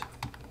files,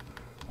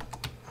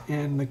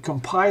 and the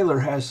compiler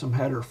has some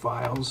header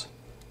files,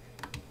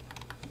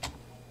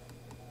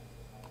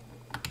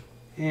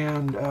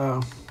 and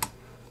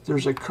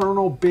there's a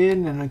kernel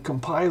bin and a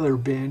compiler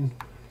bin.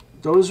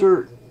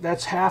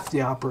 That's half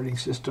the operating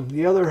system.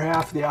 The other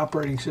half of the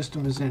operating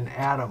system is in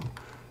Adam,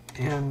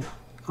 and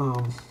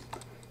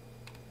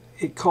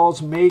it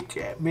calls make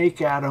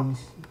Adam.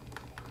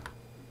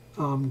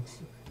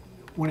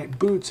 When it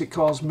boots, it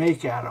calls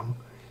make Adam,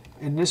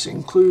 and this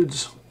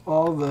includes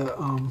all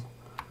the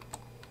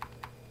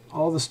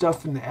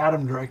stuff in the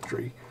Adam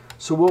directory.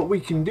 So what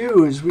we can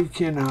do is we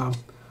can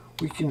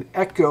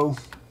echo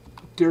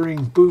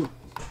during boot.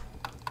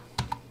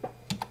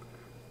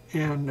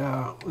 And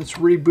let's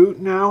reboot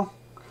now.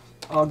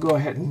 I'll go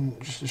ahead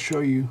and just to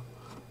show you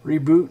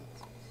reboot.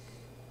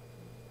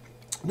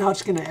 Now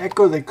it's going to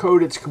echo the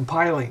code it's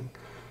compiling.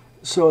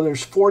 So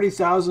there's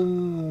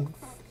 40,000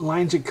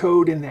 lines of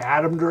code in the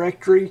Adam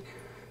directory,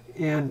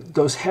 and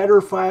those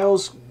header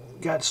files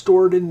got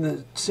stored in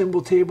the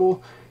symbol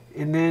table,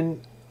 and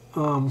then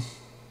the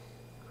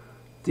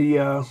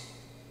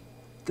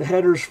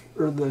headers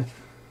or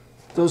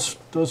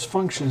those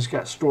functions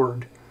got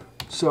stored.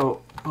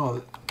 So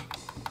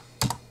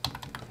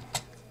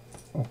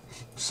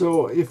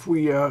so if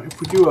we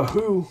do a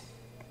who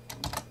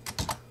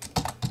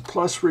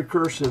plus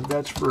recursive,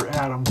 that's for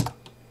Adam.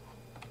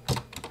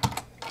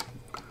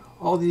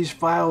 All these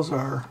files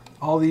are,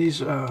 all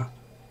these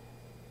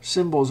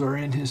symbols are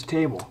in his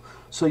table.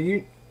 So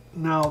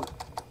now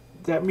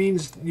that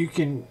means you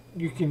can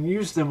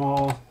use them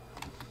all.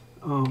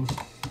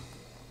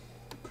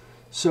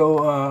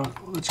 So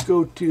let's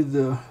go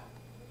to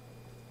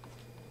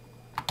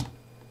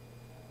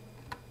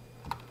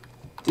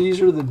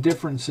these are the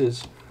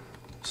differences.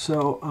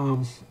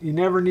 So you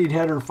never need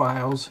header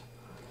files.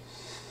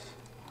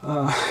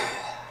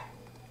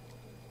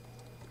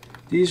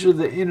 These are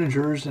the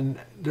integers, and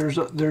there's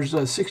a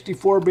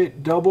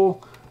 64-bit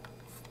double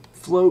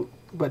float,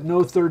 but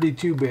no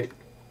 32-bit.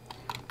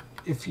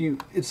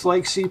 It's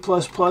like C++.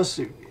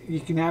 You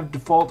can have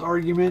default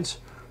arguments.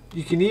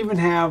 You can even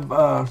have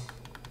a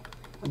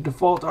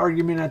default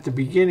argument at the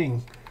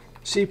beginning.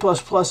 C++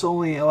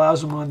 only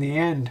allows them on the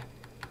end,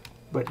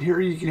 but here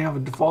you can have a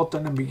default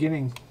on the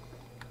beginning.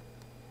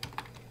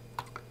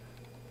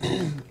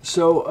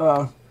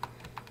 So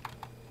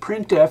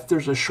printf,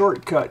 there's a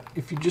shortcut.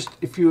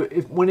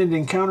 When it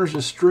encounters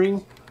a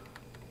string,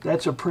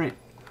 that's a print.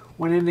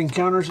 When it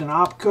encounters an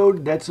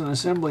opcode, that's an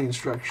assembly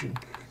instruction.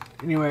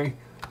 Anyway,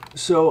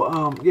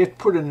 so you have to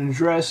put an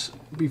address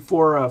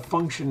before a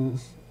function.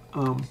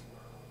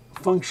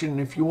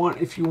 If you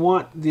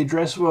want the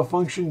address of a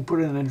function,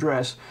 put an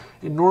address.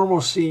 In normal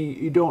C,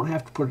 you don't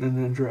have to put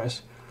an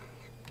address.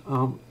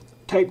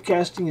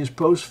 Typecasting is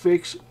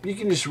postfix. You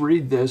can just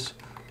read this.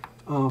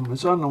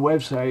 It's on the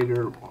website,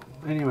 or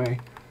anyway.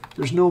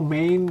 There's no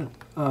main.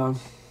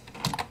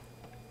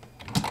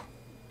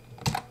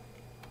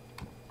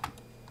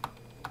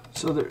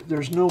 So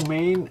there's no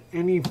main.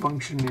 Any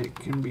function that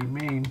can be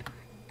main.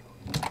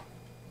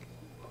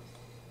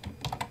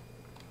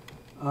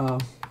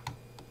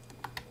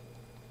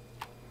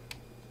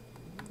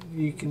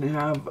 You can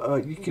have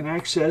you can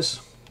access.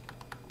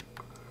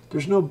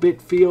 There's no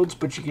bit fields,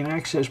 but you can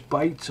access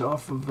bytes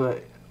off of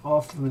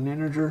an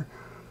integer.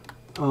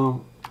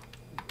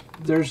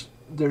 There's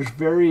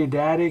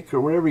variadatic, or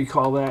whatever you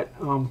call that.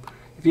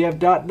 If you have ...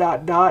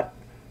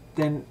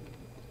 then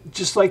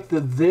just like the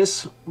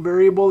this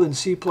variable in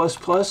C++,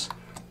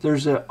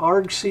 there's an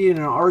argc and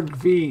an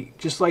argv,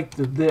 just like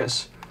the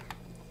this,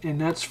 and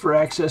that's for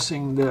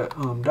accessing the ...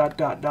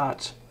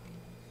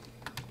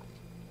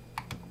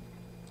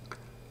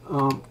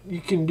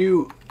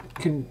 You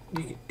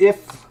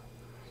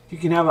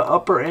can have an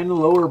upper and a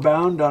lower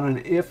bound on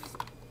an if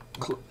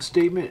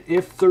statement.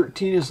 If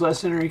 13 is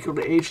less than or equal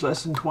to age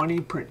less than 20,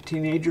 print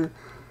teenager.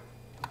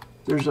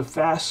 There's a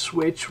fast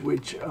switch,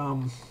 which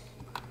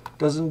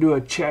doesn't do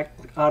a check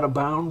out of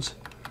bounds.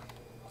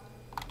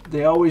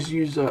 They always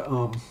use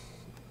a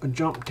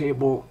jump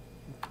table.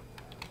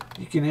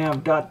 You can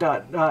have ...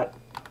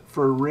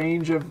 for a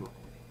range of.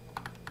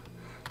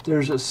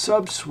 There's a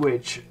sub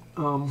switch,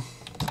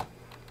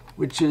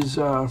 which is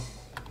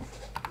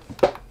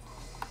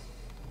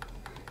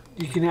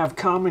you can have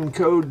common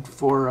code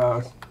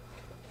for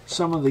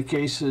some of the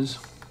cases.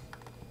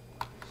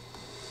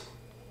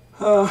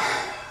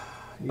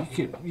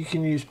 You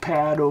can use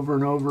pad over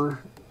and over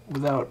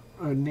without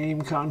a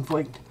name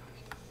conflict.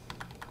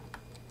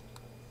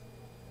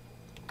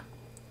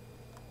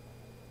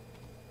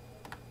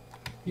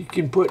 You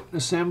can put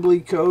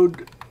assembly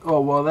code.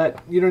 Oh well,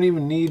 that you don't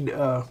even need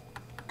to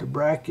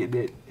bracket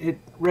it. It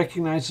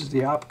recognizes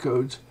the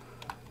opcodes.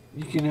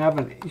 You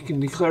can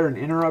declare an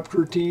interrupt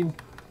routine.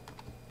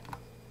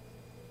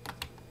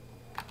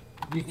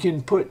 You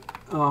can put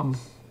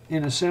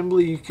in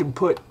assembly. You can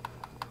put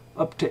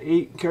up to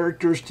 8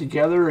 characters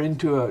together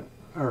into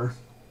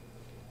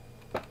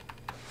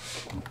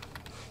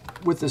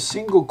with a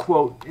single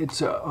quote.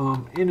 It's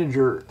a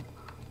integer.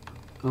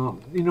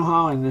 You know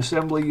how in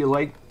assembly you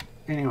like.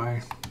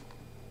 Anyway,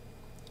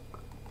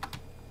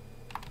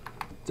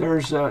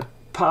 there's a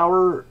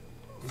power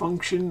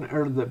function,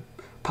 or the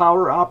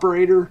power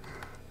operator,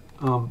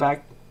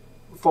 back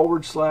 /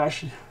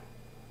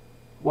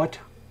 what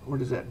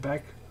is that,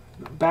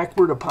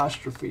 backward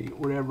apostrophe,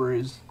 whatever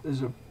is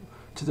a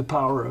to the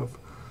power of.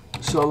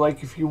 So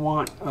like if you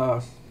want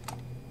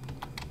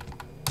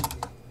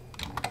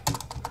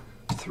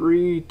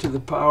 3 to the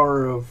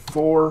power of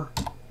 4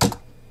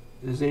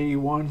 is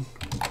 81.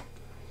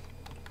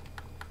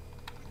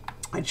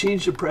 I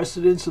changed the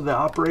precedence of the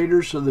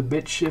operator so the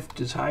bit shift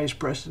is highest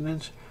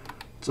precedence.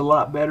 It's a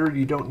lot better.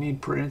 You don't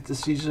need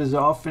parentheses as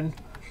often.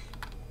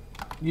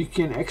 You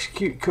can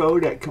execute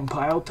code at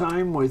compile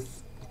time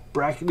with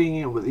bracketing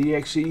it with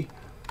exe.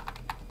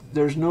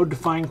 There's no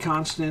defined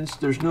constants.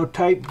 There's no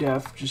type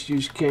def, just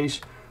use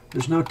case.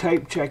 There's no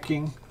type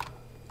checking.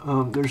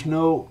 There's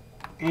no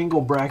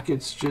angle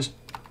brackets, just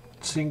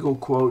single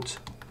quotes.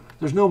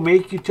 There's no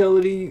make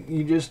utility,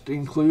 you just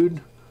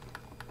include.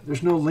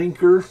 There's no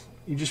linker.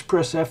 You just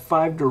press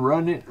F5 to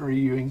run it, or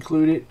you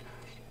include it.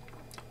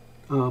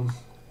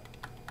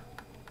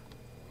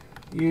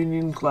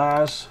 Union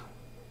class.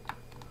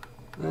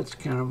 That's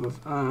kind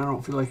of I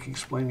don't feel like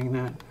explaining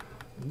that.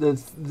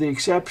 The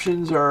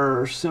exceptions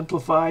are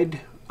simplified.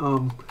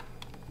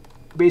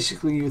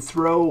 Basically, you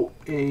throw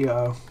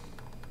an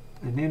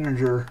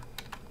integer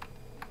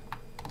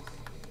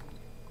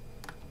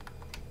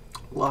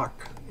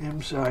lock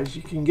M size.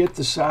 You can get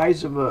the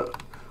size of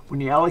when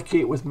you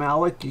allocate with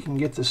malloc, you can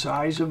get the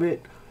size of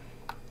it.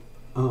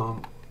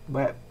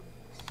 But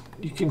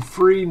you can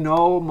free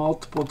null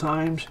multiple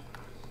times.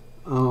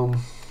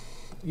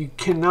 You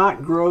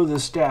cannot grow the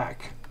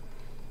stack.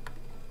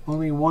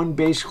 Only one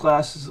base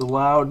class is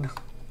allowed.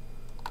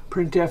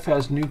 Printf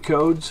has new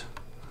codes,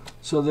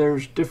 so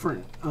there's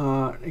different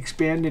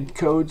expanded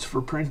codes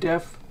for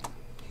printf.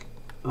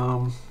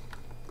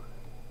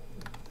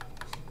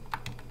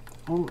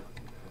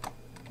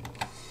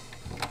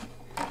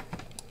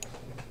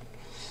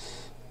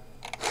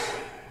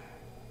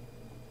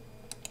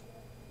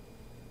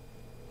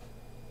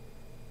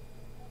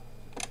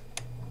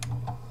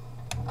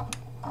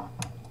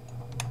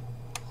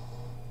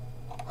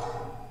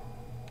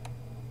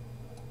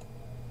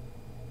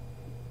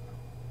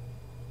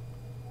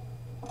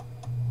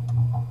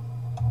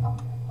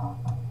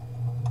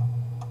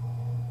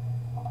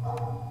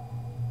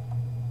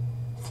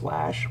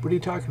 Flash? What are you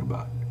talking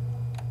about?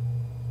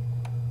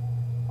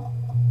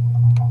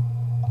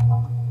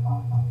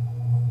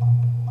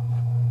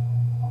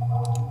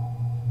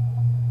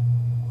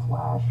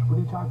 Flash? What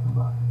are you talking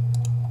about?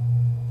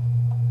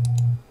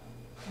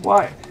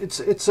 Why?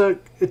 It's a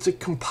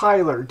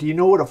compiler. Do you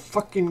know what a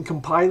fucking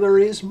compiler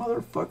is,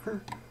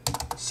 motherfucker?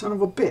 Son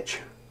of a bitch.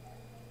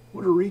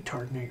 What a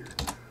retard nigger.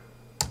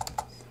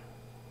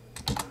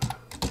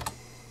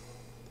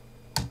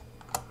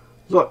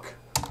 Look,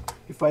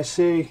 if I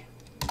say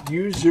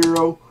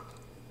U0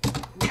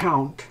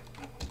 count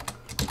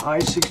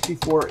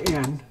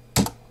I64N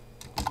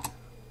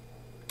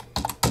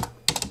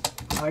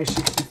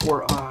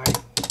I64I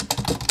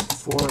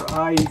for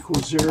I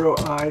equals 0,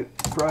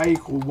 for I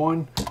equal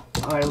 1,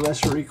 I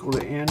less or equal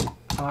to N,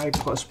 I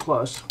plus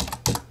plus,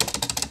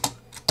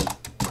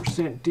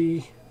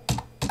 %D,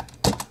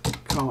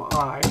 comma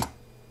I,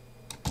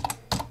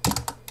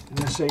 and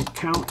I say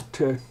count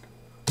to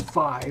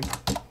 5.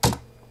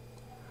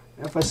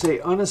 If I say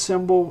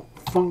unassemble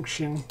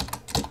function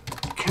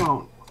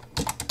count,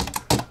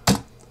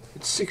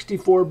 it's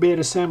 64-bit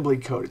assembly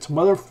code. It's a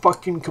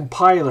motherfucking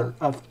compiler.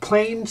 A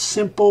plain,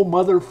 simple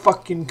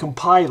motherfucking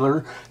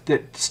compiler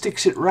that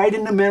sticks it right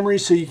into memory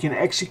so you can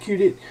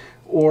execute it,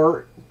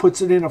 or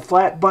puts it in a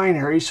flat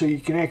binary so you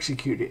can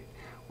execute it.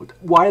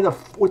 What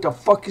the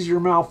fuck is your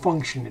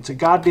malfunction? It's a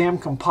goddamn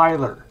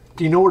compiler.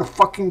 Do you know what a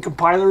fucking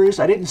compiler is?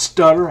 I didn't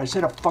stutter. I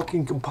said a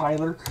fucking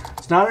compiler.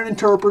 It's not an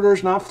interpreter.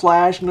 It's not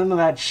Flash. None of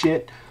that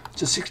shit.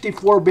 It's a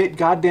 64-bit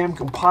goddamn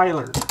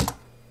compiler.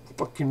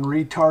 Fucking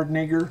retard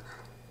nigger.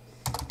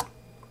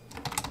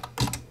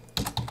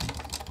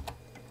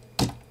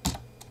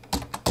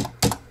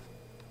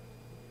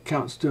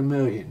 Counts to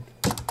 1,000,000.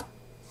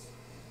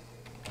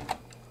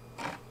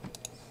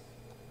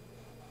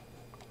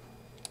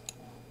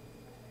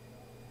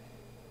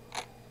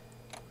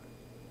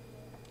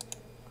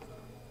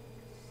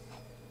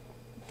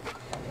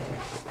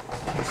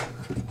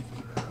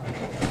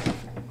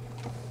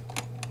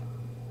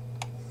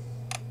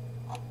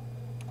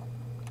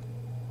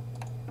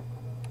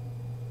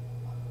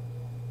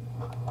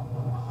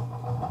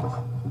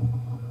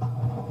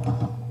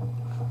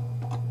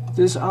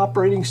 This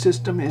operating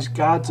system is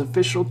God's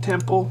official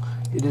temple.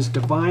 It is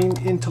divine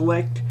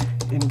intellect,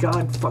 and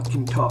God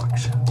fucking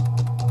talks.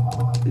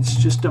 It's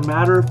just a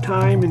matter of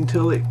time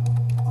until it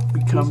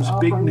becomes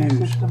big news.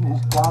 This operating system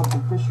is God's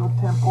official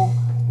temple.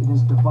 It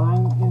is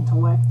divine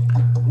intellect,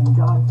 and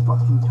God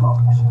fucking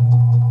talks.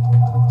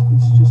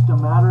 It's just a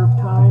matter of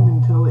time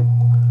until it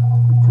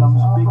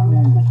becomes big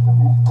news. This operating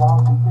system is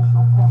God's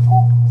official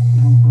temple.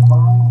 It is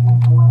divine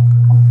intellect,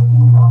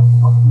 and God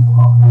fucking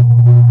talks.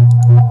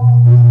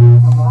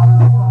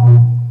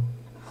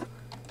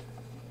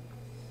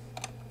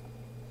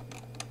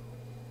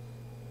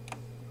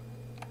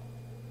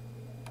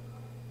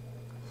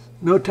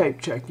 No type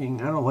checking.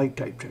 I don't like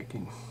type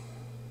checking.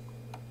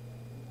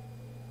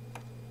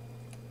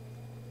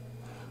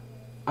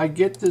 I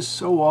get this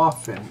so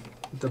often.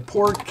 The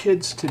poor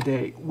kids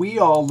today, we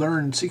all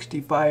learned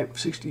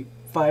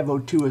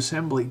 6502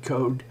 assembly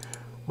code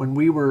when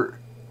we were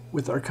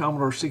with our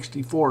Commodore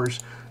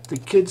 64s. The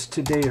kids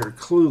today are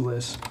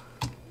clueless.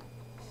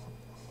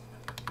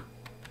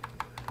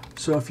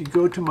 So if you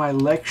go to my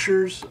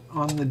lectures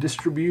on the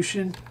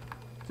distribution,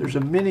 there's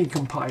a mini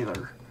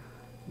compiler.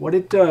 What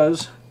it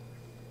does,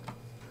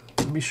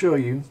 let me show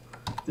you.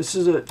 This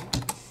is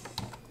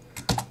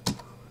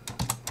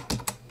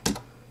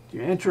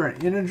you enter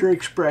an integer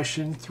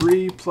expression,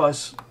 3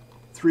 plus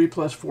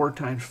 4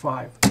 times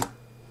 5.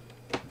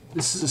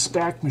 This is a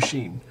stack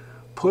machine.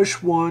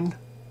 Push 1,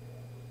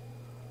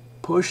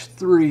 push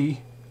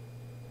 3,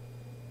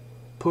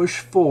 push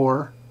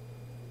 4,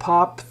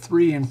 pop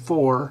 3 and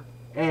 4,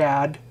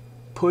 add,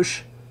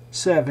 push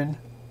 7,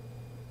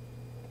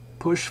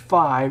 push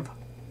 5,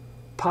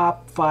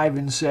 pop 5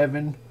 and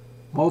 7,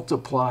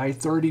 multiply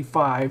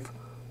 35,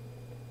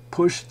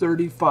 push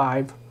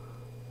 35,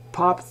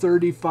 pop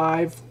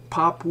 35,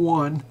 pop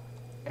 1,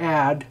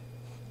 add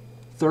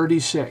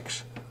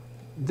 36.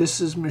 This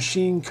is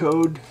machine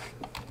code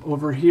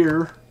over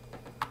here,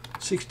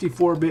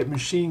 64-bit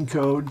machine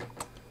code.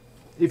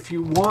 If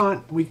you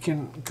want, I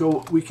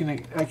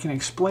can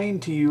explain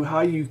to you how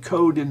you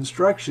code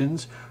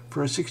instructions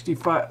for a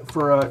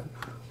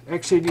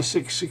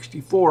x86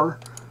 64.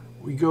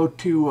 We go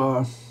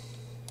to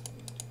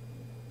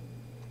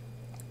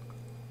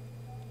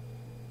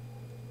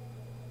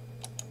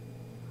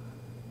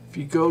if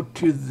you go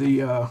to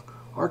the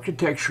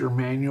architecture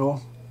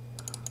manual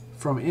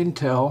from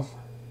Intel,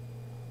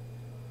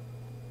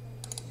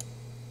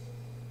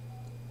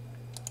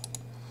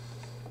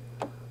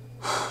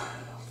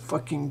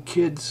 fucking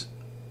kids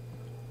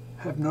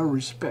have no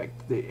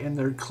respect, and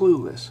they're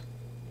clueless.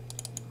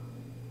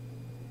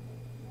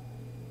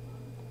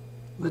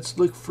 Let's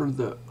look for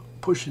the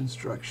push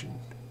instruction.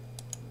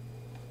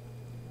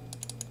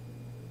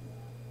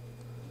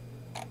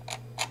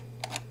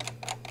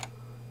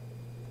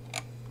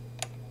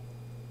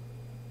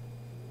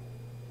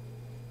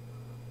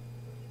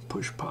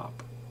 Push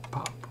pop,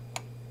 pop.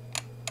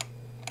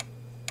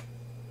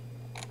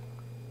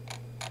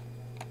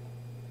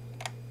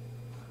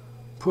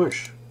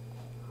 Push.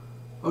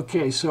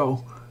 Okay,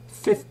 so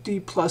 50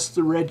 plus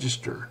the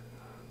register.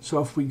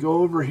 So if we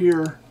go over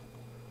here,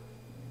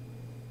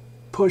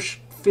 push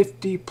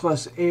 50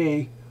 plus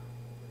A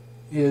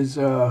is,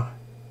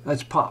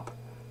 that's pop.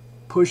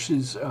 Push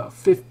is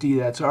 50,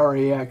 that's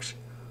RAX.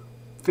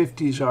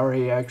 50 is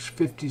RAX,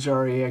 50 is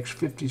RAX,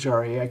 50 is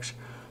RAX.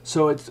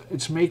 So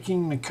it's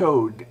making the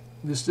code.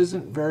 This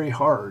isn't very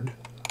hard.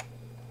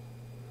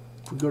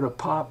 If we go to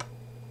pop,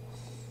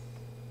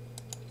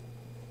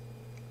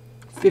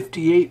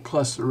 58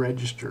 plus the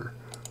register.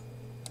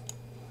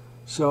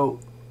 So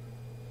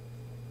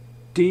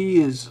D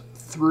is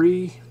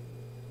 3.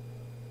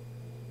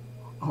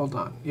 Hold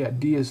on. Yeah,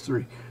 D is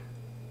 3.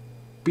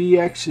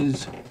 BX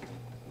is,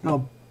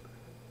 no,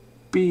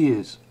 B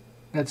is,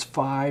 that's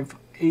 5,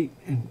 8,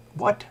 and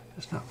what?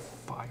 That's not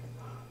 5.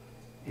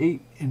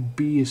 8 and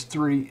B is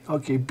 3.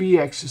 Okay,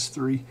 BX is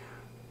 3.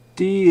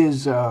 D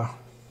is,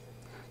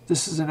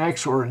 this is an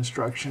XOR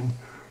instruction.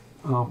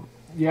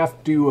 You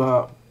have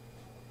to,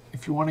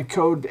 if you want to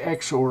code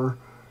XOR,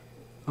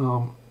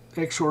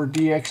 XOR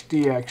DX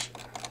DX,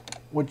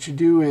 what you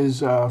do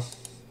is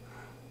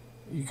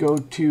you go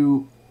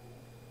to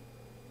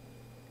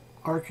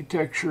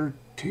architecture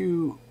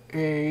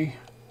 2A,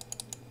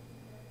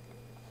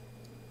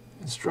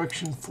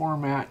 instruction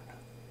format.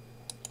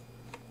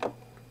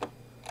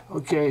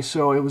 Okay,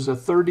 so it was a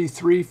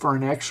 33 for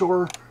an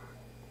XOR.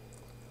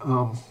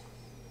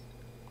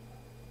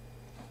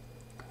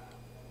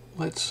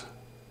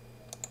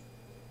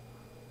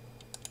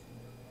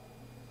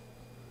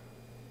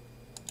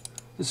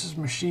 This is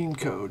machine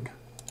code.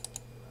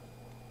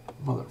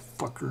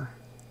 Motherfucker.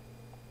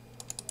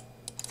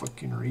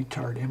 Fucking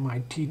retard,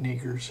 MIT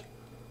niggers.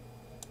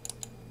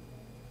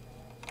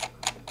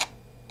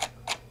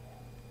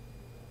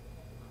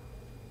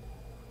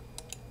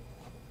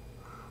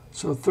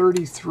 So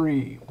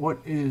 33, what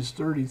is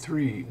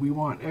 33? We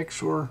want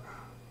XOR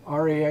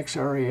RAX,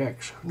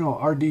 RAX. No,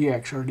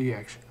 RDX,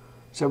 RDX.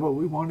 Is that what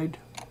we wanted?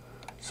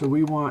 So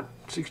we want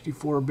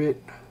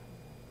 64-bit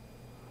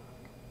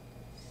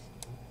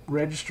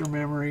register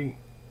memory,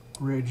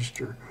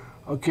 register.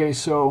 Okay,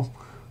 so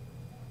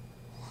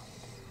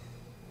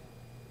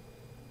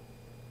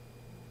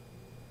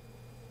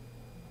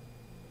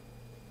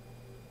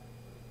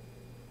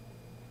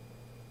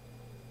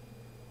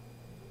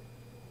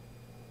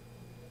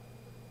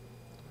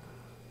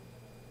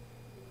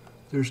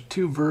there's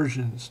two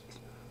versions,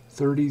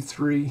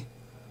 33.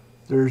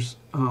 There's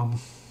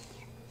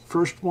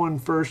first one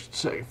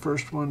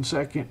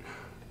second.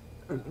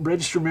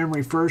 Register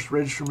memory first,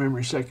 register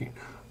memory second.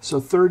 So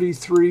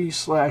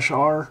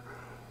 33/R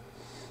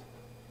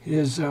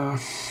is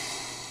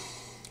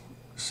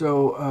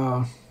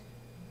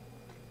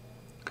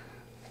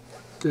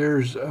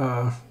there's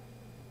the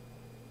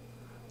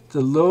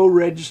low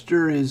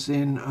register is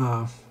in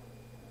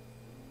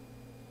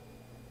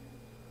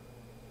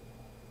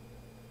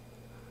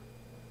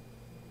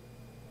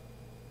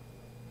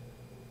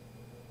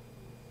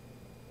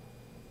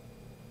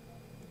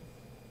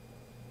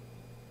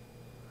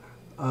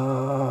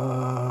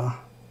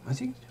I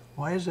think,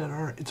 why is that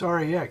R? It's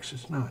RAX,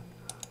 it's not.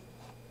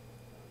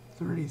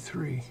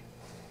 33.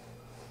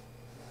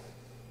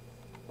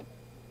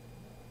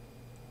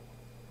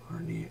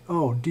 RD,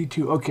 oh,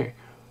 D2, okay.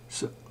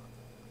 So,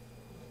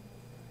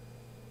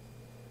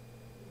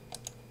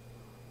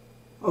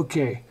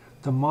 okay,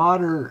 the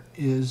modder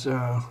is,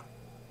 so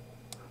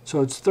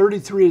it's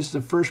 33 is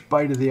the first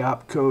byte of the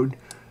opcode,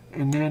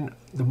 and then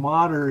the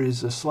modder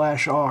is a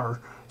 /R.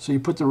 So you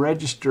put the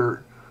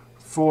register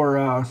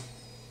for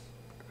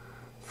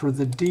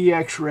the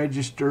DX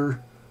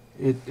register,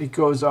 it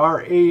goes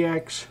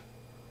RAX,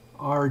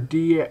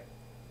 RD,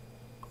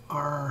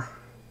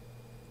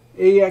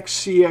 AX,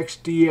 CX,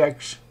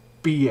 DX,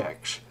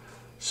 BX.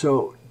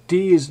 So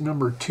D is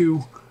number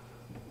 2.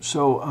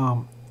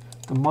 So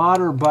the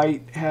modder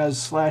byte has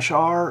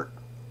 /R.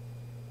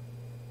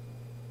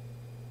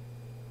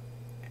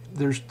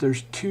 There's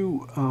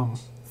two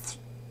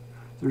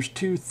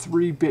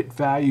 3-bit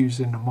values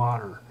in the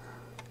modder.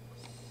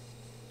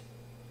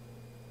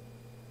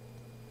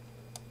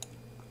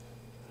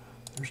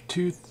 There's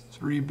 2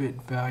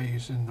 3-bit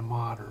values in the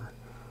modder.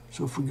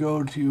 So if we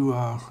go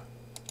to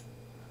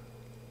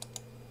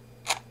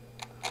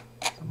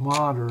the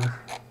modder,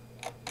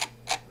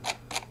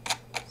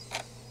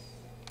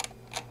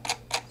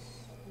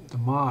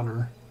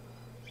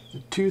 the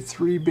 2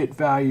 3-bit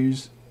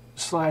values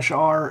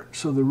 /R,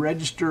 so the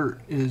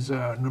register is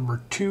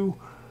number 2,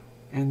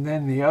 and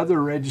then the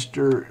other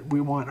register,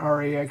 we want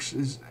RAX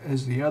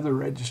as the other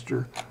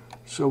register,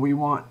 so we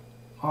want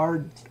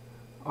RDX,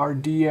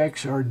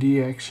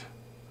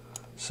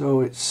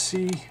 so it's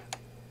C.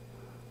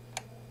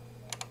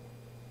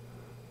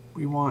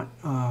 We want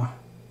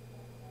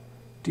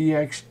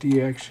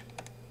DX,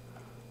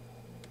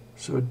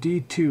 so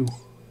D2,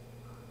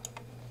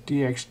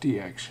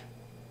 DX.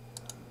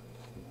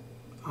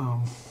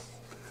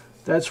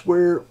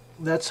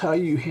 That's how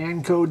you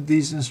hand code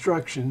these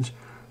instructions.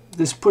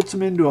 This puts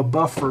them into a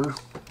buffer,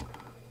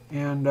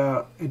 and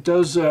it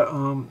does. It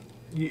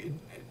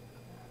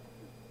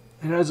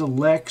has a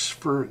lex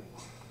for.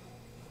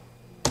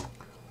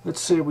 Let's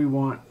say we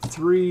want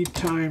 3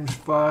 times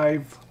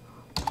 5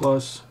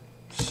 plus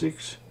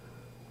 6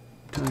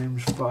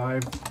 times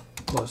 5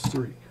 plus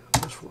 3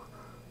 plus 4.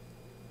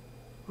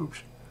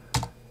 Oops.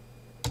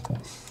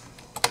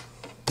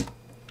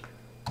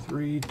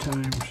 3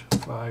 times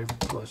 5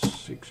 plus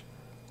 6.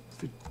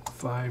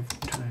 5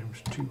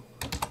 times 2.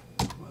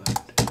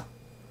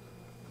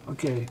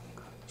 Okay,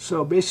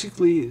 so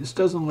basically this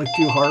doesn't look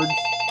too hard.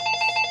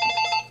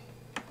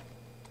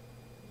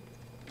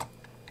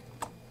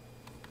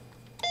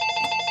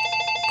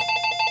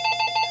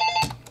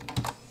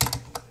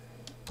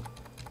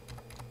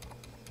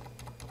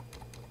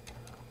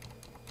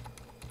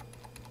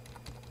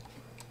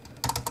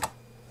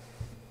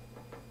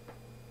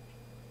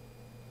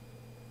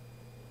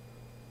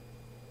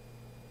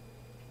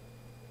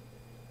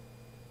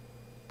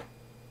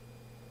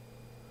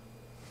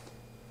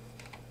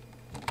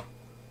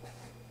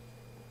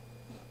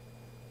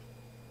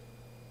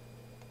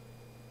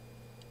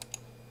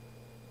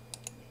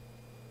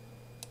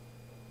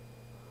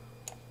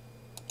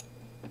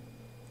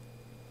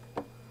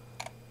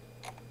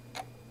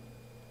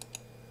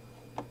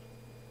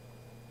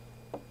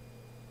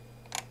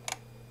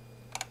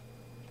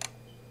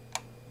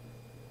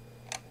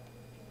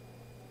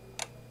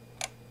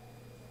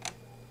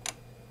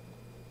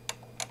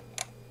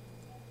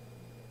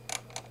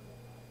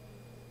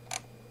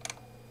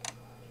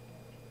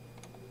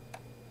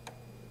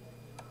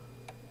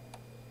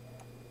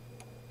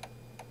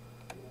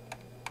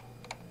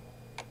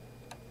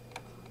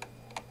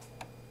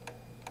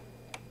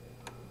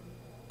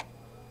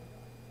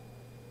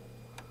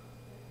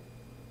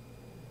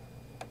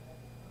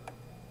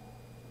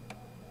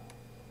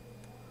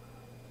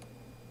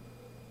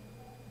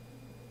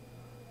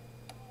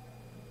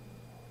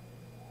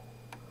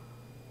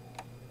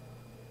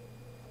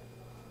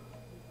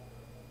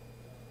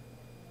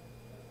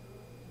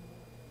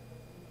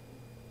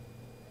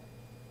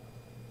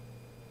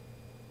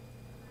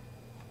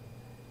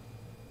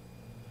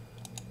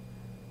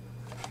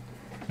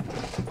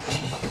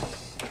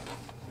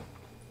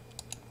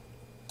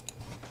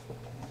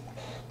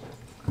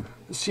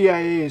 The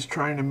CIA is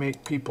trying to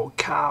make people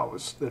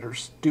cows that are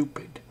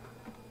stupid.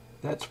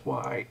 That's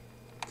why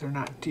they're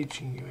not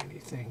teaching you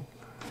anything.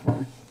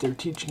 They're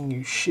teaching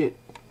you shit.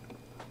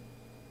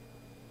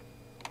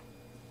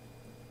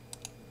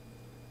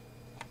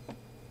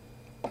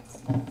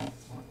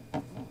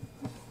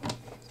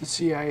 The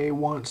CIA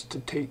wants to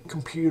take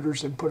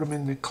computers and put them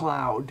in the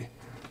cloud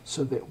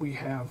so that we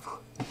have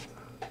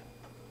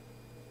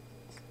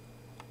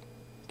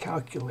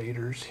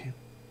calculators,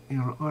 you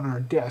know, on our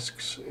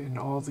desks and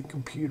all the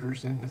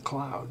computers in the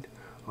cloud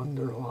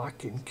under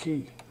lock and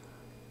key.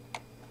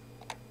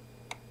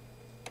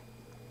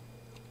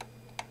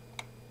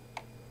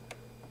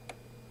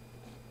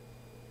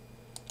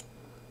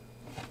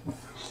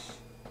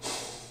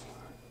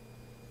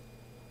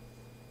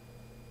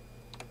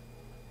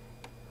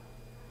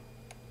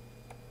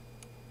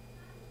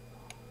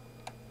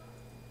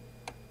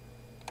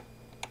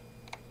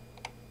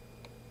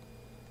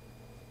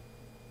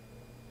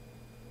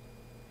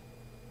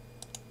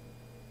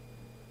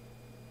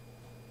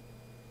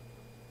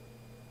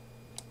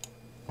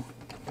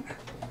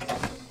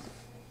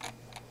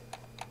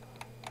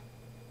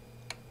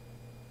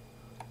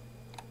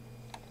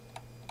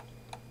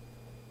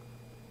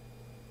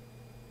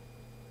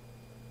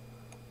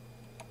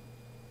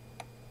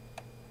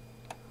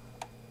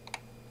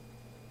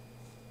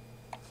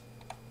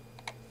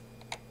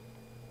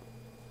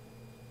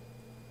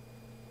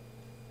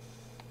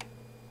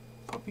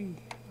 Puppy.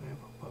 I have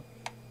a puppy.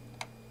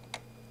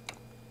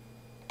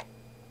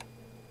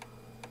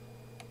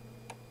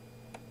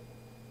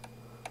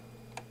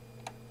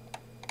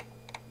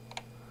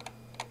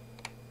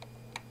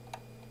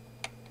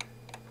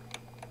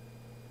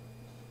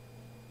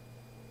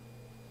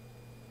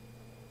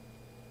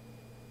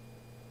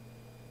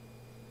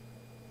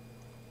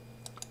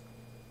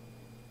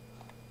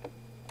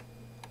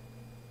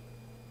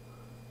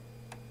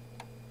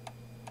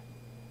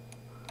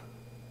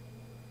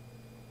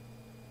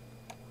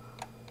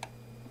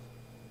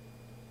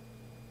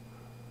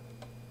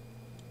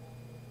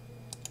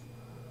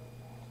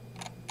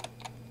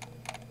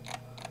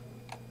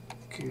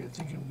 Okay, I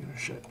think I'm going to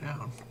shut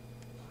down.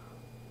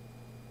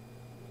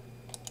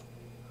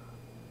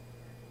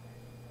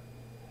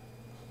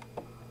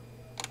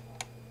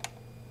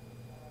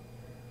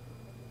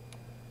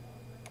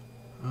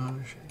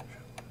 Shit.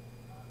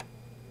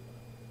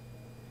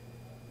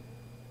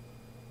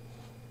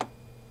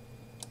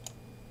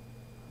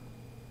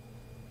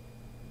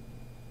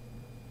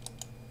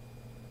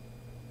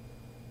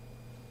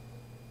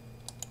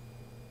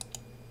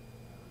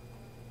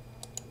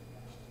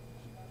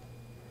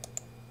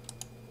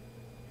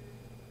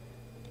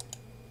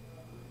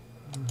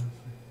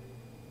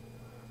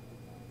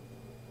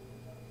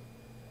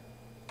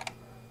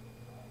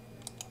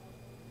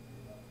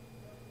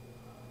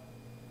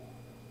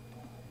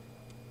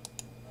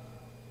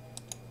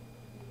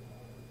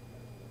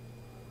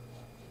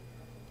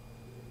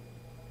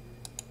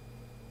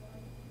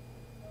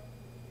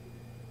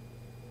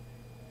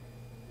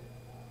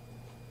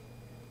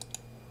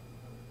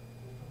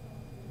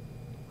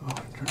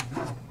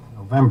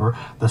 November,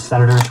 the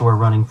senators who are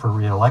running for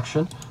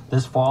re-election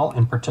this fall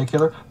in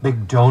particular,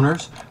 big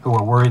donors who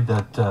are worried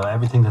that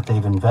everything that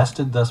they've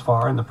invested thus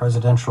far in the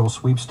presidential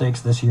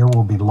sweepstakes this year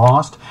will be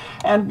lost.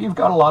 And you've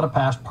got a lot of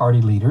past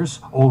party leaders,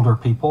 older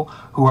people,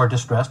 who are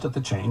distressed at the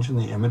change in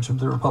the image of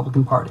the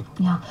Republican Party.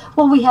 Yeah,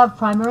 well, we have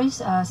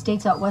primaries.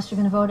 States out west are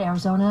going to vote,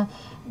 Arizona,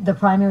 the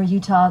primary,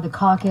 Utah, the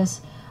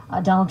caucus.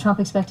 Donald Trump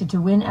expected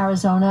to win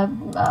Arizona.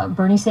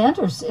 Bernie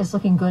Sanders is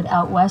looking good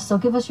out west. So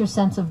give us your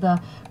sense of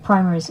the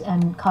primaries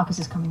and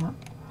caucuses coming up.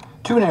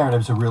 Two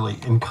narratives are really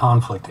in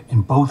conflict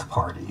in both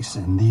parties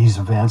in these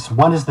events.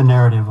 One is the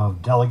narrative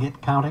of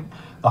delegate counting,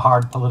 the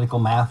hard political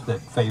math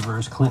that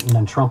favors Clinton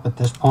and Trump at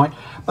this point.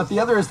 But the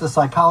other is the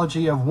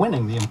psychology of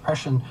winning, the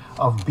impression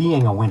of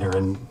being a winner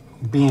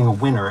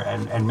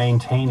and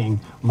maintaining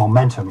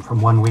momentum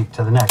from one week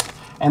to the next.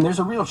 And there's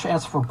a real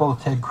chance for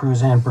both Ted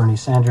Cruz and Bernie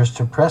Sanders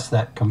to press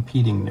that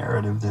competing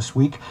narrative this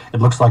week. It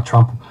looks like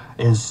Trump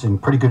is in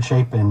pretty good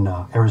shape in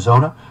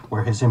Arizona,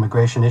 where his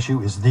immigration issue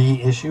is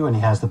the issue, and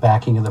he has the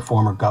backing of the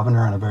former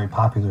governor and a very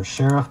popular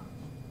sheriff.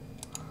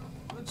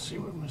 Let's see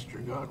what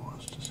Mr. God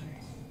wants to say.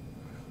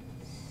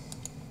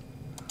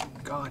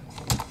 God,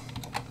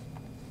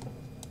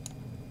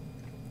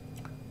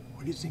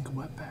 what do you think of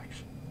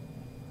webpacks?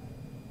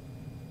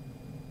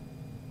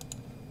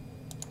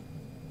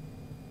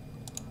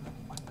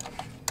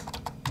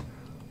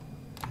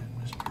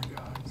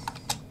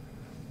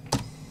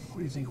 What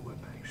do you think of webpacks?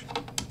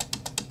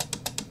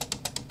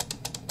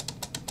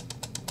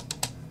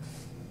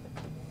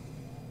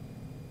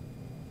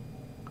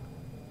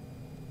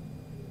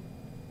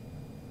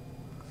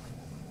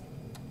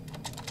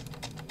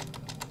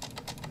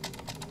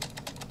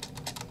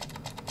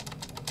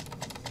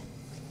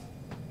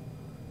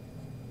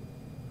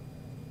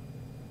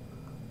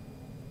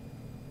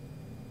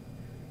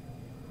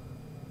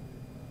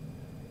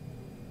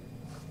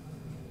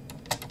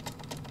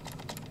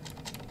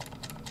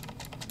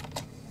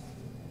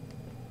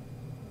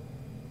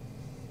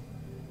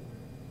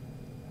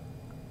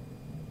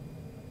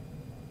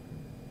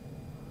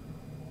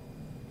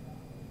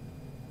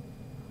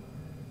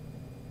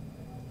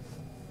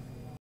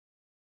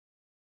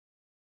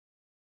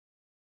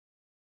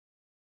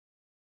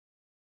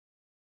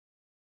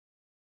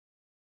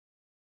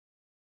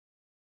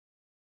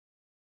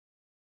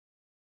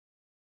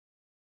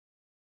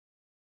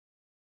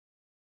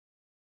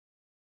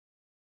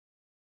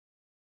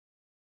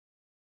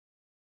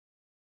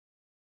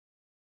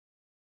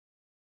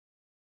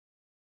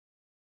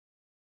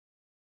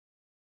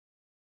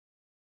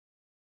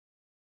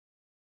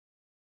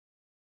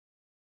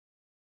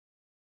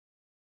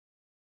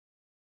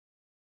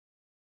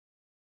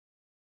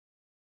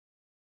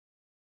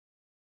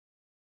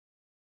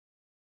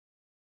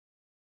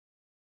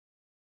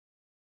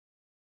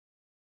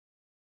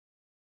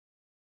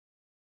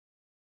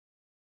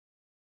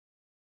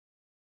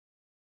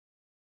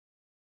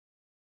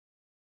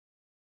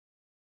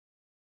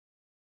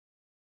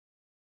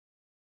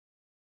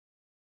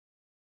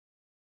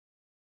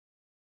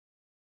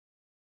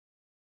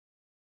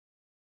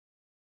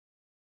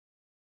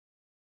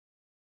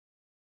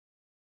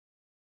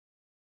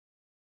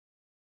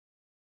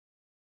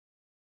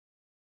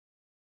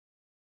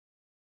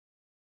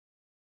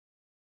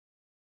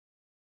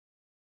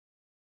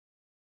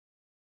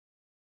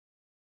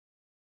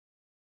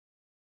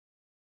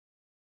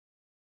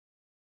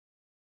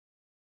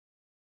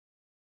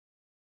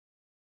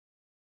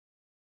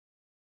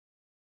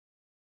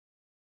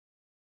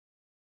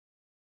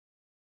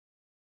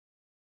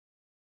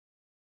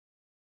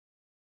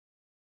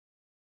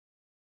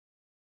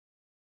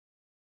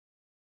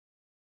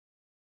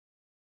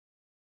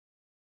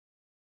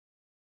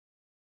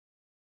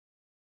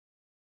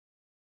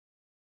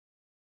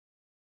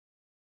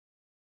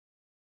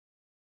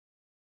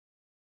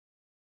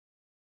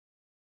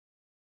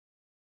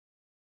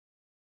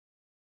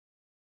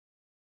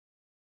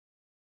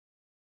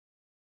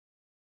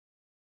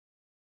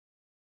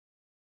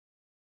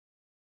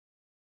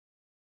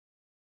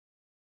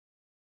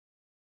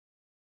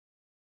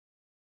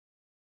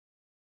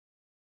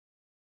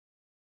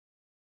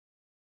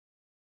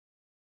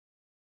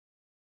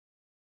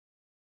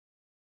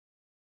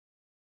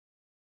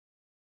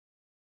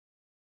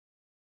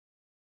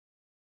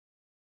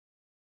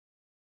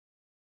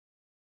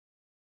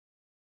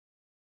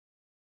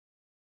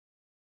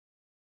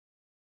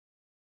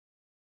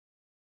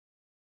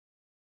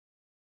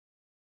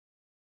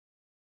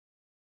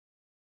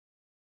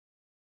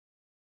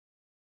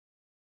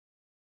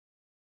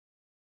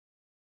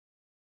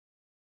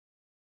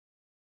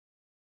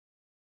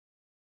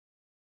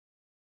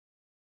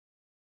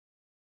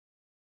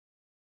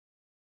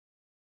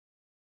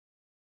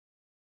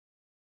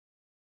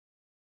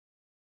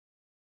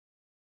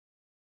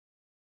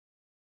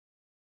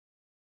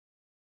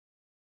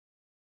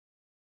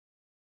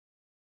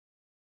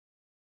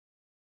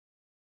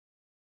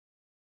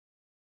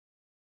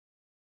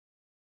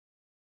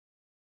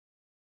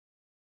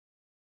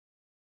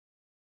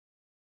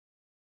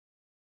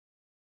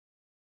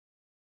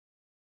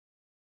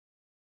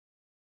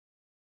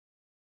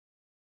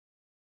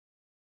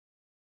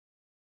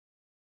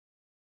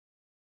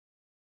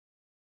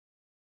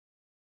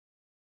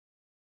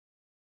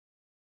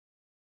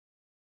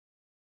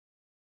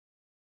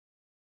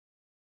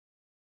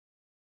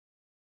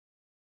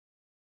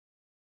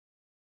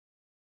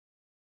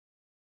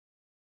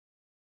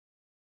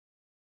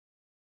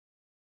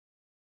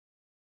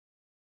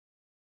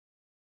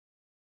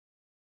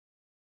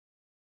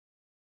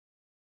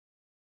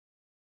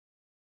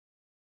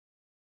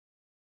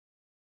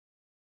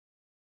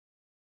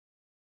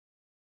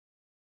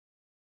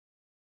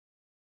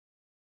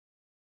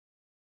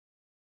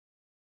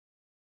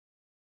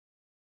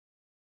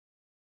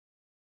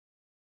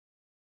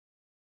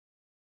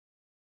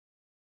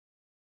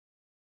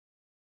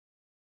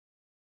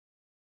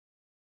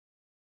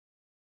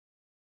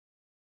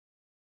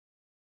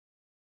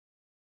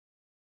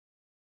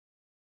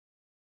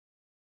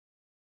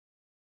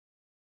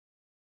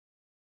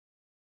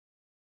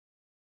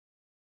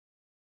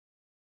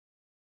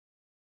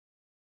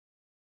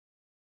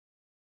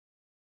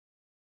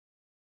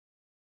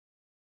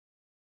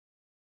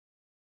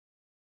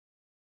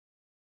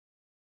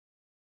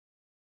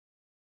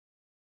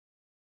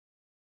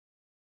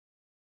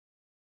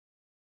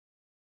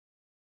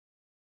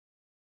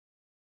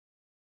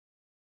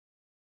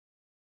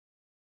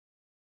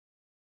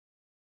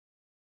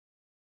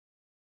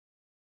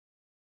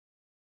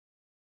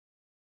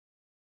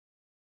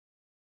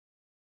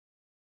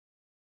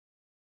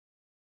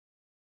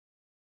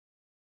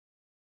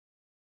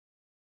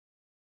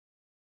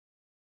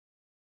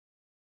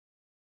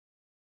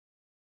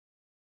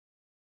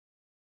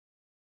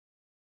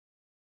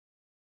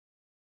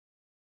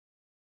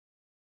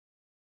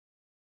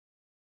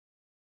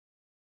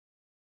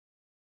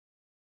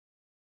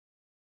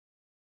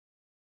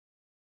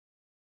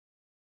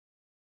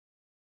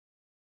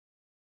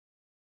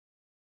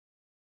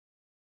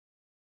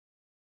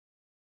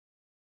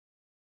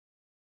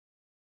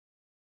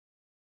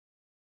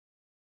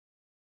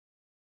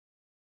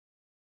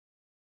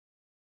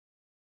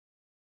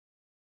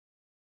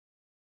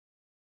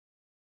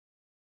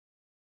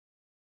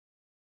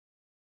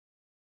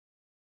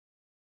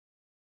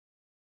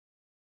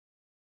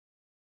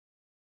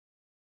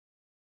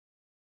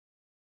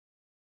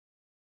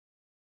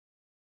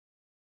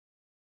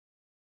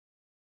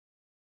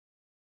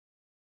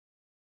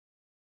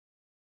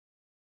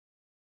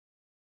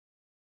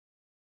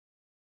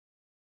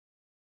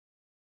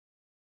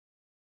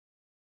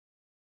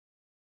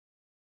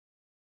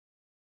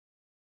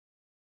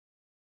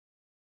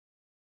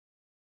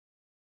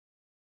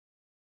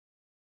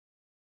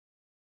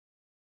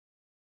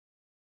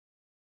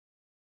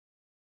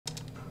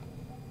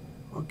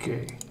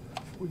 Okay,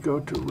 we go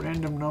to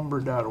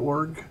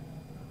randomnumber.org,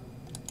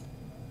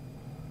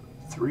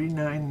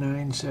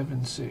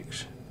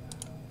 39976.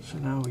 So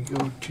now we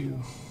go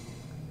to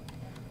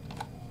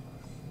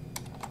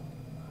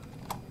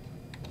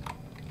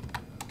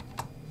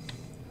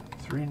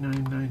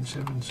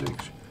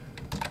 (39976).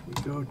 We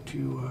go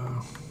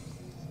to